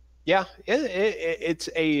 And yeah, it's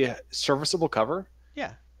a serviceable cover.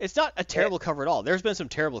 Yeah. It's not a terrible cover at all. There's been some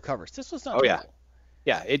terrible covers. This was not terrible.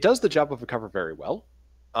 Yeah, it does the job of a cover very well.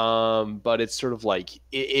 But it's sort of like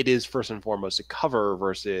it is first and foremost a cover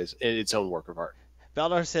versus its own work of art.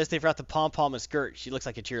 Valdar says they forgot the pom-pom and skirt. She looks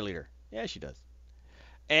like a cheerleader. Yeah, she does.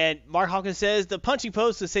 And Mark Hawkins says the punching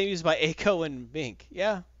pose is the same used by Eiko and Mink.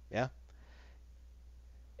 Yeah.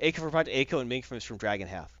 Eiko for Project Eiko and Mink from Dragon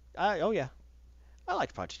Half. Oh yeah. I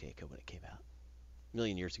liked Project Eiko when it came out. A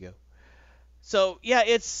million years ago. So yeah,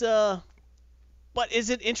 it's but is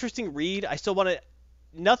it interesting read? I still want to.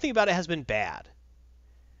 Nothing about it has been bad.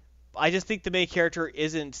 I just think the main character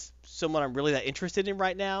isn't someone I'm really that interested in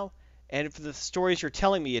right now, and for the stories you're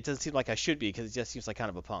telling me, it doesn't seem like I should be, because it just seems like kind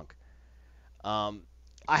of a punk.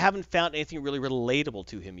 I haven't found anything really relatable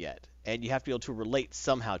to him yet, and you have to be able to relate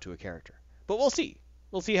somehow to a character. But we'll see.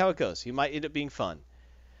 We'll see how it goes. He might end up being fun.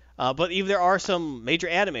 But even there are some major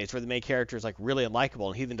animes where the main character is like really unlikable,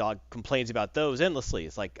 and Heathen Dog complains about those endlessly.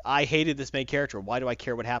 It's like, I hated this main character. Why do I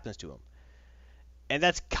care what happens to him? And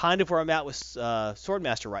that's kind of where I'm at with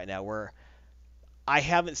Swordmaster right now, where I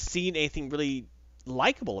haven't seen anything really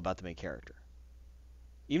likable about the main character.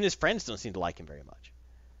 Even his friends don't seem to like him very much.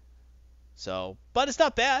 So, but it's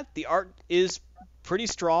not bad. The art is pretty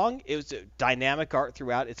strong. It was a dynamic art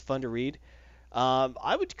throughout. It's fun to read.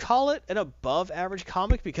 I would call it an above-average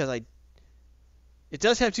comic because it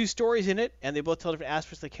does have two stories in it, and they both tell different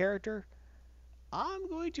aspects of the character. I'm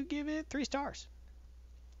going to give it 3 stars.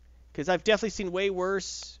 Because I've definitely seen way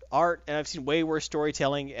worse art, and I've seen way worse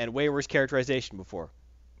storytelling, and way worse characterization before.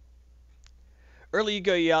 Early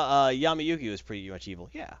Yugo Yamayuki was pretty much evil.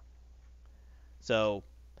 Yeah. So,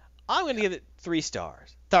 I'm going to give it 3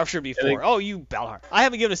 stars. Thought it should be 4. Oh, you Balhar. I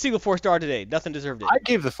haven't given a single 4-star today. Nothing deserved it. I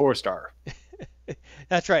gave the 4-star.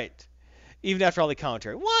 That's right. Even after all the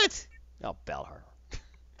commentary. What? Oh, Balhar.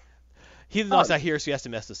 He's not here, so he has to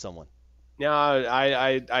mess with someone. No,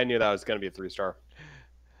 I knew that was going to be a 3-star.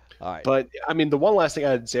 All right. But, I mean, the one last thing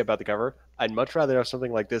I'd say about the cover, I'd much rather have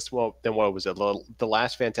something like this than what was it, the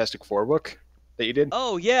last Fantastic Four book that you did?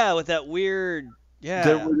 Oh, yeah, with that weird...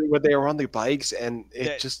 Yeah. Where they were on the bikes, and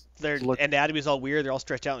their anatomy is all weird. They're all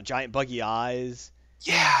stretched out with giant buggy eyes.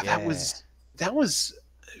 Yeah, that was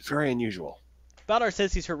very unusual. Baldar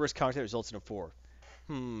says he's heard worse content results in a 4.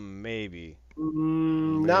 Maybe.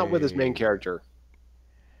 Not with his main character.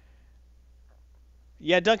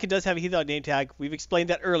 Yeah, Duncan does have a Heathen Dog name tag. We've explained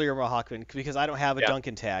that earlier, Mohawkman, because I don't have a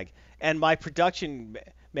Duncan tag. And my production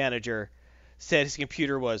manager said his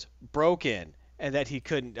computer was broken and that he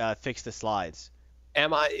couldn't fix the slides.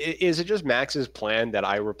 Is it just Max's plan that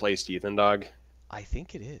I replaced Heathen Dog? I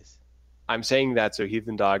think it is. I'm saying that so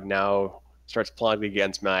Heathen Dog now starts plotting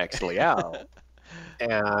against Max Liao.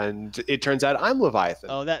 And it turns out I'm Leviathan.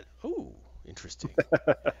 Ooh, interesting.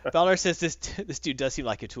 Valor says this dude does seem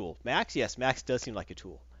like a tool. Max? Yes, Max does seem like a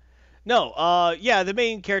tool. No, yeah, the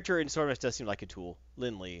main character in Stormwatch does seem like a tool.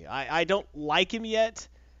 Lin Lee. I don't like him yet.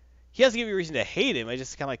 He hasn't given me a reason to hate him. I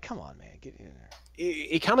just kind of like, come on, man, get in there.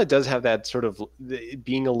 It kind of does have that sort of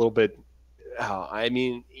being a little bit.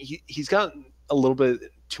 He's got a little bit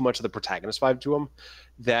too much of the protagonist vibe to him.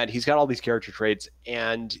 That he's got all these character traits,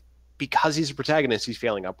 and because he's a protagonist, he's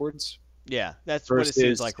failing upwards. Yeah, that's what it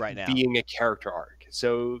seems like right now. Being a character arc,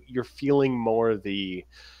 so you're feeling more the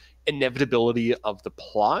inevitability of the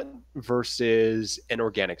plot versus an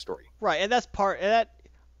organic story. Right, and that's part that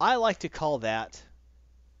I like to call that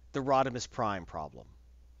the Rodimus Prime problem.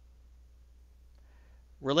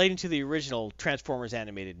 Relating to the original Transformers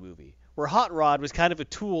animated movie, where Hot Rod was kind of a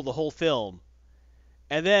tool the whole film,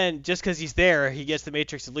 and then just because he's there, he gets the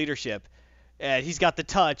Matrix of leadership, and he's got the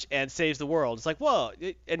touch and saves the world. It's like, whoa,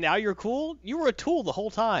 and now you're cool? You were a tool the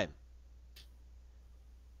whole time.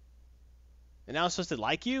 And now I'm supposed to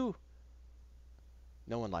like you?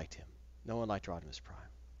 No one liked him. No one liked Rodimus Prime.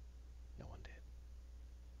 No one did.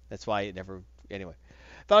 That's why it never... Anyway.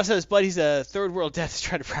 Valor says, but he's a third world death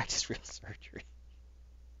trying to practice real surgery.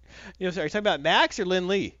 Sorry, are you talking about Max or Lin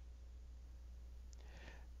Lee?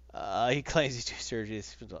 He claims he's doing surgery.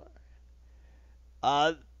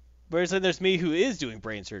 Whereas then there's me who is doing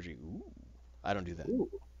brain surgery. Ooh, I don't do that. Ooh.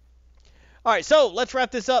 All right, so let's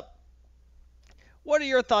wrap this up. What are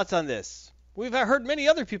your thoughts on this? We've heard many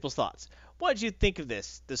other people's thoughts. What did you think of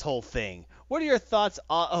this whole thing? What are your thoughts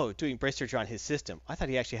on, doing brain surgery on his system? I thought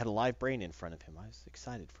he actually had a live brain in front of him. I was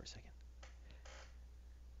excited for a second.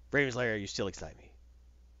 Raven's Lair, you still excite me.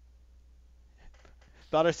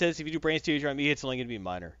 Balder says if you do brain surgery on me, it's only going to be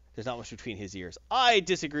minor. There's not much between his ears. I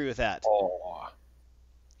disagree with that. Oh.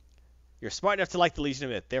 You're smart enough to like the Legion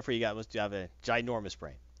of Myth. Therefore, you must have a ginormous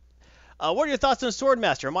brain. What are your thoughts on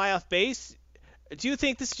Swordmaster? Am I off base? Do you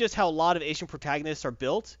think this is just how a lot of Asian protagonists are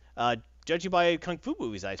built? Judging by kung fu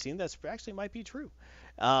movies I've seen, that's actually might be true.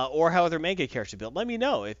 Or how other manga characters are built. Let me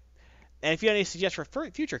know. If you have any suggestions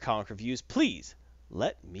for future comic reviews, please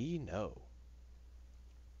let me know.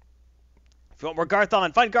 If you want more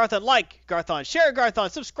Garthon, find Garthon, like Garthon, share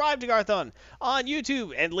Garthon, subscribe to Garthon on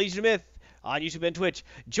YouTube and Legion of Myth on YouTube and Twitch.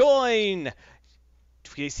 Join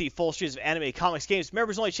see full streams of anime, comics, games,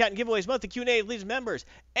 members only chat and giveaways, monthly Q&A, Legion members,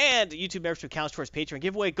 and YouTube membership counts towards Patreon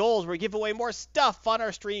giveaway goals where we give away more stuff on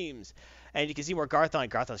our streams. And you can see more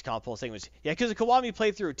Garthon's comic poll segments, Yakuza Kiwami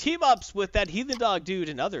playthrough, team-ups with that Heathen Dog dude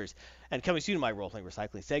and others, and coming soon to my role-playing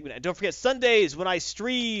recycling segment. And don't forget Sundays when I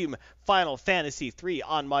stream Final Fantasy III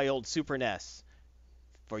on my old Super NES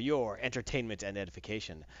for your entertainment and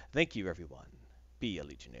edification. Thank you, everyone. Be a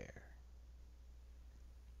Legionnaire.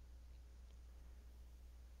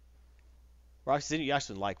 Roxy said you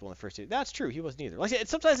actually likable in the first two. That's true. He wasn't either. Like I said,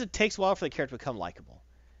 sometimes it takes a while for the character to become likable.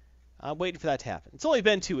 I'm waiting for that to happen. It's only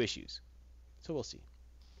been 2 issues, so we'll see.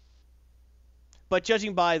 But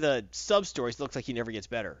judging by the sub-stories, it looks like he never gets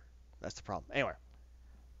better. That's the problem. Anyway.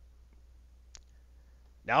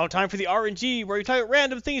 Now time for the RNG, where we talk about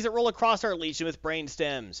random things that roll across our Legion with brain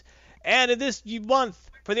stems. And in this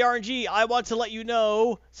month, for the RNG, I want to let you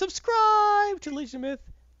know, subscribe to Legion Myth.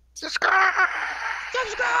 Subscribe!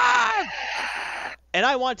 And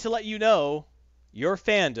I want to let you know, your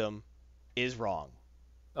fandom is wrong.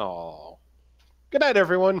 Oh. Good night,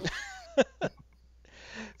 everyone.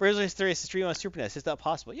 Brazilian Theory is to stream on Super NES. Is that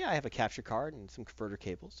possible? Yeah, I have a capture card and some converter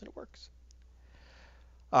cables, and it works.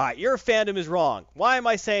 Alright, your fandom is wrong. Why am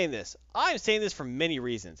I saying this? I'm saying this for many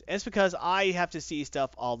reasons. And it's because I have to see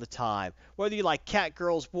stuff all the time. Whether you like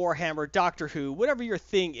Catgirls, Warhammer, Doctor Who, whatever your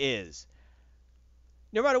thing is.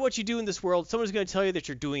 No matter what you do in this world, someone's going to tell you that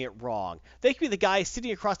you're doing it wrong. They could be the guy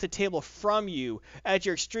sitting across the table from you at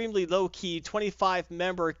your extremely low-key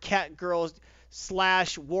 25-member Catgirls /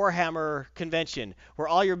 Warhammer convention, where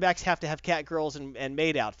all your mechs have to have Catgirls and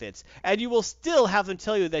maid outfits, and you will still have them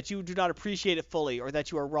tell you that you do not appreciate it fully or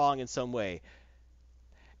that you are wrong in some way.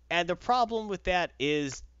 And the problem with that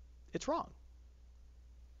is it's wrong.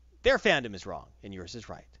 Their fandom is wrong, and yours is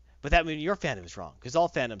right. But that means your fandom is wrong, because all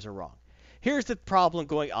fandoms are wrong. Here's the problem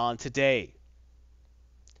going on today.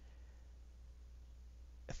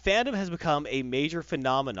 Fandom has become a major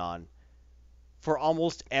phenomenon for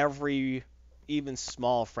almost every even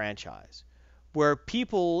small franchise, where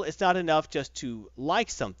people, it's not enough just to like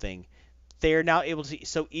something, they are now able to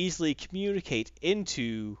so easily communicate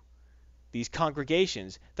into these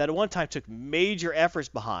congregations that at one time took major efforts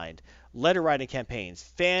behind letter writing campaigns,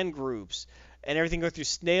 fan groups, and everything go through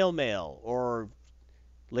snail mail or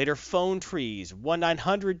later phone trees,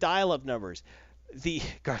 1-900 dial-up numbers. The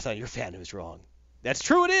Garthon, your fandom is wrong. That's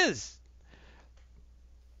true, it is.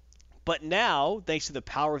 But now, thanks to the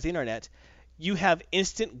power of the internet, you have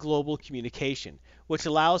instant global communication, which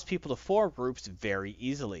allows people to form groups very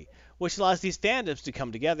easily, which allows these fandoms to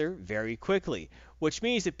come together very quickly, which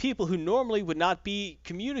means that people who normally would not be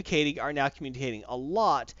communicating are now communicating a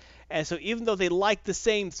lot. And so even though they like the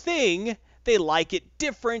same thing, they like it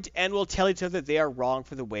different and will tell each other they are wrong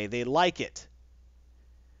for the way they like it.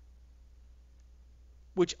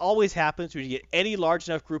 Which always happens when you get any large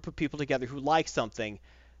enough group of people together who like something.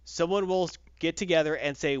 Someone will get together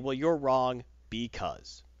and say, well, you're wrong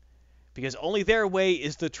because only their way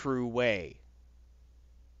is the true way.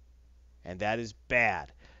 And that is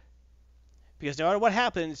bad. Because no matter what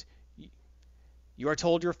happens, you are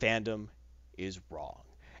told your fandom is wrong.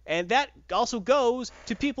 And that also goes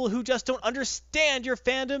to people who just don't understand your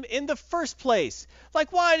fandom in the first place.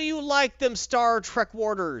 Like, why do you like them Star Trek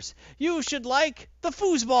warders? You should like the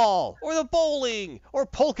foosball, or the bowling, or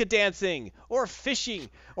polka dancing, or fishing,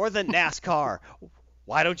 or the NASCAR.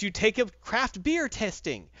 Why don't you take up craft beer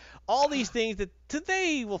testing? All these things that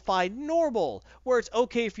today will find normal, where it's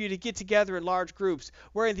okay for you to get together in large groups,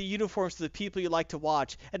 wearing the uniforms of the people you like to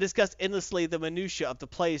watch, and discuss endlessly the minutia of the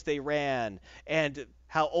plays they ran, and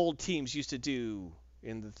how old teams used to do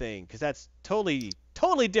in the thing. Because that's totally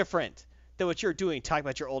different than what you're doing, talking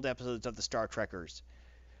about your old episodes of the Star Trekkers.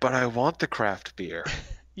 But I want the craft beer.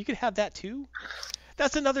 You can have that too.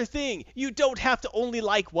 That's another thing. You don't have to only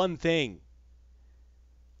like one thing.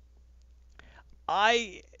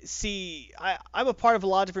 I'm a part of a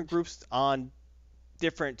lot of different groups on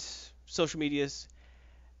different social medias,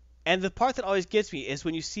 and the part that always gets me is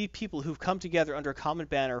when you see people who've come together under a common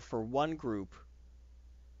banner for one group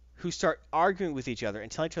who start arguing with each other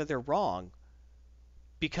and telling each other they're wrong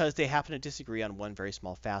because they happen to disagree on one very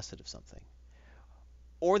small facet of something.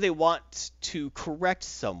 Or they want to correct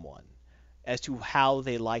someone as to how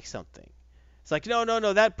they like something. It's like,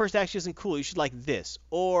 no, that person actually isn't cool. You should like this.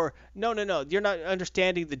 Or, no, you're not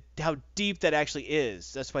understanding how deep that actually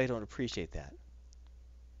is. That's why I don't appreciate that.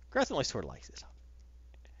 Garth only sort of likes this.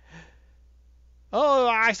 Oh,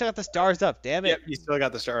 I still got the stars up. Damn it. Yep, you still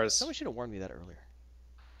got the stars. Someone should have warned me that earlier.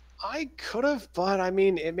 I could have, but I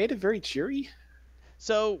mean, it made it very cheery.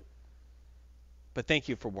 So, but thank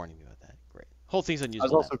you for warning me about that. Great. Whole thing's unusable.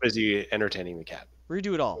 I was also busy entertaining the cat.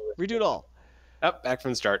 Redo it all. Up, back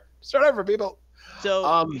from the start. Start over, people.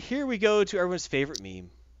 So here we go to everyone's favorite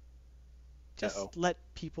meme. Just let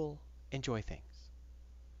people enjoy things.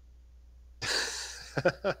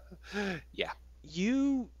 Yeah.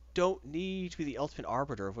 You don't need to be the ultimate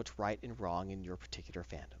arbiter of what's right and wrong in your particular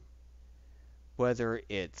fandom. Whether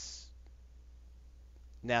it's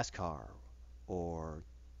NASCAR, or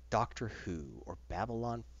Doctor Who, or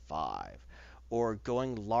Babylon 5, or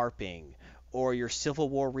going LARPing, or your Civil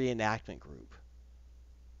War reenactment group.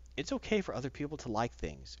 It's okay for other people to like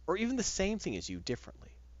things, or even the same thing as you,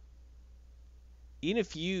 differently. Even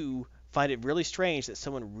if you find it really strange that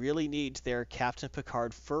someone really needs their Captain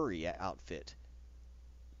Picard furry outfit,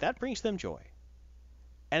 that brings them joy.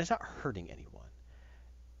 And it's not hurting anyone.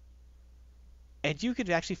 And you could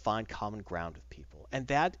actually find common ground with people.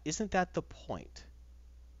 And isn't that the point?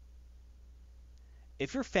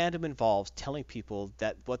 If your fandom involves telling people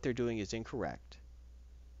that what they're doing is incorrect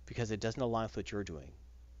because it doesn't align with what you're doing,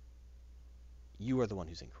 you are the one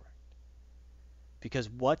who's incorrect. Because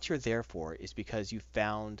what you're there for is because you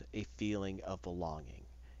found a feeling of belonging,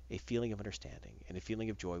 a feeling of understanding, and a feeling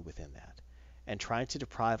of joy within that. And trying to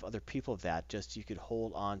deprive other people of that just so you could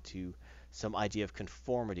hold on to some idea of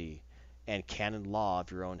conformity and canon law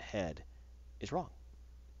of your own head is wrong.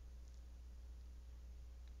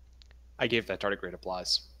 I gave that tardigrade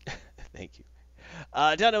applause. Thank you.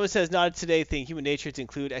 Dono says, not a today thing. Human nature to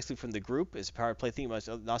include, exclude from the group is a power play thing,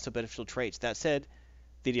 not so beneficial traits. That said,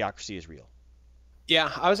 the idiocracy is real.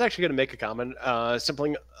 Yeah, I was actually going to make a comment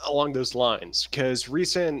something along those lines, because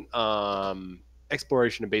recent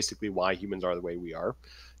exploration of basically why humans are the way we are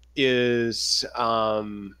is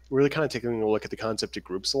really kind of taking a look at the concept of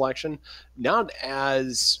group selection, not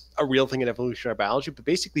as a real thing in evolutionary biology, but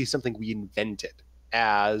basically something we invented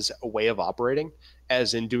as a way of operating,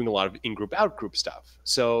 as in doing a lot of in-group, out-group stuff.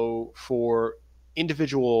 So for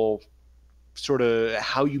individual sort of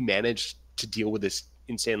how you manage to deal with this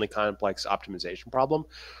insanely complex optimization problem,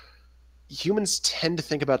 humans tend to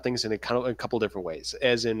think about things in a couple different ways.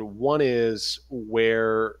 As in, one is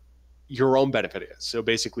where your own benefit is. So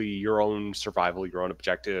basically, your own survival, your own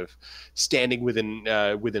objective, standing within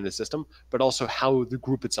the system, but also how the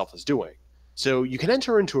group itself is doing. So you can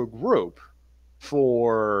enter into a group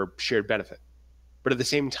for shared benefit, but at the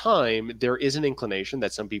same time, there is an inclination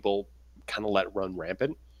that some people kind of let run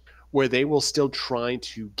rampant, where they will still try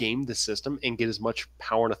to game the system and get as much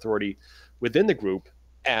power and authority within the group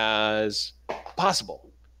as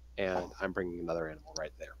possible. And I'm bringing another animal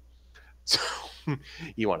right there. So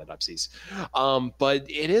you wanted upsies. But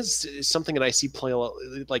it is something that I see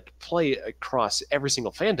play across every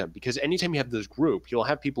single fandom, because anytime you have this group, you'll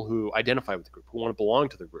have people who identify with the group, who want to belong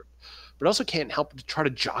to the group, but also can't help to try to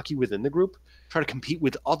jockey within the group, try to compete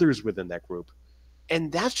with others within that group.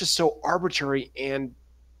 And that's just so arbitrary and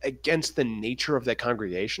against the nature of that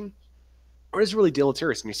congregation, or is really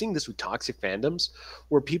deleterious. And you're seeing this with toxic fandoms,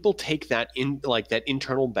 where people take that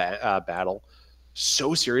internal battle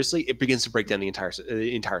so seriously, it begins to break down the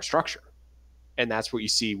entire structure. And that's what you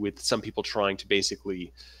see with some people trying to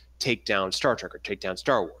basically take down Star Trek or take down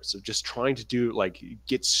Star Wars. So just trying to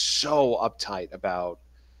get so uptight about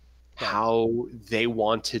how they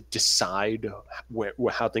want to decide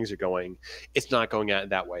how things are going. It's not going out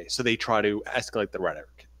that way. So they try to escalate the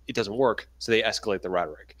rhetoric. It doesn't work, so they escalate the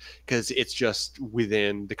rhetoric, because it's just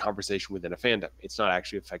within the conversation within a fandom. It's not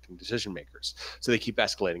actually affecting decision makers. So they keep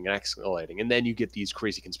escalating and escalating. And then you get these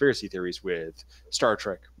crazy conspiracy theories with Star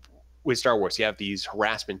Trek. With Star Wars, you have these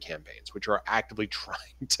harassment campaigns, which are actively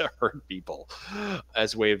trying to hurt people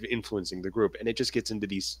as a way of influencing the group. And it just gets into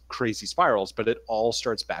these crazy spirals. But it all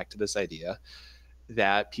starts back to this idea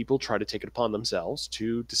that people try to take it upon themselves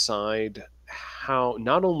to decide how,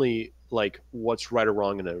 not only what's right or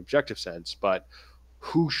wrong in an objective sense, but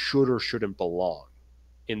who should or shouldn't belong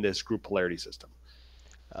in this group polarity system.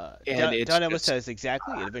 And Don Ellis says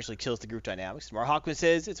exactly. It eventually kills the group dynamics. Mark Hockman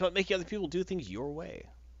says it's about making other people do things your way.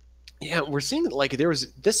 Yeah, we're seeing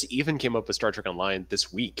this even came up with Star Trek Online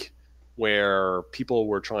this week, where people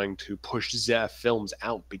were trying to push Zeph Films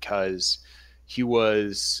out because he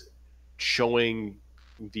was showing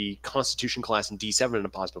the Constitution class in D7 in a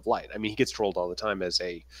positive light. I mean, he gets trolled all the time as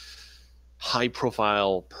a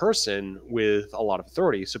high-profile person with a lot of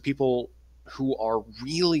authority. So people who are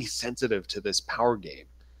really sensitive to this power game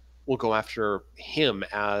will go after him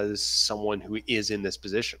as someone who is in this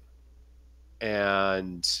position.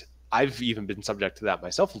 And I've even been subject to that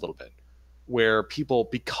myself a little bit, where people,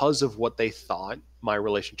 because of what they thought my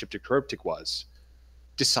relationship to Cryptic was,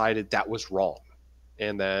 decided that was wrong,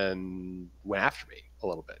 and then went after me a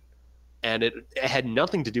little bit. And it had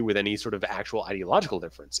nothing to do with any sort of actual ideological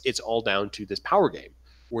difference. It's all down to this power game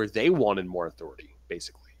where they wanted more authority,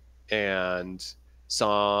 basically, and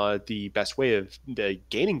saw the best way of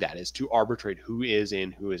gaining that is to arbitrate who is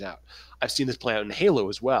in, who is out. I've seen this play out in Halo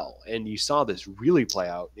as well, and you saw this really play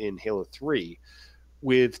out in Halo 3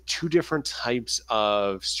 with two different types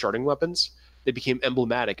of starting weapons that became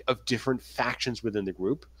emblematic of different factions within the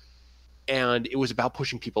group. And it was about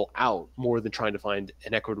pushing people out more than trying to find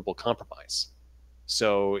an equitable compromise.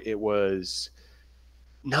 So it was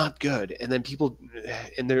not good. And then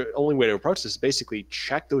and the only way to approach this is basically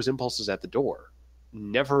check those impulses at the door.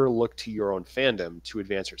 Never look to your own fandom to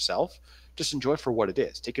advance yourself. Just enjoy it for what it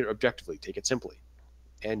is. Take it objectively. Take it simply.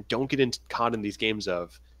 And don't get caught in these games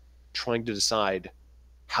of trying to decide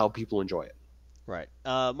how people enjoy it. Right.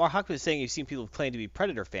 Mark Hockman is saying you've seen people claim to be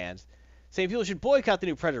Predator fans, saying people should boycott the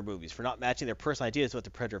new Predator movies for not matching their personal ideas of what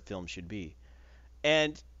the Predator film should be.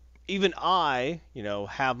 And even I,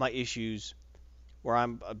 have my issues where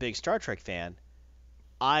I'm a big Star Trek fan.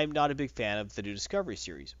 I'm not a big fan of the new Discovery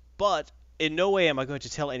series. But in no way am I going to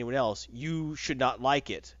tell anyone else, you should not like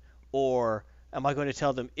it. Or am I going to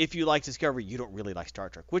tell them, if you like Discovery, you don't really like Star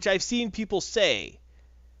Trek? Which I've seen people say,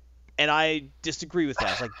 and I disagree with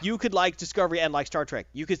that. It's like, you could like Discovery and like Star Trek.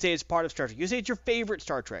 You could say it's part of Star Trek. You could say it's your favorite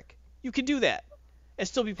Star Trek. You can do that and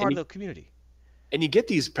still be part of the community. And you get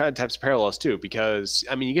these types of parallels too, because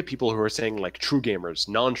you get people who are saying like true gamers,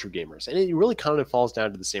 non-true gamers, and it really kind of falls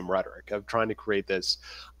down to the same rhetoric of trying to create this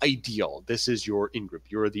ideal. This is your in-group.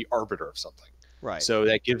 You're the arbiter of something. Right. So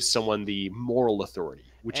that gives someone the moral authority,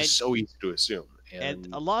 which is so easy to assume. And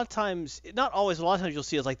a lot of times, not always, a lot of times you'll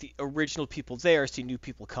see as like the original people there, see new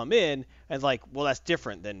people come in, and like, well, that's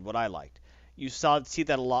different than what I liked. You see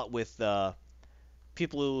that a lot with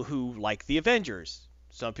people who like the Avengers.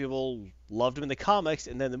 Some people loved them in the comics,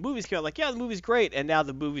 and then the movies came out like, yeah, the movie's great, and now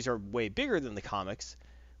the movies are way bigger than the comics.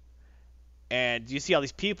 And you see all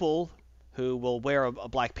these people who will wear a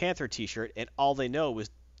Black Panther t-shirt, and all they know is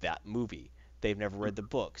that movie. They've never read the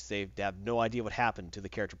books. They have no idea what happened to the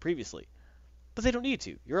character previously. But they don't need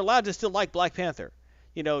to. You're allowed to still like Black Panther.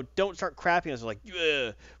 You know, don't start crapping us like,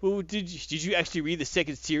 well, did you actually read the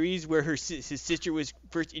second series where his sister was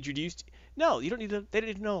first introduced? No, you don't need to. They don't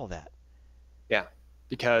need to know all that. Yeah,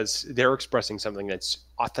 because they're expressing something that's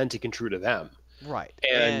authentic and true to them. Right.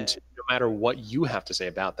 And no matter what you have to say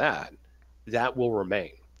about that, that will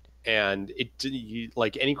remain. And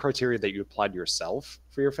like any criteria that you apply to yourself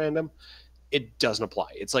for your fandom, it doesn't apply.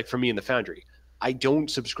 It's like for me in the Foundry, I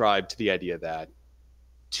don't subscribe to the idea that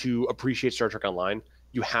to appreciate Star Trek Online,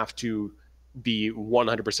 you have to be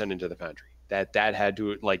 100% into the Foundry. That had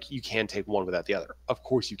to, like, you can't take one without the other. Of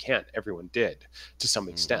course you can't. Everyone did to some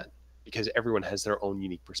extent because everyone has their own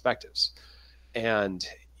unique perspectives. And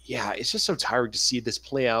yeah, it's just so tiring to see this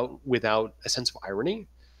play out without a sense of irony.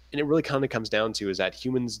 And it really kind of comes down to is that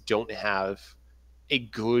humans don't have a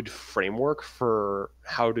good framework for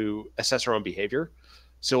how to assess our own behavior.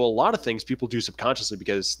 So a lot of things people do subconsciously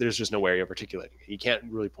because there's just no way of articulating it. You can't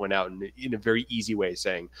really point out in a very easy way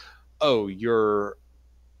saying, oh, you're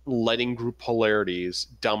letting group polarities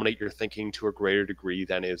dominate your thinking to a greater degree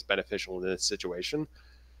than is beneficial in this situation,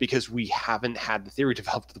 because we haven't had the theory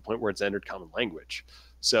developed to the point where it's entered common language.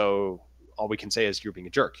 So all we can say is you're being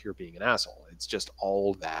a jerk, you're being an asshole. It's just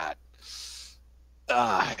all that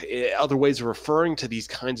other ways of referring to these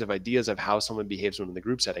kinds of ideas of how someone behaves when in the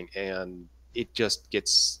group setting, and it just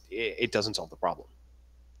it doesn't solve the problem.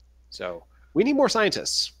 So we need more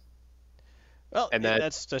scientists. Well, and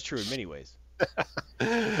that's true in many ways.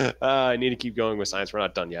 I need to keep going with science. We're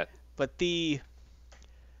not done yet. But the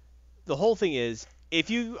whole thing is, if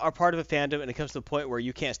you are part of a fandom and it comes to the point where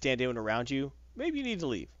you can't stand anyone around you, maybe you need to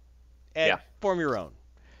leave and form your own.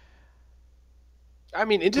 I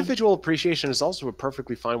mean, individual appreciation is also a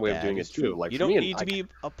perfectly fine way of doing it too. Like, you don't need to be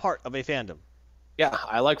a part of a fandom. Yeah,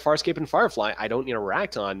 I like Farscape and Firefly. I don't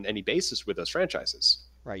interact on any basis with those franchises.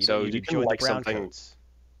 Right. You don't need to join the brown coats.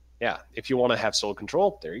 Yeah, if you want to have Soul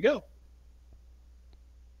Control, there you go.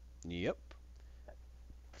 Yep.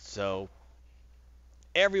 So,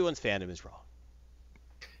 everyone's fandom is wrong.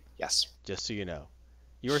 Yes. Just so you know.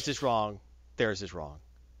 Yours is wrong. Theirs is wrong.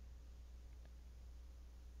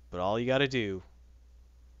 But all you got to do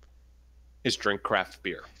is drink craft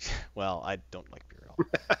beer. Well, I don't like beer at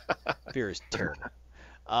all. Beer is terrible.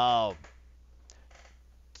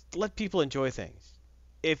 Let people enjoy things.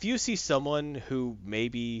 If you see someone who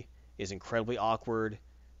maybe is incredibly awkward,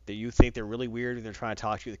 that you think they're really weird and they're trying to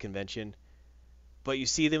talk to you at the convention, but you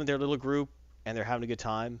see them in their little group and they're having a good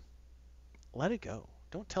time, let it go.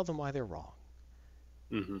 Don't tell them why they're wrong.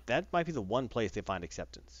 Mm-hmm. That might be the one place they find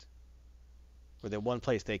acceptance. Or the one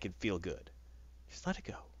place they can feel good. Just let it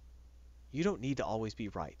go. You don't need to always be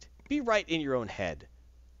right. Be right in your own head.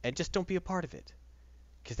 And just don't be a part of it.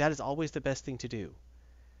 Because that is always the best thing to do.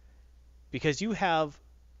 Because you have,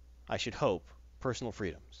 I should hope, personal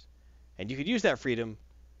freedoms. And you could use that freedom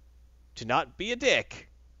to not be a dick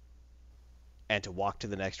and to walk to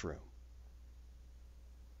the next room.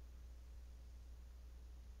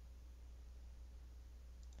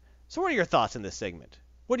 So what are your thoughts on this segment?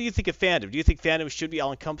 What do you think of fandom? Do you think fandom should be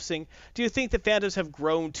all-encompassing? Do you think that fandoms have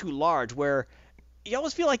grown too large where you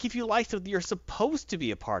almost feel like if you like something, you're supposed to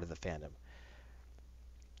be a part of the fandom?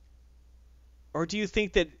 Or do you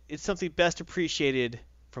think that it's something best appreciated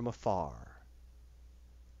from afar?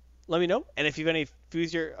 Let me know. And if you have any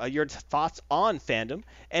your thoughts on fandom,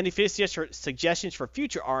 and if you have suggestions for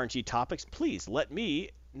future RNG topics, please let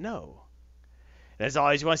me know. And as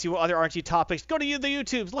always, you want to see what other RNG topics, go to the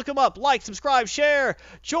YouTubes, look them up, like, subscribe, share,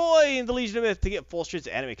 join the Legion of Myth to get full streams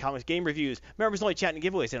of anime, comics, game reviews, members-only chat and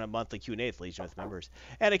giveaways, and a monthly Q&A with Legion of Myth members.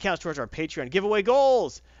 And it counts towards our Patreon giveaway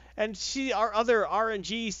goals. And see our other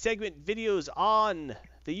RNG segment videos on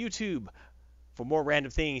the YouTube for more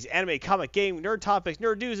random things, anime, comic, game, nerd topics,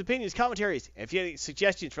 nerd news, opinions, commentaries. And if you have any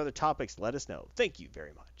suggestions for other topics, let us know. Thank you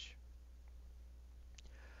very much.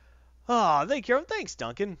 Thanks,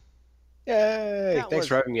 Duncan. Yay! Thanks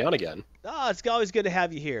for having me on again. It's always good to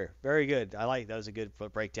have you here. Very good. That was a good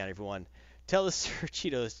breakdown, everyone. Tell us Sir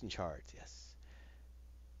Cheetos in charge. Yes.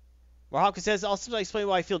 Marhawka says, I'll sometimes explain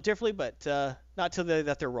why I feel differently, but not till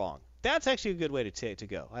that they're wrong. That's actually a good way to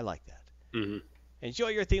go. I like that. Mm-hmm. Enjoy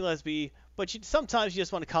your thing, Lesby, but sometimes you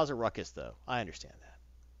just want to cause a ruckus, though. I understand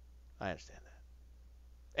that.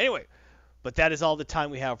 Anyway, but that is all the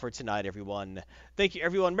time we have for tonight, everyone. Thank you,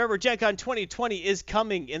 everyone. Remember, Gen Con 2020 is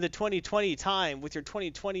coming in the 2020 time with your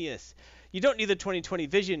 2020th. You don't need the 2020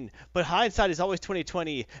 vision, but hindsight is always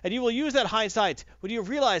 2020, and you will use that hindsight when you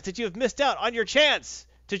realize that you have missed out on your chance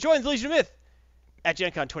to join the Legion of Myth at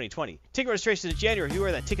Gen Con 2020. Ticket registration is in January. If you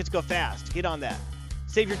wear that, tickets go fast. Get on that.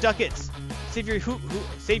 save your ducats, save your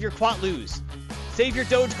save your Quatloos, save your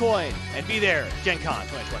Dogecoin, and be there, Gen Con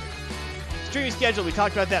 2020. Streaming schedule, we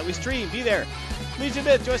talked about that. We stream, be there. Legion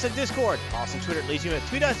Myth, join us on Discord. Also Twitter at Legion Myth.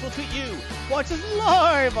 Tweet us, we'll tweet you. Watch us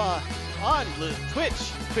live on Twitch,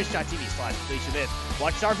 twitch.tv/Legion Myth.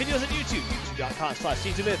 Watch our videos on YouTube,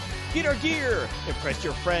 youtube.com/Legion Myth. Get our gear, impress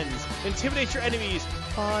your friends, intimidate your enemies,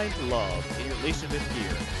 find love in your Legion Myth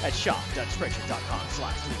gear at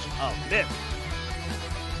shop.spreadshirt.com/Legion of Myth.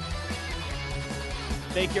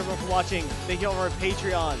 Thank you everyone for watching. Thank you all of our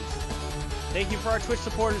Patreons. Thank you for our Twitch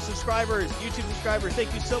supporters, subscribers, YouTube subscribers.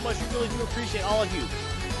 Thank you so much. We really do appreciate all of you.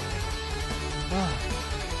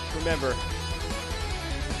 Remember,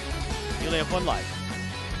 you only have one life.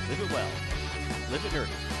 Live it well. Live it nerdy.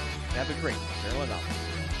 Have it great. Farewell.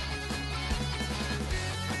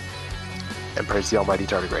 And praise the almighty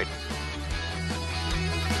tardigrade.